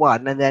back to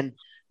 1, and then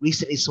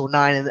recently saw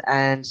 9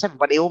 and 7.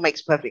 But it all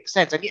makes perfect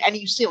sense, and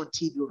you see it on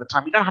TV all the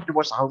time. You don't have to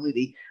watch the whole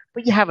movie,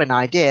 but you have an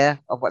idea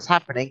of what's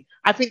happening.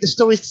 I think the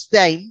story's the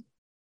same.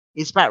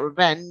 It's about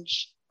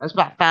revenge. It's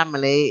about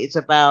family. It's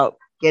about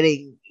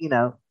getting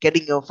your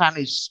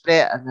family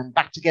split and then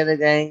back together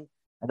again,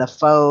 and a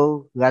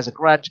foe who has a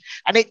grudge,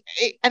 and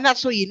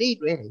that's all you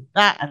need really.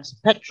 That and some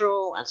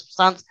petrol and some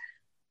stunts.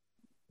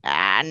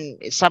 And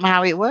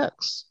somehow it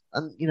works,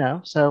 and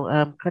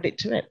so credit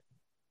to it.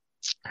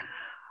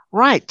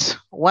 Right.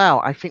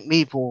 Well, I think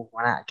we've all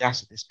run out of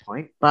gas at this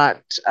point,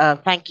 but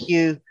thank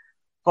you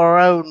for our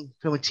own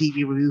film and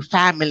TV review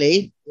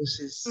family. This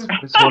is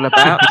what it's all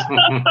about.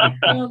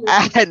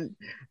 and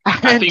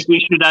I think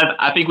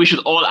we should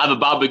all have a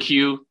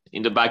barbecue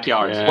in the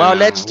backyard. Yeah. Well,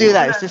 let's do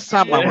that. It's this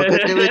summer. We're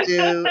going to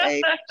do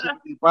a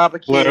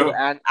barbecue,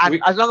 and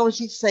as long as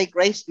we say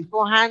grace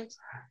beforehand,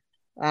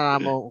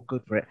 I'm all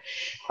good for it.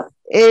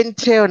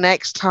 Until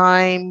next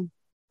time,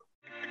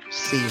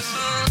 see you soon.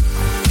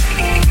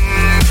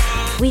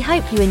 We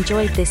hope you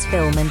enjoyed this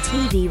film and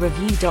TV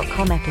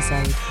review.com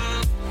episode.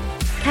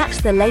 Catch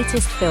the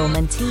latest film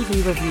and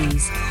TV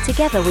reviews,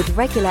 together with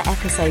regular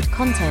episode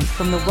content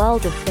from the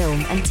world of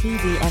film and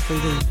TV every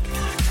week.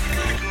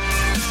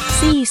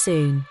 See you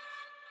soon.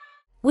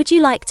 Would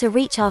you like to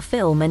reach our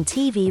film and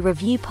TV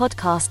review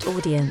podcast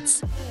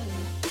audience?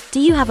 Do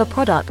you have a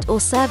product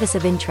or service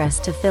of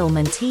interest to film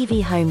and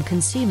TV home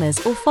consumers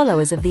or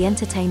followers of the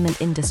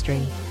entertainment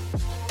industry?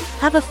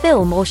 Have a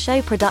film or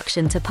show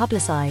production to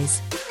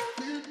publicize?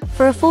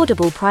 For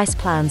affordable price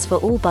plans for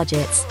all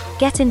budgets,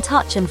 get in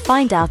touch and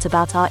find out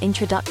about our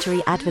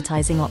introductory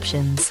advertising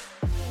options.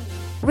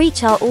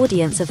 Reach our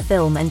audience of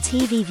film and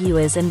TV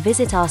viewers and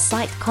visit our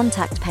site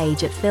contact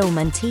page at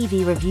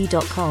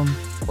filmandtvreview.com,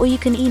 or you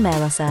can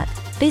email us at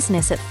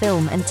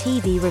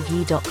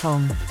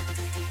business@filmandtvreview.com.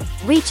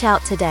 Reach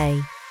out today.